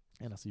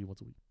 And I see you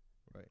once a week.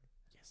 Right.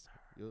 Yes, sir.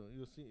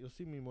 You'll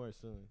see me more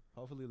soon.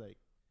 Hopefully, like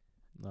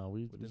No,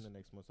 we within the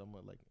next month. I'm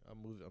moving. I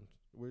don't know.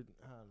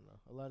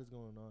 A lot is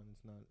going on.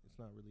 It's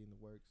not really in the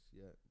works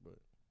yet, but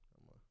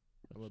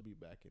I'm gonna be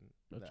back in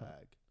the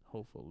ag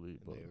hopefully, in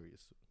but the area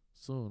soon.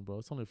 soon, bro.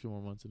 It's only a few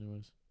more months,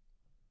 anyways.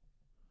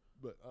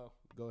 But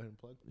go ahead and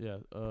plug. Yeah.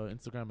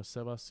 Instagram is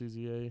Sebas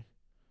CZA.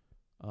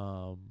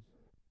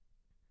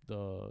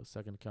 The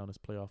second account is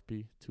Playoff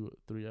P.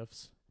 3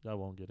 Fs. Y'all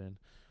won't get in.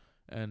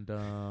 And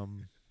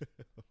Snapchat.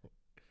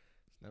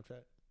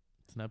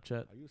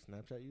 Snapchat. Are you a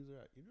Snapchat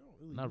user? You don't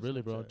really. Not use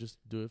really, bro. Snapchat. Just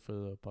do it for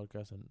the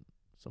podcast and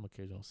some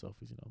occasional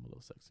selfies. You know, I'm a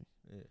little sexy.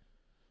 Yeah.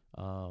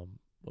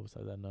 But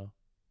besides that, no.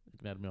 You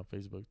can add me on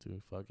Facebook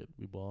too. Fuck it,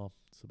 we ball.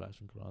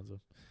 Sebastian Carranza,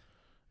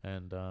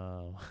 and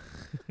I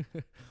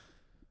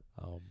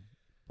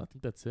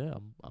think that's it.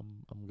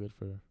 I'm good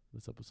for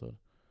this episode.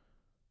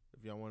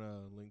 If y'all want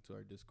to link to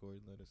our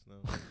Discord, let us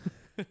know.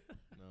 No,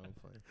 I'm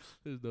fine.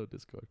 There's no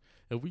Discord.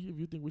 If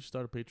you think we should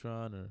start a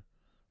Patreon or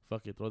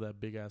fuck it, throw that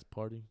big ass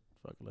party,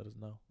 fuck it, let us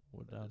know.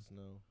 We're Let down. us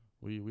know.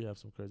 We have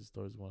some crazy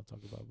stories we want to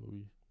talk about, but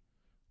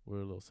we're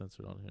a little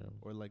censored on here.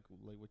 Or like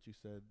what you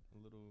said, a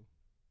little.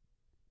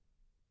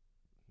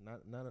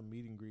 Not a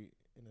meet and greet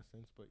in a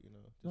sense, but just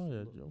Oh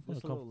yeah, just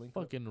a little link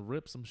up. fucking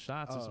rip some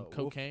shots or some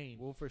cocaine.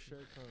 We'll for sure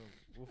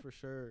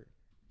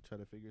try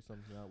to figure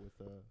something out with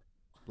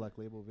Black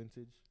Label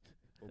Vintage.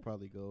 We'll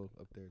probably go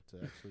up there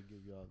to actually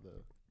give y'all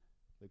the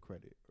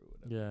credit or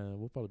whatever. Yeah,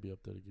 we'll probably be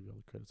up there to give y'all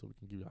the credit so we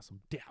can give y'all some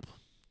dap.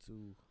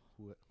 To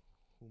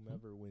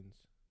whomever wins.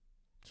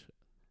 Sure.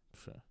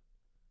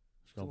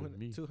 It's gonna be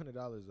me.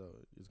 $200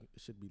 though it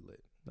should be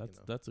lit.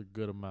 That's a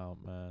good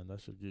amount, man. That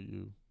should get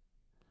you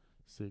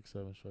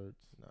 6-7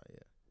 shirts. Nah,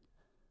 yeah.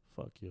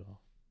 Fuck y'all.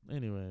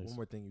 Anyways. One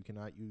more thing, you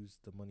cannot use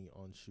the money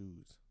on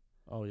shoes.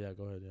 Oh yeah,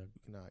 go ahead. Yeah.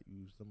 You cannot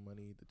use the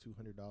money, the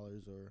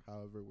 $200 or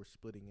however we're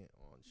splitting it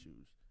on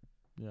shoes.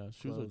 Yeah,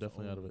 shoes are Clothes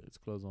definitely out of only. it. It's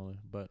clothes only,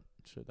 but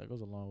shit, that goes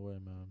a long way,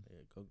 man.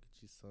 Yeah, go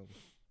get you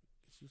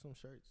some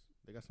shirts.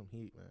 They got some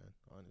heat, man.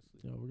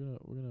 Honestly. Yeah, we're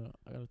gonna.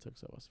 I gotta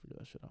text us to figure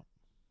that shit out.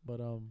 But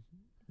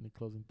any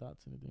closing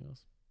thoughts? Anything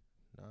else?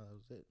 Nah, that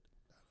was it.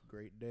 Have a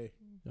great day.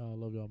 Yeah, I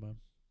love y'all, man.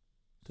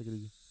 Take it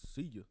easy.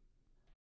 See ya.